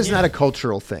 That is not a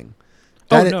cultural thing.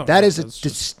 That is a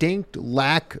distinct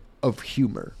lack of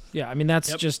humor. Yeah, I mean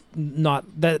that's just not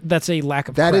that's a lack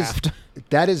of That craft.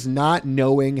 That is not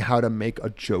knowing how to make a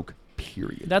joke.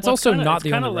 Period. That's Well, also it's not the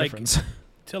kinda only like- reference.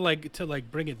 to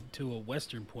bring it to a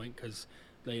Western point, because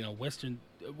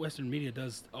Western media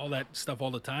does all that stuff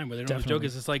all the time where they don't have a joke.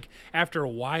 It's like after a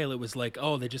while it was like,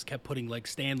 oh, they just kept putting like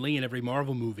Stan Lee in every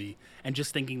Marvel movie and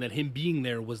just thinking that him being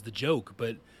there was the joke,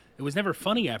 but it was never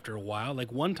funny after a while.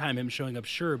 Like one time him showing up,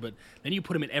 sure, but then you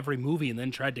put him in every movie and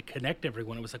then tried to connect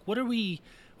everyone. It was like, what are we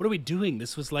doing?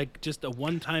 This was like just a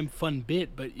one-time fun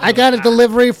bit, but I got a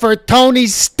delivery for Tony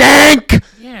Stank.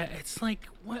 Yeah, it's like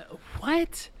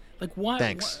what? Like what?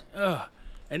 Thanks.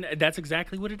 And that's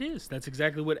exactly what it is. That's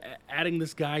exactly what adding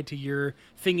this guy to your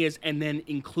thing is, and then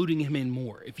including him in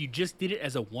more. If you just did it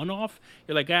as a one-off,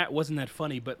 you're like, it wasn't that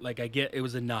funny, but like I get it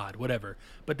was a nod, whatever.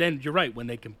 But then you're right, when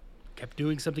they kept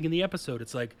doing something in the episode,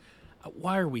 it's like,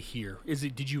 why are we here?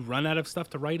 Did you run out of stuff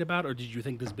to write about, or did you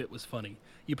think this bit was funny?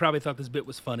 You probably thought this bit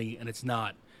was funny, and it's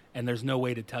not, and there's no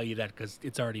way to tell you that because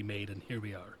it's already made, and here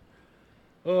we are.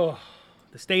 Oh,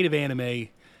 the state of anime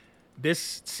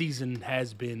this season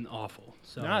has been awful.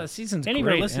 So the season's any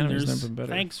great. of our listeners, Anime's never been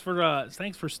better.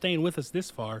 thanks for staying with us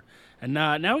this far, and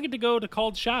now we get to go to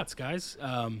called shots, guys.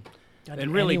 And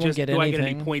really, anyone just get do I get any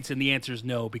anything? points? And the answer is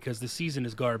no, because the season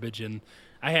is garbage, and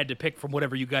I had to pick from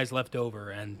whatever you guys left over,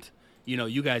 and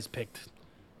you guys picked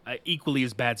equally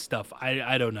as bad stuff.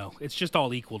 I don't know. It's just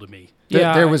all equal to me.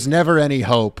 There was never any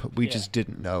hope. We just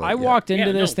didn't know. I it yet. walked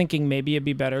into this no. thinking maybe it'd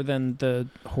be better than the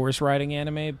horse riding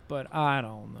anime, but I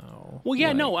don't know. Well, yeah,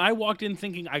 Like, no, I walked in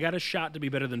thinking I got a shot to be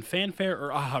better than Fanfare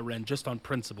or Aha Ren just on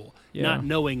principle, Yeah. not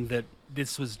knowing that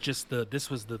this was the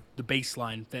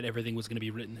baseline that everything was going to be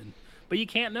written in. But you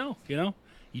can't know,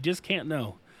 You just can't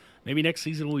know. Maybe next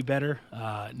season will be better.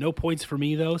 No points for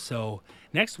me, though, so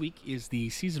next week is the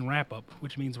season wrap-up,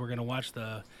 which means we're going to watch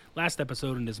the last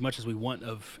episode and as much as we want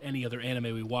of any other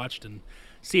anime we watched and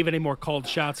see if any more called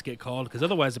shots get called, because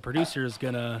otherwise the producer is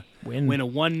going to win a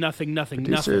 1-0,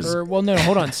 Producers- Or, well, no,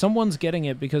 hold on. Someone's getting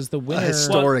it because the winner.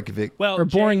 Historic victory. Well, Or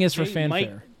boring is for Jay might-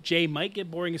 fanfare. Jay might get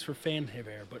boring is for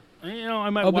fanfare, but I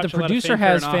might. Oh, but watch the a lot of producer Fanfare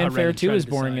has and Aha Ren fanfare and too try as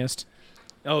to decide. boringest.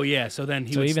 Oh yeah, so then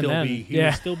he So would even still then, be yeah.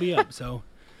 would still be up. So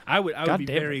I would God be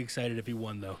damn very it. excited if he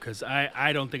won though, because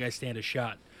I don't think I stand a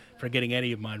shot for getting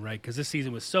any of mine right, because this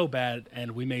season was so bad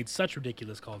and we made such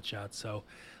ridiculous called shots. So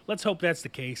let's hope that's the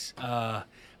case.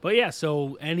 But yeah,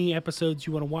 so any episodes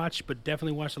you want to watch, but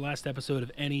definitely watch the last episode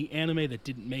of any anime that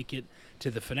didn't make it to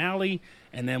the finale,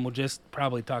 and then we'll just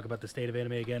probably talk about the state of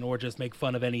anime again, or just make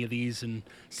fun of any of these and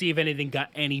see if anything got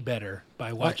any better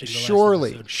by watching the last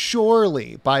episode.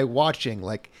 Surely, by watching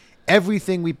like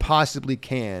everything we possibly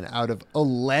can out of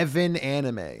 11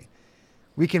 anime,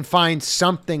 we can find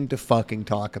something to fucking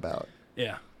talk about.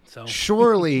 Yeah. So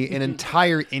Surely an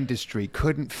entire industry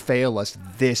couldn't fail us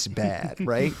this bad,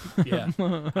 right? yeah,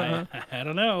 I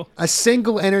don't know. A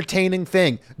single entertaining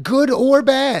thing, good or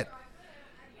bad.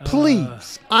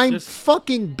 Please, I'm just-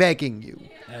 fucking begging you.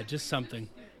 Just something.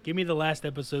 Give me the last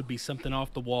episode be something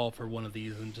off the wall for one of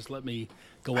these, and just let me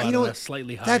go out You know on a what?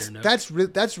 slightly higher note.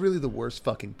 That's really the worst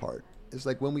fucking part. Is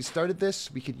like when we started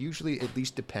this, we could usually at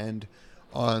least depend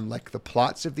on like the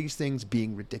plots of these things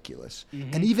being ridiculous,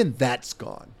 and even that's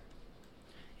gone.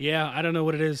 Yeah, I don't know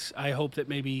what it is. I hope that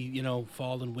maybe,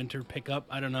 fall and winter pick up.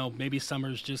 I don't know. Maybe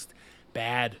summer's just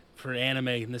bad for anime,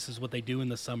 and this is what they do in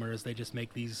the summer is they just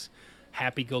make these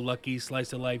happy-go-lucky,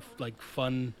 slice-of-life, like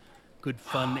good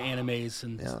fun animes,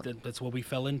 and that's what we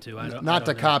fell into. Not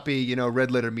to copy,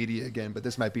 Red Letter Media again, but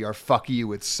this might be our fuck you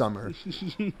with summer.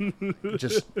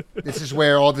 This is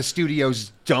where all the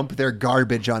studios dump their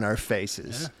garbage on our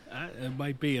faces. It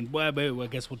might be, and I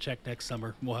guess we'll check next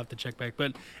summer. We'll have to check back.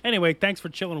 But anyway, thanks for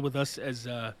chilling with us as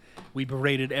we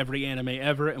berated every anime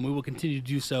ever, and we will continue to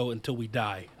do so until we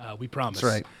die. We promise.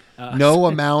 That's right. No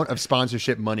amount of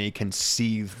sponsorship money can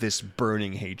seethe this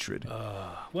burning hatred.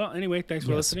 Well, anyway, thanks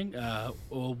for listening.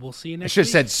 We'll see you I next should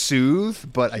week. have said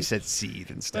soothe, but I said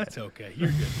seethe instead. That's okay.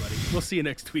 You're good, buddy. We'll see you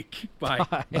next week. Bye.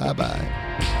 Bye-bye.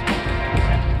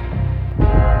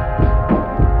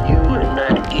 You and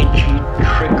that itchy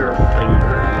trigger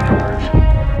finger of yours.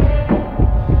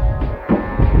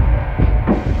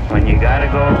 When you gotta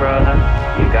go, brother,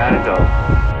 you gotta go.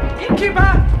 Innkeeper!